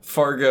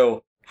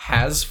Fargo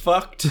has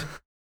fucked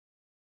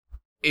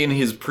in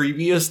his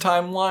previous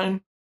timeline,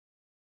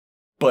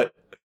 but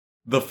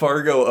the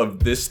Fargo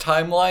of this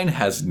timeline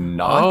has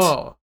not.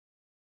 Oh.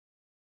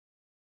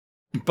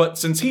 But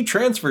since he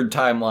transferred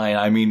timeline,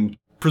 I mean,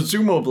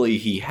 presumably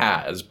he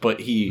has,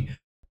 but he,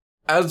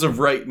 as of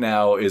right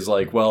now, is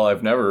like, well,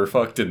 I've never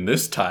fucked in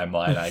this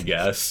timeline, I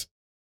guess.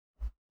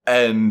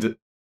 And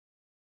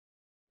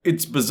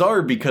it's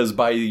bizarre because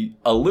by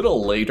a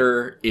little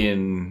later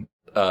in,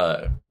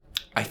 I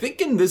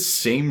think in this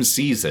same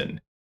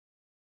season,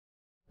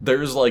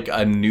 there's like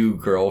a new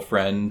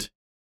girlfriend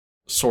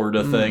sort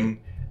of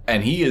thing,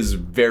 and he is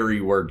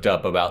very worked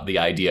up about the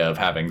idea of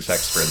having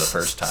sex for the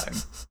first time.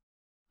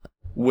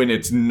 When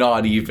it's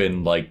not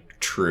even, like,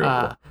 true.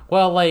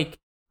 Well, like,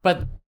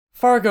 but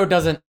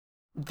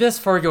this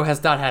Fargo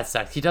has not had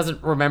sex. He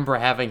doesn't remember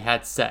having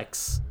had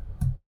sex.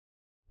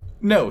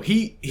 No,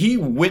 he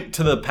went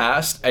to the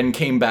past and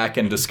came back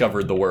and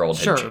discovered the world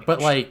had changed. But,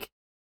 like,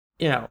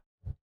 you know,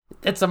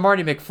 it's a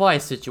Marty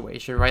McFly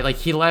situation, right? Like,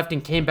 he left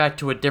and came back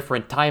to a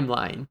different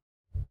timeline.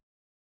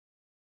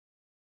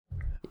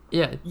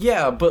 Yeah.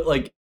 Yeah, but,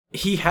 like,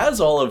 he has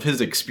all of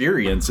his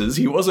experiences.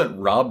 He wasn't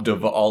robbed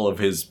of all of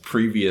his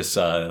previous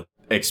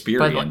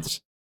experience.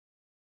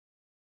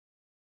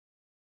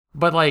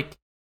 But, like,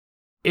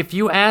 if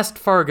you asked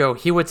Fargo,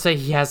 he would say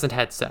he hasn't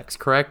had sex,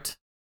 correct?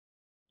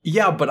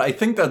 Yeah, but I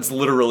think that's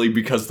literally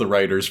because the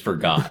writers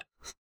forgot.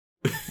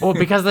 Well,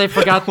 because they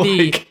forgot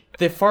the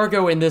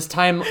Fargo in this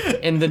time,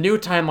 in the new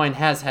timeline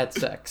has had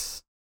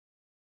sex.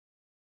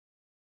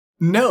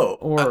 No.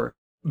 Or...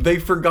 they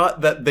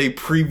forgot that they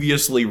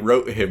previously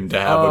wrote him to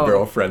have a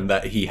girlfriend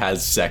that he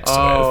has sex with.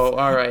 Oh,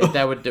 alright,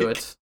 that would do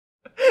it.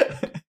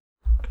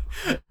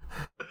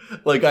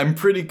 Like, I'm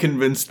pretty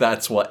convinced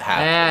that's what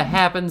happened.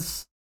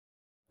 Happens.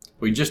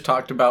 We just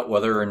talked about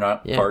whether or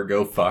not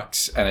Fargo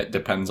fucks, and it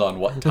depends on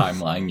what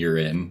timeline you're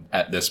in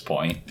at this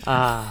point.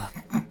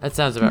 That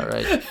sounds about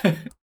right.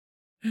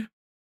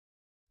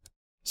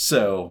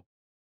 So,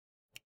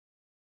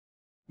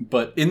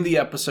 but in the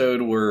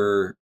episode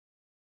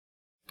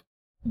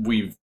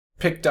we've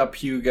picked up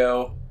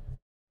Hugo,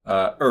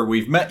 or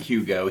we've met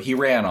Hugo. He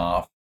ran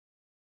off.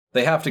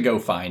 They have to go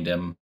find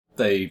him.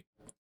 They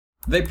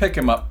pick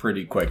him up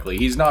pretty quickly.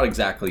 He's not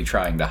exactly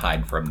trying to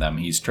hide from them.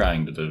 He's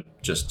trying to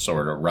just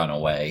sort of run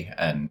away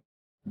and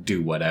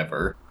do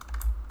whatever.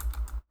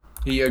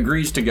 He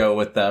agrees to go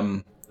with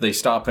them. They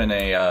stop in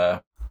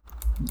a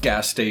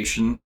gas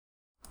station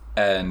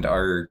and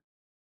are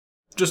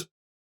just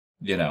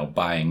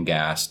buying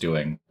gas,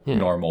 doing Yeah.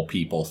 normal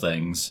people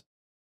things.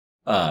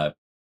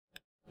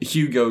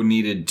 Hugo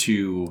needed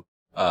to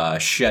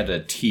shed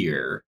a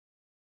tear,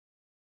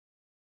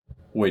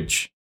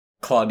 which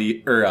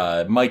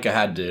Micah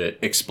had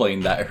to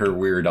explain that her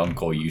weird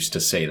uncle used to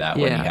say that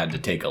when he had to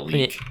take a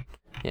leak.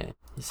 Yeah.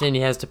 He's saying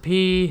he has to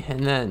pee,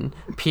 and then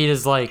Pete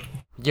is like,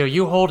 yo,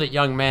 you hold it,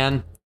 young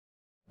man.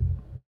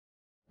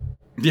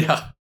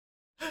 Yeah.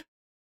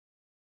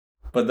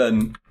 But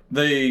then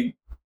they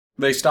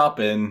stop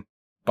in,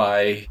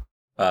 buy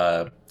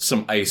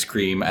some ice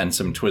cream and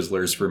some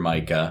Twizzlers for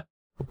Micah.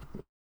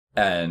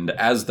 And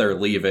as they're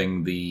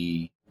leaving,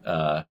 the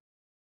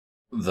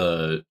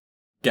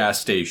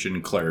gas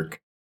station clerk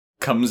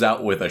comes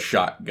out with a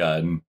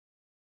shotgun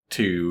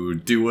to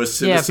do a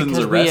citizen's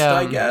arrest,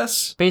 I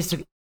guess.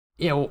 Basically,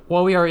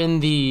 while we are in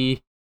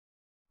the,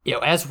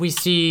 as we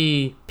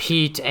see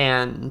Pete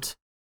and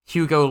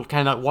Hugo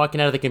kind of walking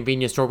out of the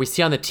convenience store, we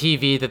see on the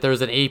TV that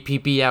there's an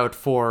APB out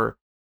for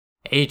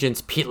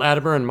agents Pete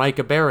Latimer and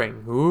Micah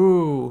Bering.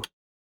 Ooh.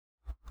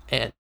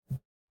 And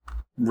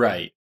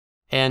right.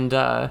 And,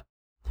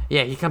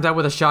 he comes out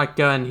with a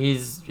shotgun.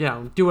 He's,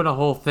 doing a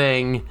whole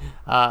thing.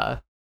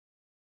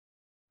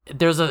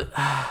 There's a...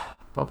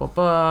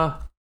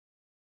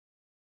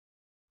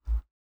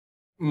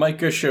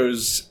 Micah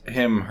shows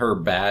him her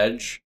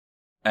badge,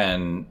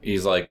 and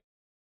he's like,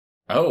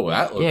 oh,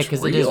 that looks real. Yeah,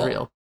 because it is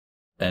real.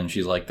 And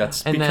she's like,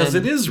 that's because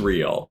it is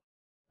real.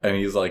 And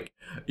he's like,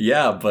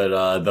 yeah,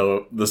 but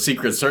the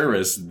Secret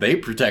Service, they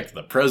protect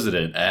the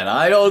president, and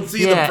I don't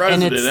see the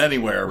president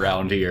anywhere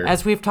around here.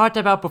 As we've talked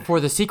about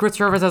before, the Secret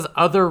Service has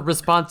other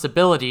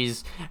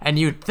responsibilities, and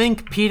you'd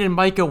think Pete and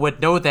Micah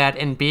would know that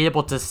and be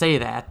able to say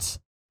that.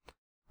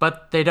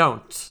 But they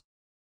don't.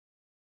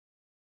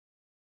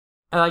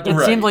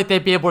 It seemed like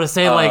they'd be able to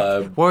say,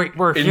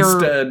 we're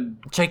here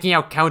checking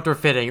out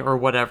counterfeiting or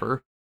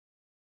whatever.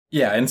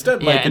 Yeah,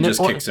 instead Micah just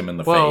kicks him in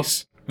the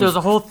face. There's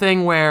a whole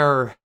thing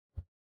where...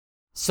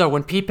 So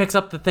when Pete picks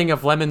up the thing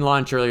of lemon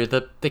launch earlier,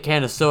 the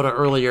can of soda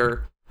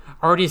earlier,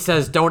 already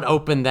says don't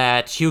open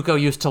that. Hugo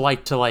used to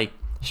like to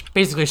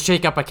basically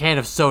shake up a can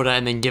of soda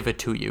and then give it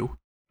to you.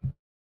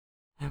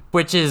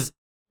 Which is...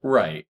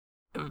 Right.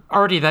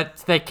 Already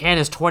that can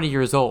is 20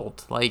 years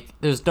old.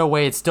 There's no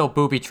way it's still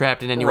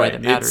booby-trapped in any way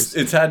that matters.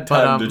 It's had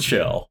time to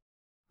chill.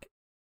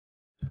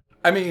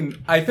 I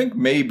mean, I think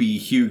maybe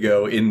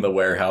Hugo in the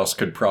warehouse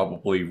could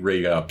probably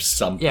rig up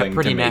something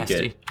to make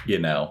nasty.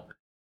 it,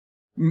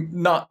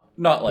 not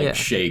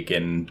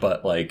shaken,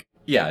 but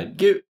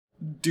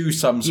do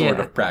some sort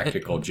of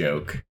practical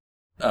joke.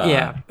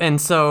 And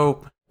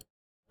so...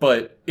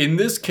 But in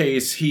this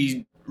case,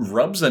 he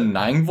rubs a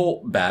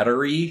 9-volt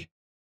battery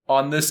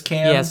on this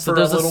can for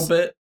a little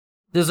bit.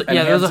 There's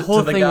a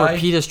whole thing where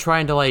Pete is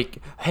trying to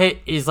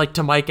he's like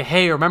to Micah,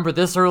 hey, remember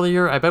this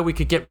earlier? I bet we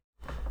could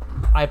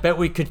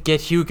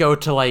get Hugo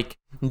to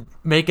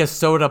make a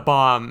soda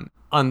bomb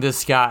on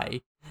this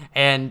guy.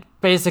 And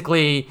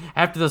basically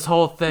after this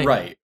whole thing,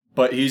 right?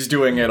 But he's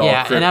doing it all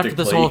cryptically. And after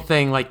this whole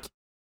thing,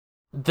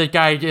 the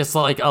guy is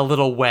a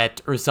little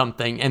wet or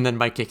something, and then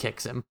Micah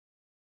kicks him.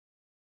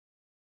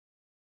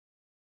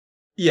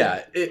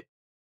 Yeah,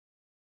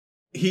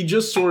 he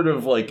just sort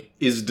of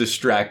is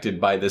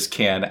distracted by this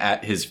can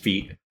at his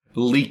feet,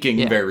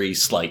 leaking very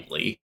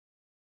slightly.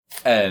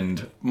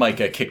 And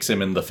Micah kicks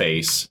him in the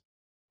face,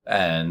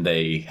 and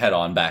they head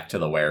on back to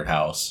the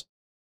warehouse.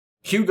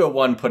 Hugo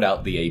 1 put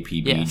out the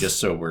APB, just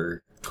so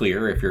we're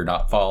clear if you're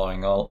not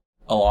following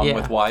along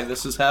with why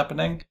this is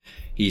happening.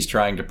 He's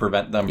trying to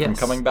prevent them from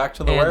coming back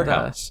to the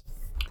warehouse.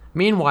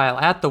 Meanwhile,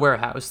 at the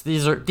warehouse,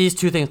 these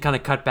two things kind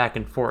of cut back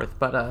and forth,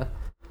 but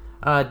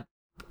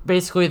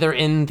basically they're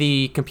in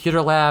the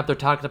computer lab, they're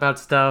talking about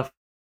stuff.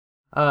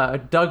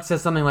 Doug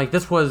says something like,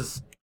 this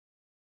was...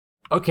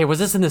 Okay, was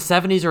this in the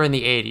 70s or in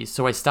the 80s?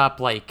 So I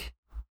stopped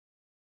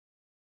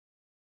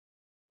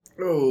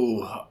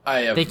Oh, I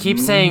have They keep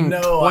saying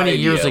no 20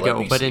 idea. years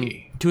ago, but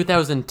in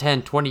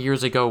 2010, 20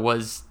 years ago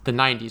was the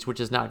 90s,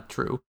 which is not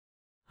true.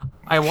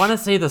 I want to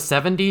say the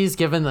 70s,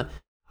 given the...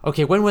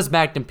 Okay, when was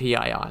Magnum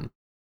P.I. on?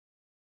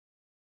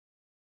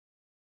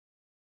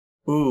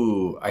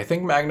 Ooh, I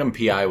think Magnum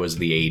P.I. was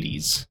the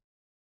 80s.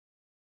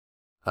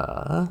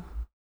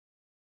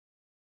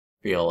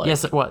 Feel like...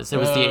 Yes, it was. It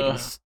was the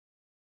 80s.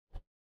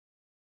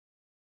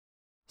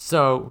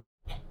 So,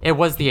 it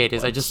was the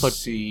 80s. I just looked...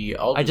 See,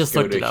 I just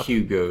looked it up.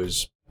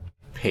 Hugo's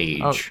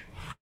page.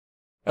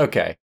 Oh.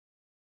 Okay.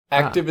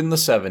 Active in the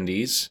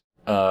 70s.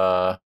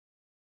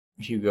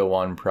 Hugo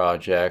 1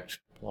 project.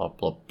 Blah,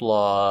 blah,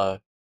 blah.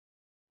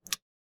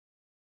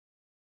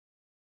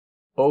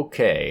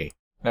 Okay.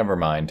 Never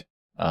mind.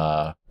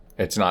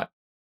 It's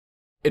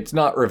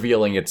not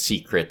revealing its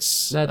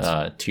secrets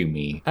to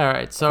me all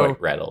right, so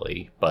quite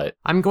readily, but...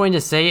 I'm going to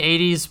say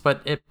 80s,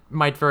 but it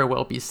might very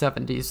well be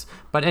 70s.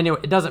 But anyway,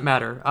 it doesn't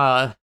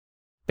matter.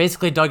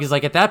 Basically, Doug is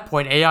at that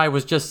point, AI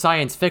was just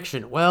science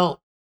fiction.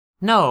 Well,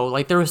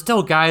 no, there were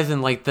still guys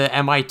in, the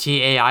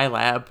MIT AI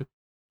lab.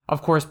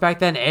 Of course, back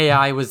then,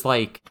 AI was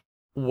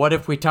what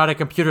if we taught a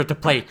computer to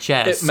play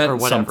chess it meant or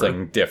whatever?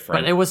 Something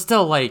different. But it was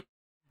still,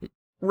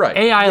 Right.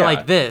 AI yeah.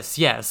 like this,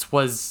 yes,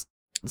 was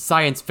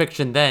science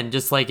fiction then,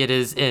 just like it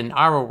is in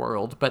our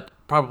world, but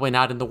probably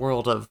not in the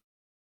world of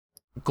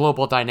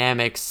Global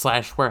Dynamics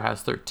 /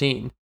 Warehouse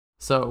 13.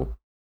 So,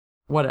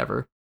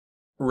 whatever.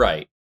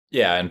 Right.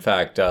 Yeah, in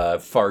fact,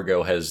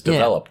 Fargo has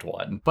developed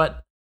one.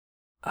 But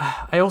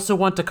I also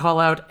want to call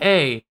out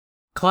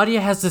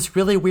Claudia has this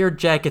really weird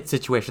jacket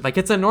situation. Like,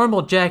 it's a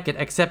normal jacket,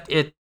 except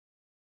it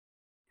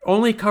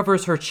only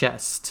covers her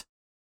chest.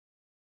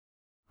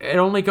 It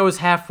only goes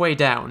halfway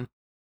down.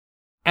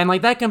 And,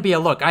 like, that can be a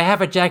look. I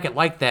have a jacket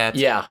like that.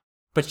 Yeah.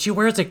 But she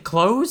wears it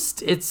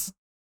closed? It's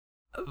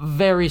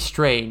very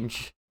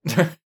strange.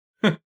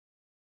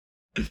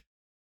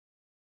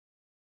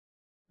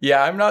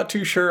 Yeah, I'm not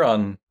too sure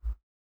on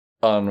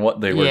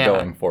what they were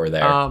going for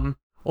there.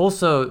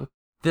 Also,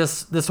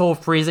 this whole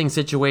freezing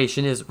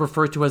situation is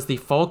referred to as the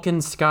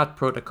Falcon-Scott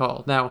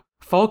Protocol. Now,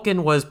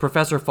 Falcon was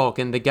Professor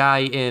Falcon, the guy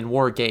in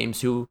War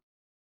Games who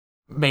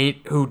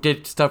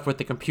did stuff with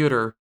the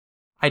computer.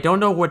 I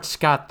don't know what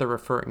Scott they're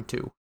referring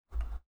to.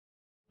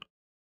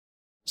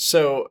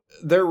 So,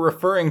 they're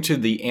referring to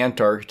the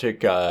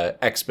Antarctic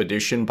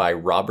expedition by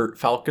Robert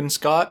Falcon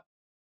Scott,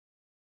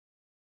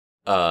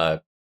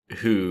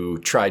 who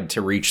tried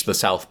to reach the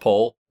South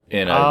Pole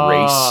in a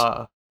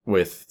race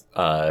with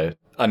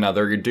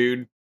another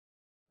dude.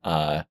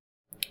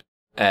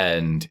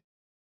 And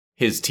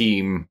his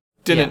team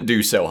didn't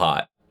do so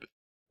hot.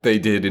 They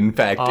did, in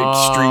fact,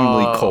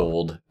 extremely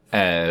cold,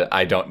 and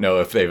I don't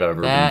know if they've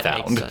ever been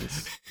found. Makes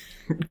sense.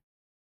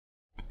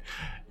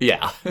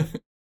 Yeah.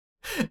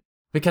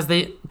 Because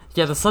the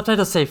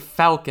subtitles say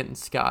Falcon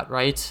Scott,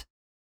 right?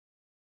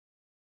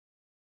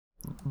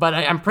 But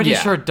I'm pretty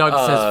sure Doug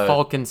says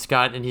Falcon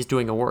Scott, and he's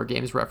doing a War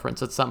Games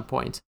reference at some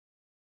point.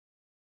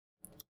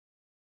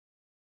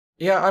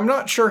 Yeah, I'm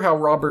not sure how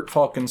Robert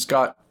Falcon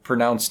Scott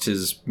pronounced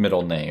his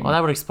middle name. Well,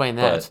 that would explain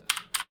that.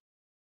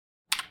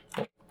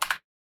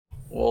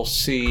 We'll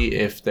see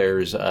if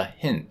there's a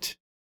hint.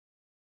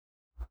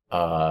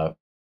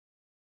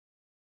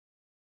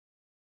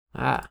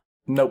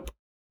 Nope.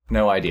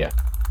 No idea.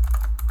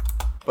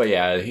 But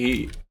yeah,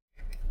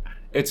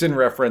 it's in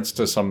reference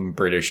to some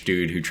British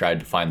dude who tried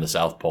to find the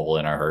South Pole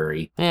in a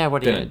hurry. Yeah,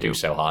 what didn't do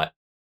so hot.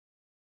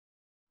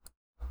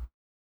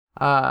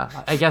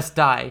 I guess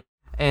die.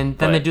 And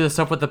then they do the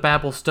stuff with the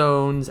Babel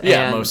Stones.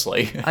 Yeah, and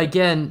mostly.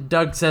 Again,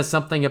 Doug says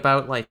something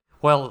about, like,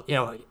 well,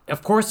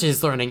 of course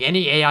he's learning.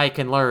 Any AI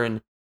can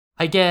learn.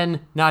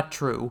 Again, not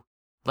true.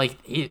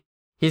 Like, he's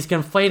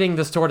conflating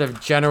the sort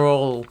of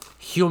general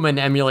human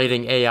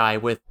emulating AI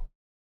with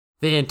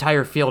the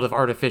entire field of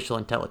artificial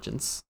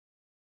intelligence.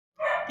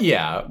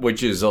 Yeah,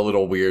 which is a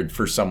little weird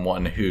for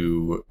someone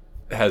who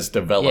has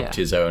developed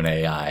his own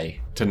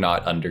AI to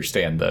not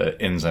understand the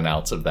ins and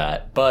outs of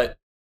that. But,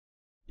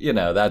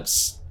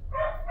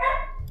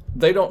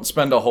 they don't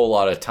spend a whole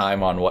lot of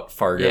time on what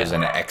Fargo's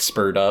an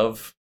expert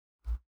of,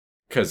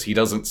 because he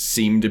doesn't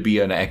seem to be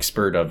an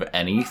expert of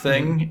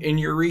anything in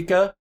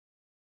Eureka.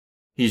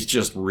 He's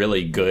just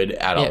really good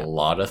at a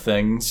lot of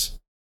things.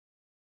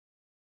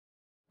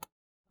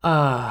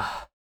 But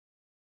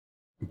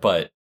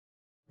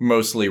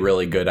mostly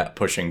really good at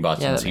pushing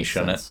buttons he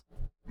shouldn't.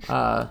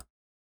 Sense.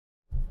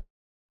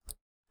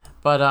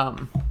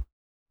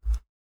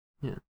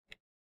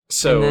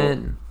 So,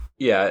 then,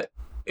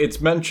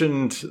 it's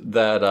mentioned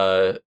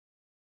that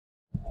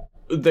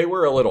they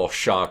were a little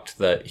shocked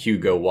that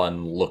Hugo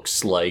 1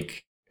 looks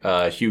like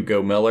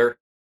Hugo Miller.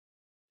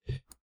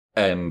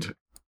 And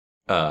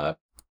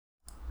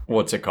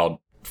what's it called?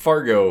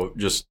 Fargo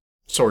just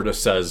sort of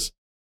says,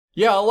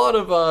 yeah, a lot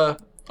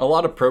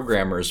of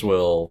programmers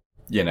will,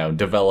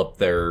 develop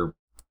their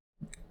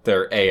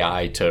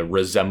AI to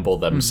resemble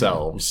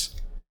themselves.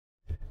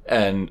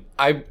 And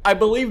I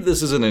believe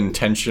this is an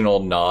intentional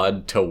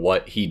nod to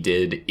what he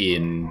did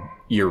in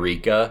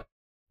Eureka.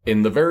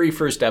 In the very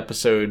first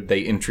episode,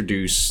 they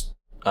introduce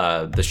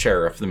the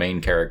sheriff, the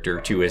main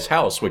character, to his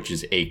house, which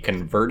is a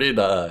converted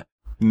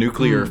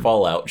nuclear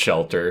fallout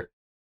shelter.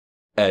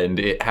 And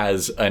it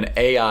has an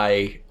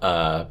AI,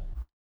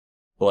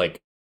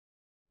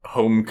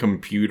 home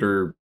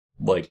computer,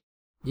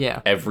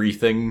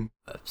 everything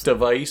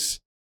device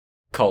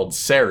called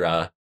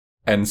Sarah.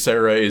 And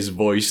Sarah is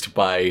voiced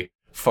by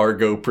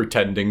Fargo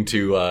pretending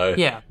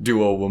to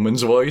do a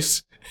woman's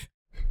voice.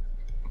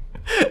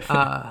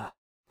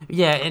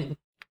 And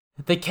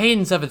the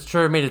cadence of it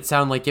sure made it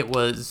sound like it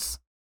was...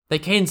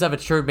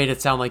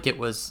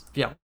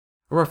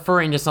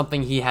 referring to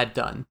something he had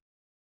done.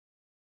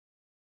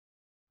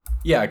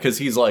 Yeah, because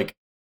he's like,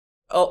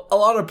 a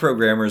lot of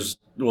programmers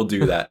will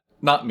do that.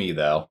 Not me,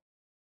 though.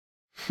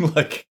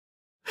 But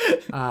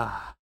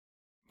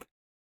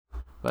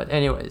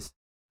anyways,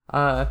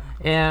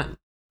 and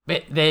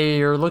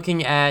they are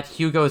looking at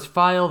Hugo's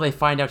file. They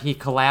find out he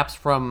collapsed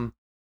from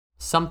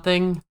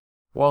something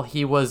while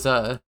he was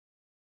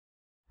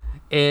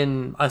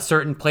in a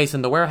certain place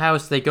in the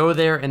warehouse. They go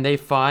there and they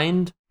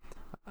find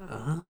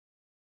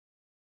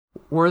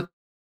pretty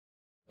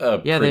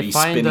they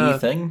find spinny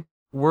thing.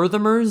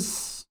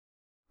 Werther's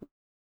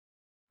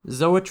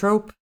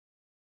zoetrope.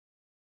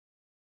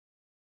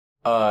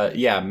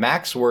 Yeah,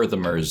 Max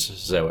Werthermer's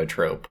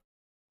Zoetrope.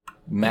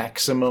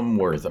 Maximum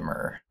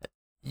Werthermer.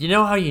 You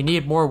know how you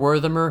need more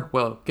Werthermer?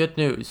 Well, good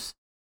news.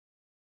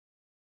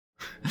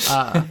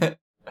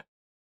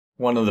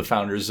 One of the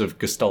founders of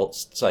Gestalt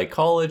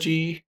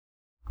psychology,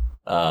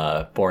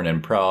 born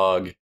in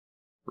Prague,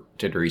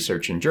 did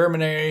research in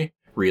Germany,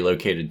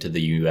 relocated to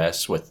the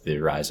US with the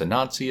rise of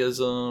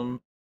Nazism,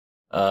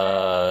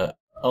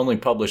 only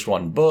published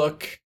one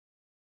book.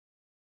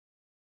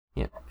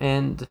 Yeah,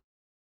 and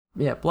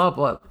yeah, blah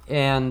blah.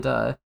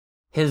 And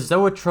his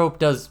Zoetrope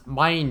does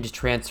mind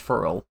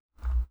transferal.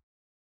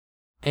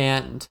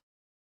 And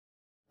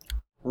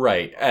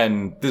right,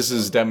 and this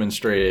is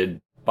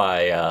demonstrated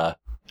by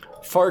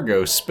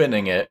Fargo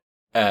spinning it,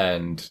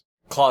 and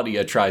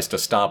Claudia tries to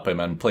stop him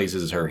and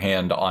places her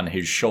hand on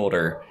his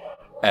shoulder,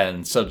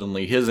 and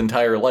suddenly his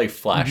entire life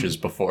flashes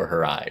before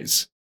her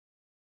eyes.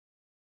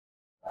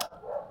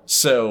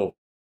 So,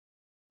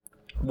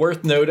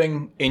 worth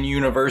noting,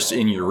 in-universe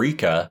in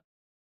Eureka,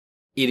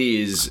 it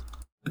is...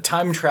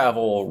 time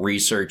travel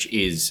research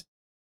is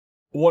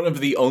one of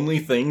the only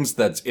things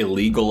that's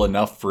illegal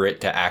enough for it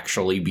to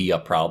actually be a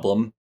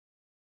problem.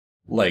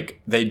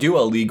 Like, they do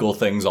illegal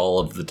things all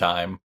of the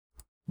time,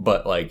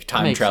 but, like,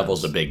 time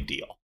travel's a big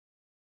deal.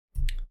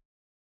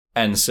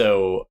 And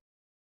so,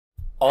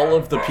 all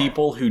of the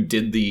people who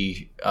did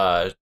the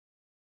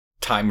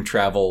time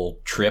travel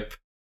trip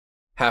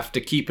have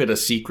to keep it a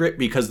secret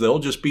because they'll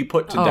just be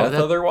put to death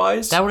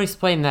otherwise. That would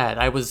explain that.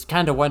 I was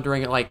kind of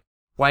wondering, like,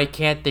 why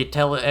can't they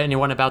tell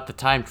anyone about the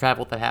time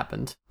travel that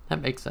happened?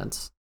 That makes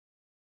sense.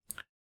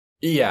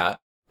 Yeah,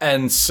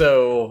 and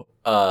so,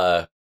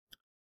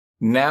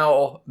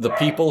 now the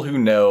people who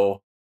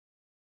know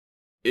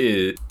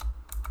it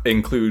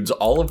includes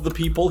all of the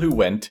people who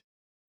went,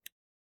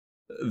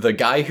 the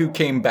guy who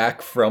came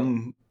back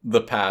from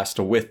the past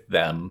with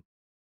them,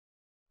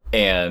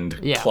 and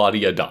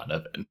Claudia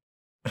Donovan.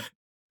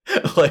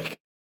 Like,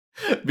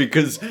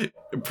 because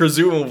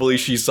presumably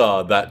she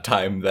saw that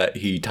time that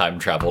he time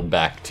traveled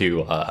back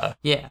to,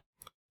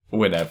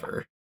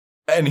 whenever.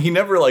 And he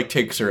never, like,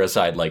 takes her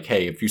aside, like,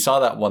 hey, if you saw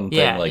that one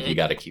thing, you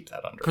gotta keep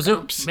that under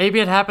wraps. Maybe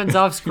it happens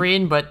off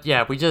screen, but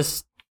yeah, we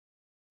just...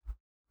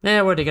 what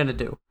are they gonna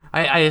do?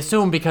 I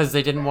assume because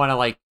they didn't want to,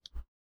 like...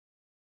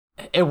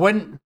 It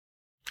wouldn't...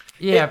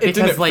 Yeah, it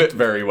didn't fit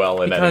very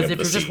well in any of the Because if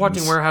you're just scenes.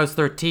 watching Warehouse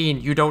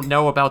 13, you don't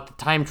know about the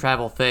time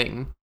travel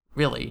thing,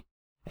 really.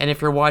 And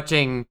if you're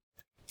watching...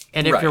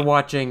 you're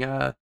watching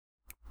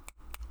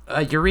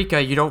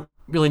Eureka, you don't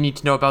really need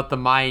to know about the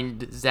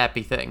mind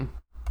zappy thing.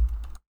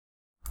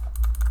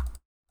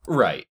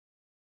 Right.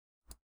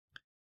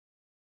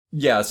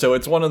 Yeah, so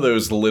it's one of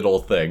those little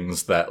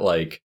things that,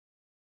 like...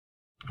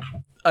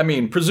 I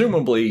mean,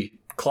 presumably,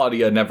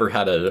 Claudia never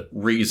had a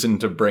reason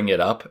to bring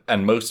it up,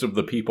 and most of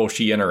the people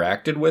she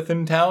interacted with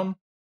in town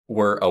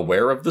were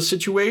aware of the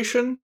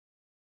situation,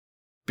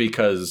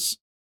 because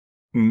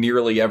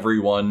nearly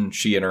everyone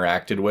she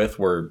interacted with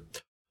were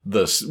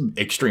this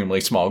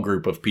extremely small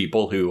group of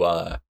people who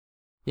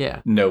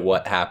know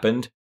what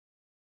happened.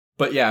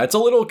 But yeah, it's a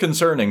little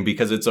concerning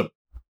because it's a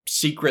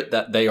secret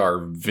that they are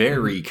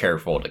very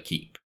careful to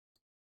keep.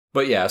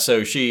 But yeah,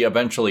 so she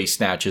eventually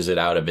snatches it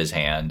out of his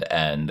hand,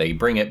 and they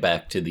bring it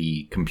back to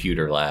the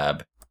computer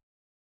lab,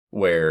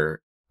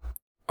 where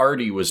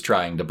Artie was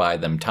trying to buy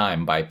them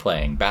time by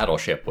playing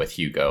Battleship with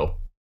Hugo.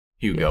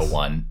 Hugo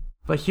won.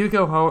 But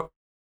Hugo,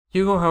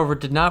 however,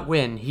 did not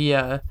win. He,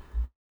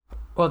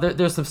 well,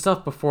 there's some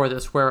stuff before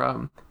this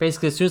where,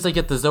 basically, as soon as they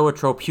get the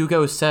Zoetrope,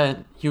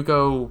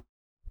 Hugo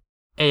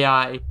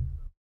AI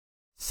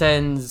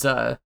sends,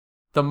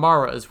 the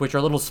Maras, which are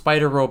little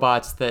spider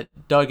robots that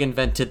Doug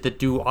invented that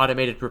do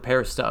automated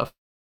repair stuff,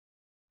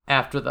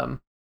 after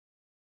them.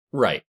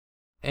 Right.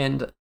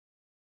 And...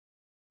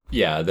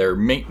 yeah, they're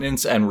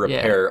maintenance and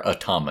repair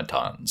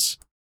automatons.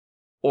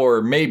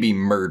 Or maybe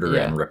murder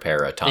and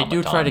repair automatons. They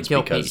do try to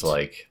kill because, Pete.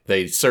 like,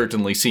 they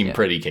certainly seem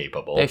pretty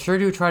capable. They sure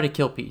do try to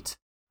kill Pete.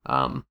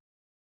 Yeah,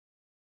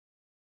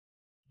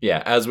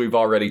 as we've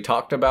already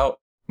talked about,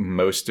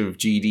 most of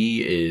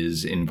GD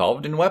is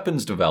involved in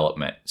weapons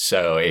development.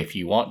 So if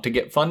you want to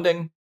get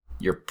funding,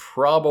 you're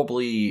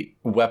probably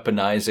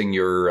weaponizing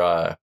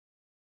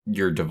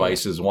your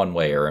devices one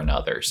way or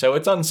another. So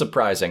it's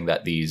unsurprising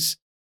that these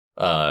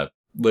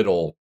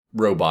little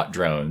robot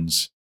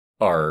drones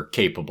are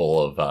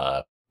capable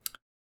of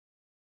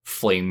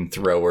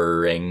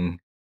flamethrowering,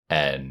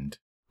 and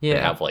they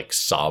have like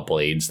saw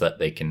blades that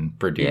they can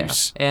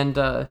produce. Yeah.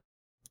 And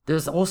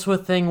there's also a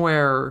thing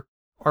where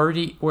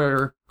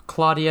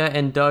Claudia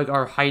and Doug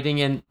are hiding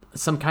in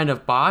some kind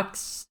of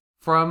box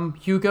from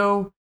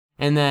Hugo,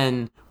 and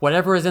then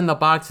whatever is in the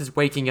box is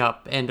waking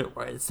up, and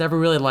it's never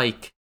really,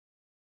 like,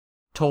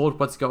 told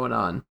what's going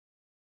on.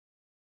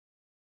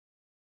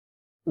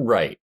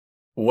 Right.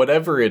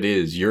 Whatever it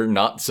is, you're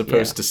not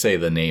supposed to say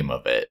the name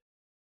of it.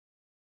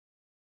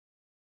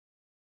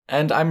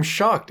 And I'm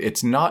shocked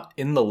it's not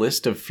in the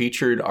list of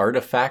featured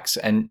artifacts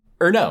and...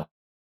 or no.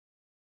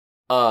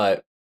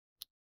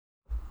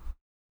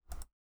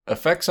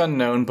 Effects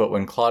unknown, but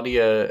when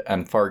Claudia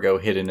and Fargo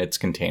hid in its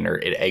container,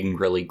 it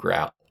angrily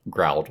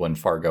growled when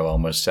Fargo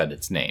almost said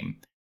its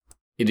name.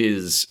 It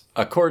is,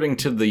 according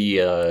to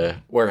the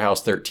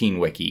Warehouse 13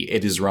 wiki,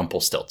 it is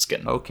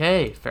Rumpelstiltskin.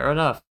 Okay, fair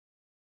enough.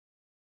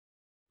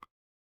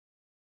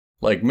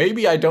 Like,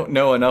 maybe I don't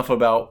know enough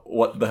about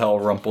what the hell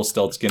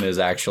Rumpelstiltskin is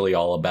actually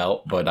all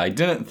about, but I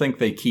didn't think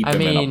they keep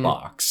him in a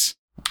box.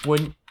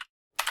 When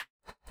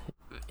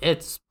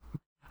it's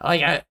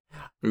like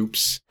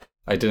Oops.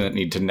 I didn't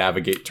need to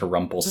navigate to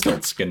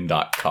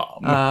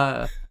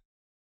rumpelstiltskin.com.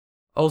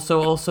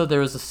 Also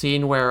there was a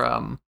scene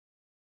where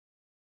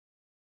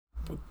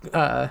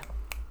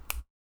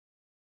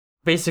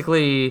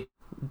basically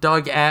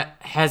Doug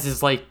has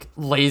his like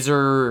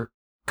laser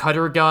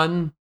cutter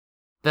gun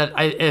that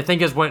I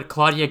think is what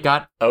Claudia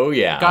got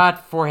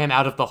for him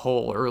out of the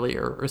hole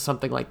earlier or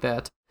something like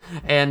that.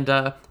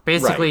 And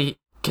basically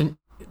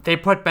they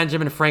put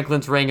Benjamin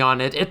Franklin's ring on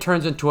it. It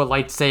turns into a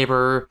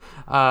lightsaber.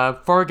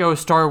 Fargo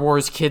Star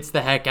Wars kids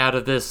the heck out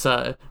of this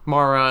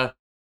Mara,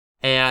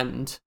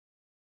 and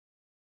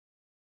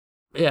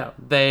yeah,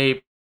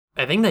 I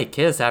think they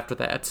kiss after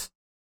that.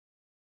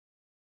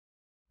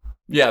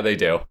 Yeah, they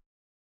do.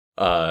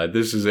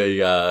 This is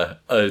a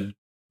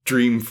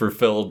dream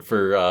fulfilled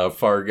for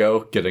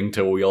Fargo, getting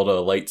to wield a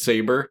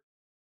lightsaber,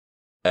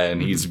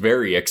 and he's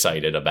very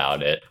excited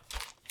about it.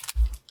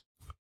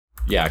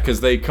 Yeah, because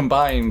they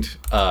combined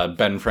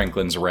Ben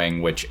Franklin's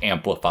ring, which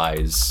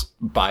amplifies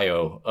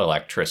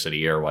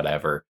bioelectricity or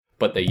whatever,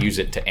 but they use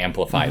it to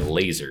amplify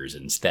lasers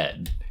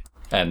instead,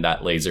 and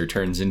that laser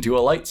turns into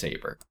a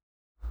lightsaber.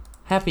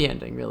 Happy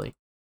ending, really.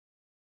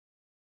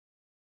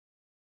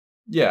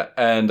 Yeah,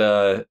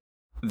 and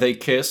they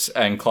kiss,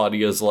 and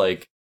Claudia's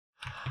like,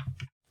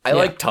 I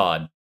like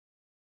Todd.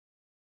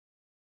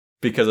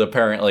 Because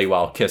apparently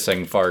while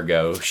kissing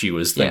Fargo, she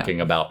was thinking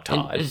about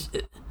Todd.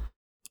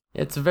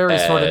 It's very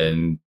sort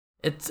of...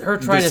 It's her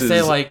trying to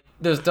say, like,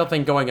 there's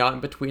nothing going on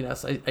between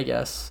us, I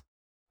guess.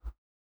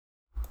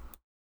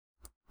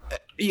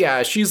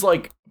 Yeah, she's,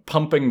 like,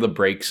 pumping the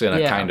brakes in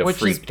a kind of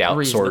freaked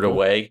out sort of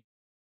way.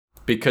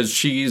 Because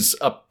she's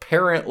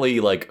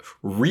apparently, like,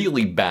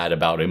 really bad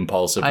about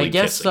impulsively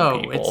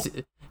kissing people.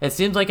 It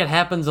seems like it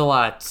happens a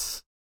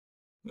lot.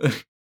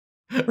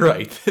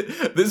 Right.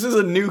 This is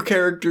a new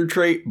character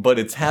trait, but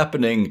it's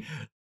happening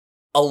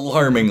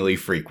alarmingly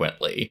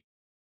frequently.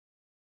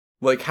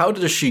 Like, how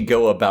does she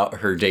go about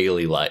her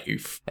daily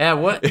life? Yeah,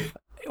 what?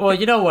 Well,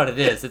 you know what it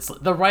is. It's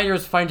the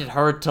writers find it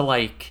hard to,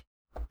 like,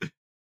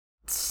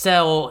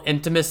 sell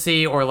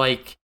intimacy, or,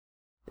 like,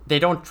 they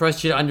don't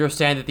trust you to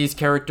understand that these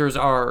characters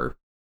are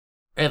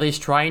at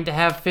least trying to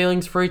have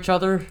feelings for each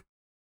other.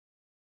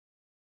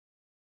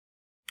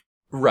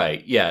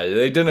 Right, yeah,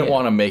 they didn't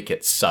want to make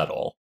it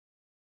subtle.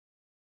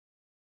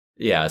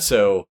 Yeah,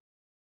 so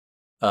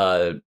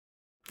that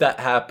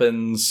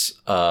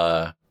happens.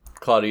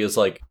 Claudia's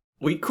like,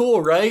 we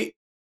cool, right?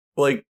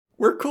 Like,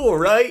 we're cool,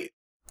 right?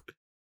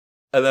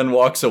 And then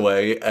walks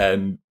away,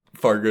 and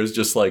Fargo's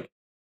just like,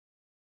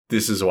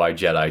 this is why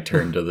Jedi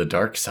turn to the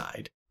dark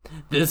side.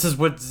 This is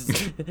what...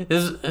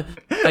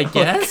 I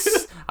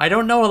guess? I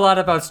don't know a lot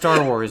about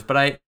Star Wars,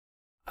 but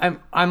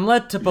I'm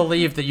led to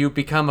believe that you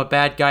become a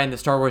bad guy in the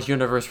Star Wars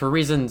universe for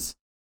reasons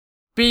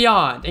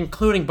beyond,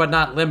 including but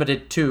not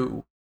limited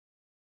to,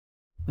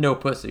 no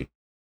pussy.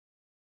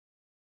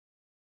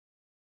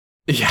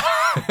 Yeah.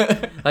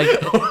 Like,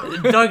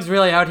 Doug's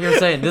really out here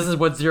saying this is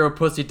what zero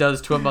pussy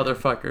does to a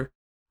motherfucker.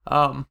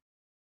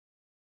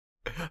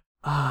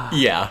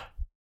 Yeah.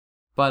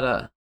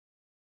 But,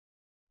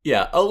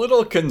 yeah, a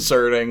little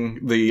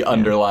concerning, the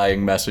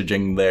underlying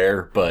messaging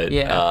there, but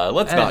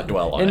let's not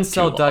dwell on it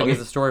too long. Incel Doug is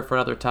a story for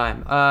another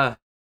time.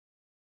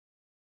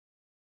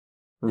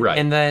 Right.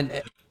 And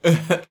then...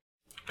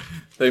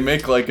 they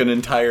make, like, an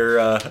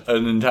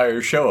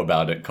entire show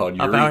about it called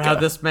Eureka. About how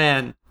this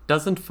man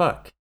doesn't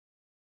fuck.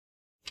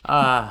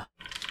 Right,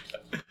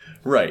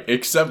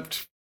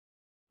 except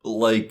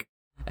twice.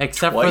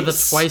 For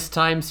the twice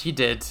times he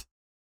did.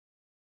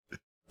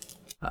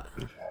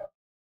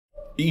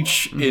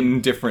 Each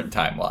in different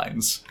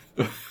timelines.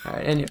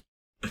 Alright,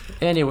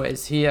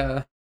 anyways,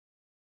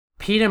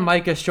 Pete and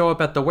Micah show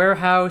up at the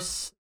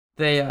warehouse.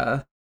 Pete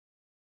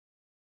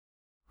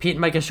and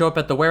Micah show up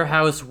at the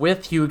warehouse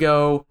with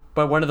Hugo,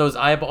 but one of those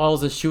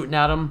eyeballs is shooting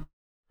at him.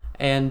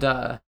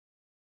 And,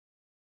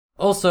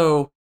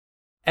 also,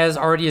 as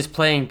Artie is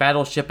playing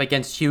Battleship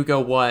against Hugo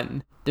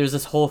 1, there's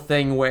this whole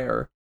thing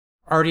where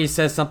Artie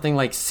says something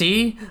like,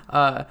 see,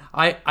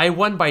 I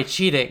won by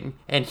cheating,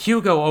 and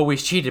Hugo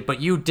always cheated,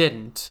 but you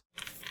didn't.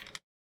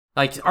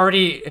 Like,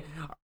 Artie...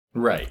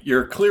 Right,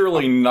 you're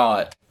clearly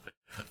not...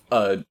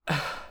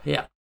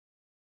 yeah.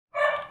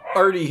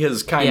 Artie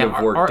has kind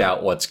of worked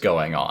out what's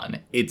going on.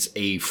 It's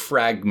a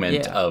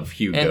fragment of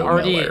Hugo and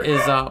Artie Miller.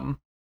 Is,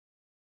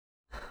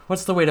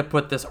 what's the way to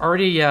put this?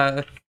 Artie,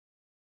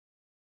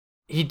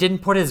 he didn't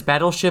put his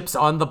battleships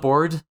on the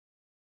board.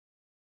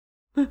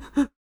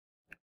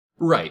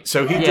 Right,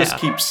 so he just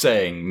keeps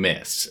saying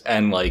miss,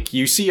 and, like,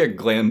 you see a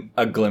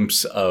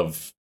glimpse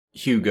of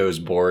Hugo's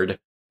board,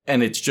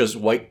 and it's just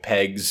white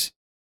pegs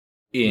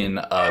in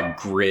a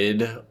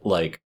grid,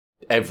 like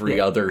every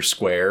other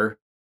square,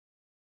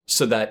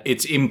 so that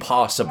it's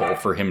impossible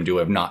for him to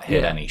have not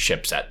hit any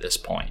ships at this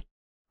point.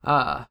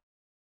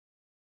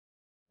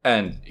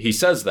 And he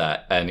says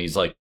that, and he's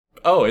like,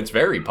 oh, it's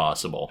very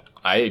possible.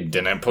 I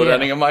didn't put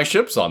any of my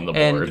ships on the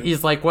board. And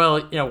he's like,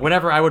 well,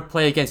 whenever I would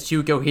play against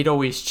Hugo, he'd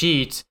always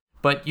cheat,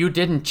 but you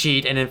didn't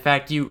cheat, and in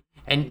fact,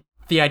 and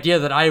the idea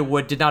that I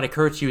would did not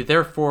occur to you,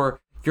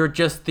 therefore, you're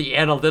just the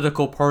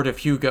analytical part of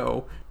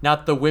Hugo,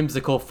 not the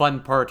whimsical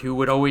fun part who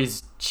would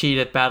always cheat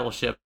at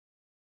Battleship.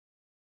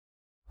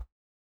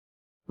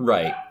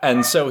 Right,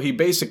 and so he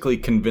basically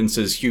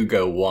convinces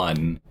Hugo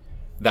 1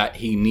 that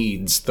he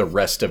needs the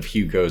rest of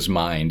Hugo's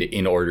mind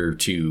in order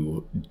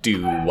to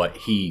do what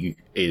he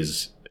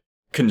is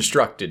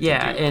constructed to do.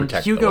 Yeah, and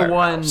Hugo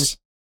 1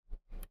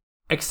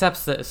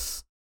 accepts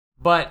this,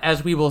 but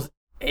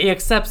he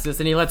accepts this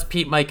and he lets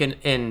Pete, Mike,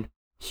 and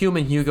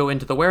human Hugo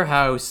into the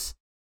warehouse,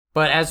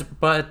 but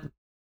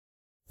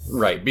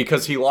right,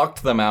 because he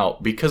locked them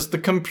out, because the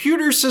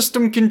computer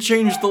system can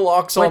change the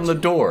locks on the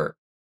door.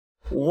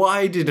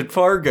 Why did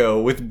Fargo,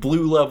 with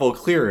blue level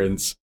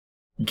clearance,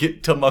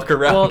 get to muck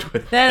around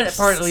with that this?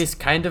 part at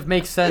least kind of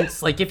makes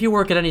sense. Like, if you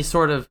work at any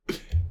sort of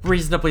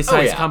reasonably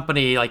sized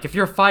company, like, if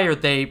you're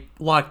fired, they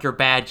lock your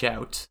badge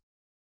out.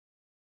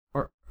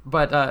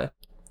 Right.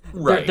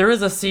 There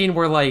is a scene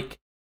where, like,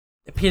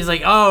 Pete's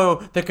like,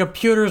 oh, the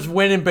computers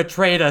went and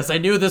betrayed us. I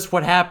knew this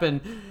would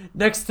happen.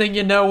 Next thing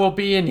you know, we'll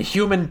be in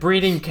human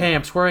breeding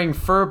camps wearing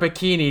fur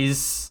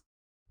bikinis.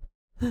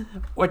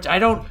 Which I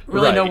don't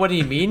really know what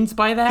he means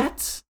by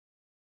that.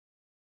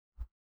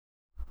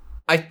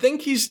 I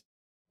think he's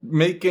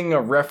making a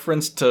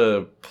reference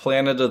to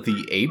Planet of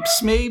the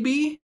Apes,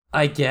 maybe?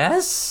 I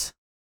guess?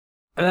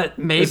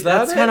 Maybe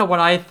that's kind of what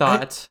I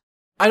thought.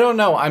 I don't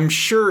know. I'm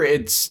sure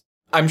it's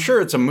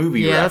a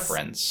movie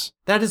reference.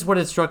 That is what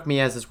it struck me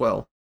as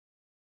well.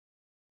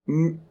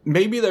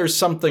 Maybe there's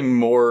something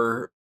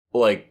more,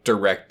 like,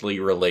 directly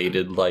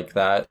related like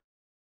that.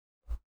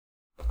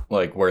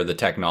 Like, where the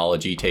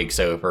technology takes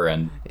over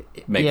and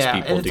makes people do that.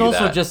 Yeah, and it's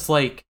also just,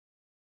 like,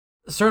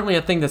 certainly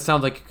a thing that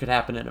sounds like it could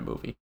happen in a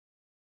movie.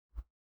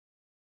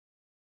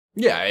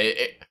 Yeah,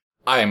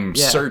 I'm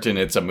certain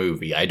it's a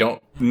movie. I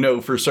don't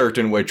know for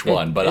certain which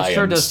one, but I am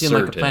certain it's a movie.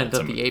 It sure does seem like a Planet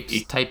of the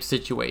Apes type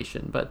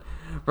situation, but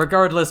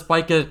regardless,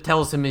 Micah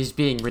tells him he's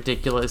being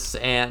ridiculous,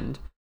 and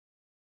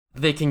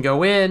they can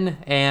go in,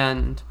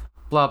 and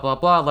blah, blah,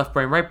 blah, left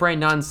brain, right brain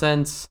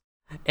nonsense,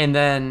 and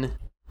then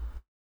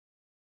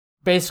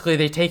basically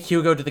they take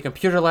Hugo to the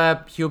computer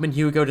lab, human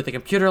Hugo to the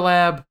computer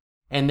lab,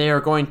 and they are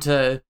going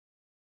to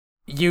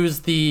use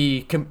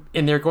the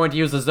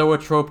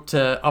zoetrope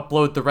to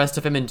upload the rest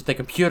of him into the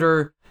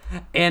computer,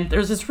 and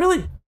there's this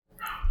really...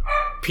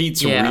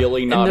 Pete's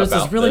really not about this.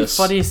 And there's this really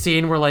funny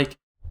scene where, like,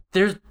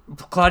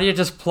 Claudia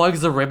just plugs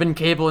the ribbon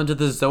cable into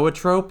the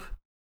zoetrope.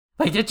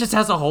 Like, it just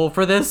has a hole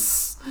for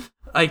this,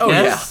 I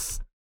guess.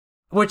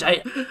 Yeah. Which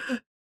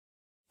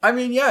I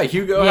mean, yeah,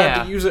 Hugo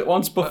had to use it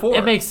once before.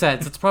 It makes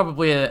sense. It's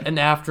probably an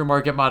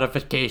aftermarket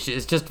modification.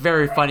 It's just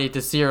very funny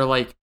to see her,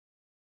 like,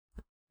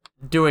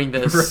 doing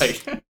this.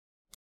 Right.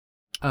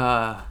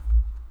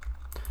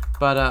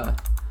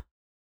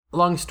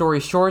 Long story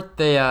short,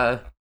 they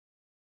are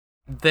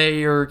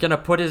gonna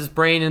put his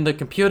brain in the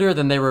computer,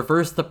 then they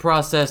reverse the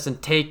process and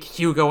take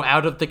Hugo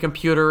out of the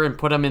computer and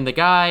put him in the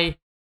guy.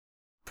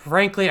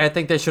 Frankly, I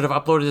think they should have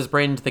uploaded his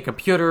brain into the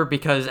computer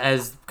because,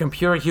 as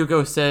computer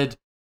Hugo said,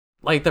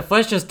 like, the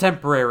flesh is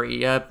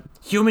temporary.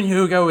 Human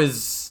Hugo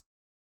is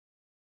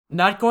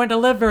not going to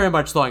live very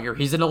much longer.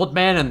 He's an old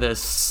man in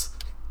this.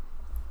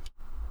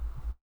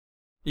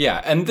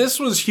 Yeah, and this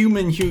was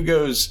human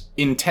Hugo's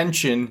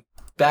intention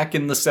back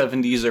in the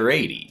 70s or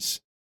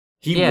 80s.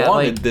 He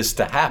wanted this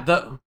to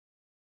happen.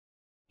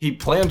 He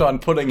planned on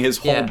putting his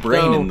whole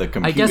brain in the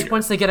computer. I guess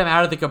once they get him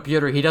out of the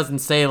computer, he doesn't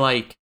say,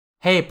 like,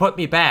 hey, put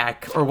me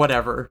back, or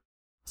whatever.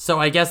 So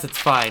I guess it's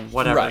fine,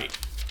 whatever. Right.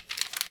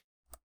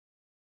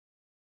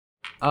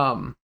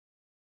 But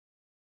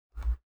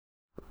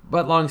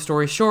long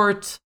story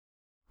short,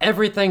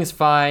 everything's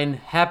fine,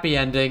 happy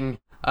ending.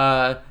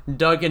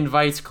 Doug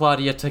invites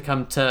Claudia to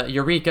come to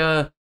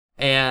Eureka,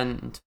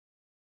 and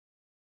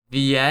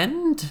the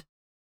end?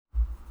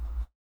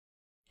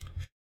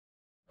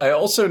 I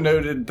also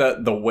noted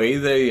that the way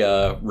they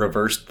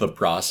reversed the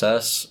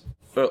process,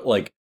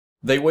 like,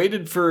 they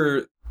waited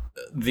for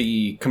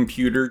the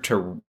computer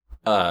to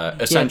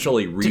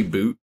essentially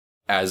reboot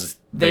as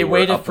they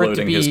were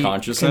uploading his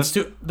consciousness.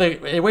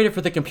 They waited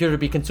for the computer to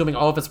be consuming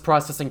all of its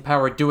processing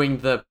power doing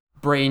the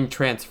brain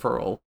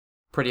transferal,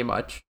 pretty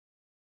much.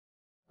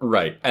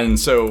 Right, and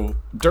so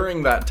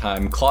during that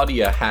time,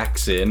 Claudia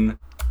hacks in,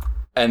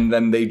 and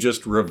then they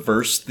just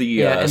reverse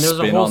the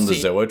spin on the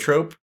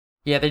zoetrope.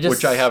 Yeah, they just...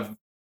 Which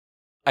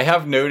I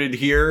have noted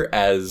here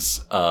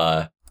as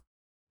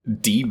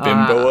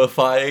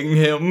debimboifying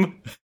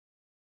him.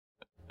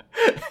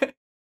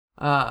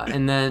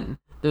 And then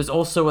there's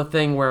also a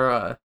thing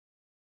where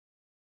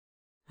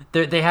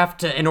they have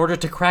to, in order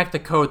to crack the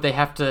code, they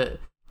have to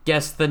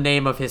guess the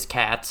name of his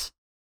cat.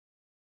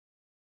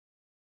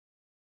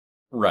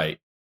 Right.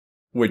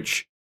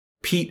 Which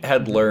Pete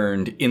had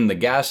learned in the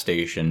gas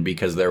station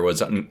because there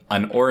was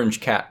an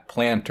orange cat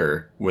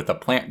planter with a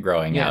plant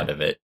growing out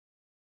of it.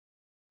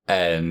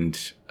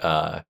 And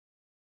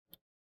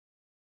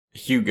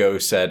Hugo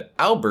said,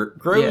 Albert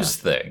grows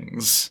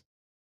things.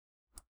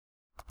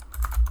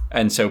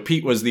 And so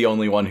Pete was the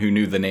only one who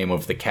knew the name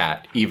of the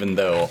cat, even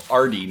though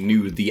Artie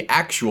knew the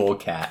actual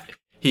cat.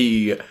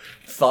 He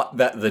thought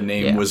that the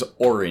name was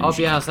Orange. I'll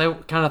be honest, I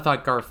kind of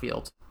thought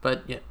Garfield,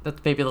 but yeah,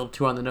 that's maybe a little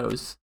too on the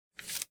nose.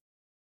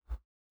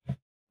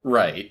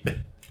 Right.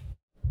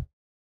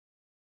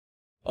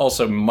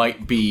 Also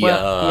might be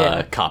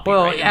copyright.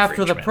 Well,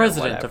 after the infringement or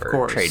president, of whatever,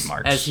 course,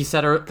 trademarks, as he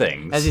said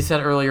things. As he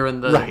said earlier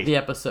in the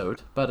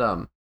episode.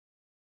 But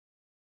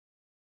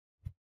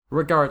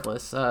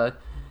regardless,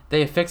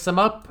 they fix him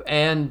up,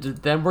 and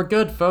then we're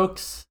good,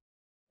 folks.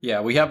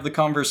 Yeah, we have the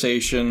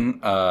conversation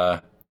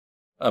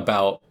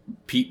about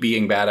Pete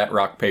being bad at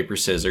rock, paper,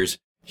 scissors.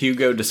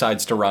 Hugo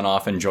decides to run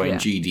off and join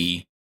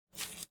GD.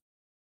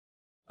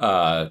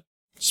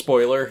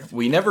 Spoiler,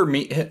 we never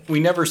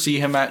see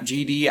him at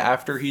GD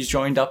after he's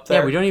joined up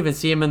there. Yeah, we don't even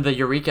see him in the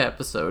Eureka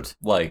episode.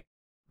 Right.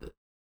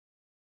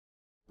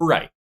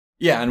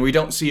 Yeah, and we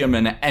don't see him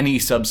in any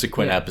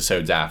subsequent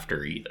episodes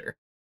after either.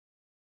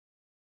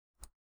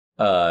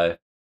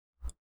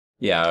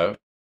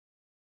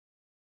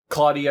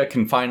 Claudia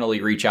can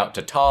finally reach out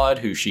to Todd,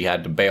 who she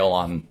had to bail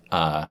on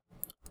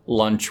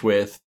lunch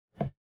with,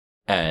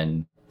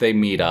 and they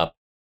meet up,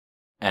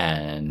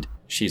 and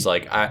she's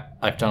like,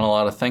 I've done a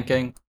lot of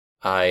thinking.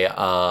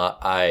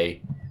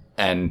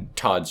 And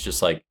Todd's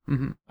just like,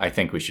 I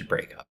think we should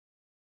break up.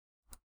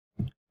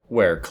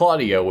 Where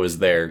Claudia was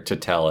there to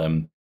tell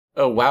him,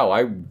 oh wow,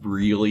 I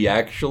really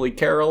actually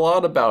care a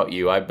lot about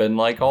you. I've been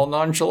like all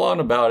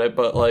nonchalant about it,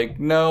 but like,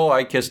 no,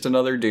 I kissed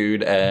another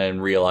dude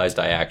and realized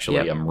I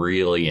actually am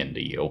really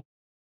into you.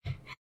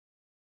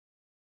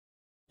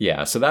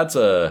 Yeah, so that's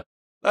a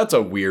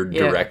weird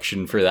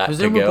direction for that to go.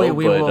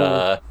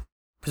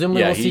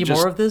 Presumably we'll see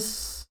more of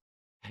this?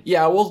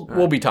 Yeah,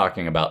 we'll be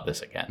talking about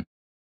this again.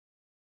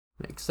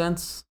 Makes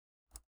sense.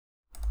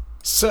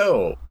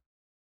 So,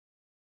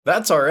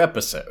 that's our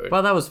episode.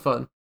 Well, that was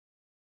fun.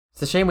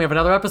 It's a shame we have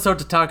another episode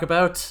to talk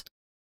about.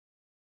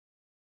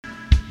 One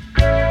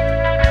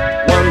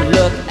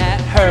look at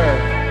her,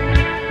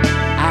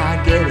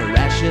 I get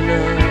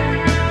irrational.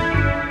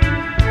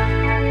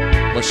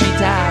 Well, she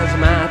ties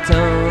my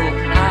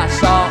tongue. I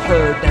saw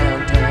her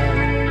downtown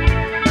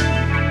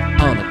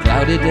on a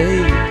cloudy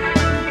day.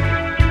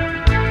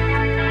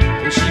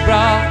 She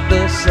brought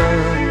the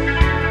sun.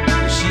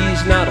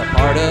 She's not a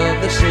part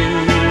of the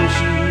scene.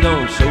 She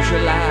don't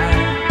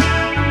socialize.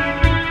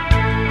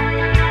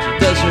 She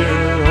does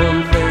her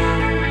own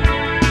thing.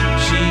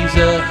 She's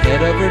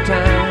ahead of her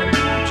time,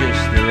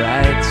 just the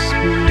right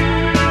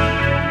speed.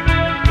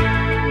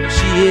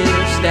 She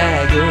is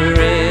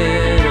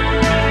staggering.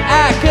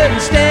 I couldn't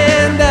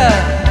stand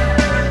up.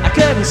 I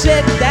couldn't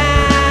sit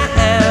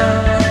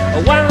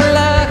down. One look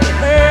at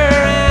her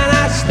and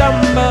I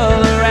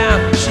stumble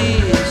around.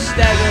 She is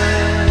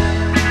staggering.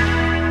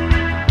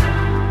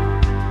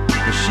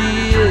 She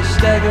is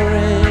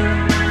staggering.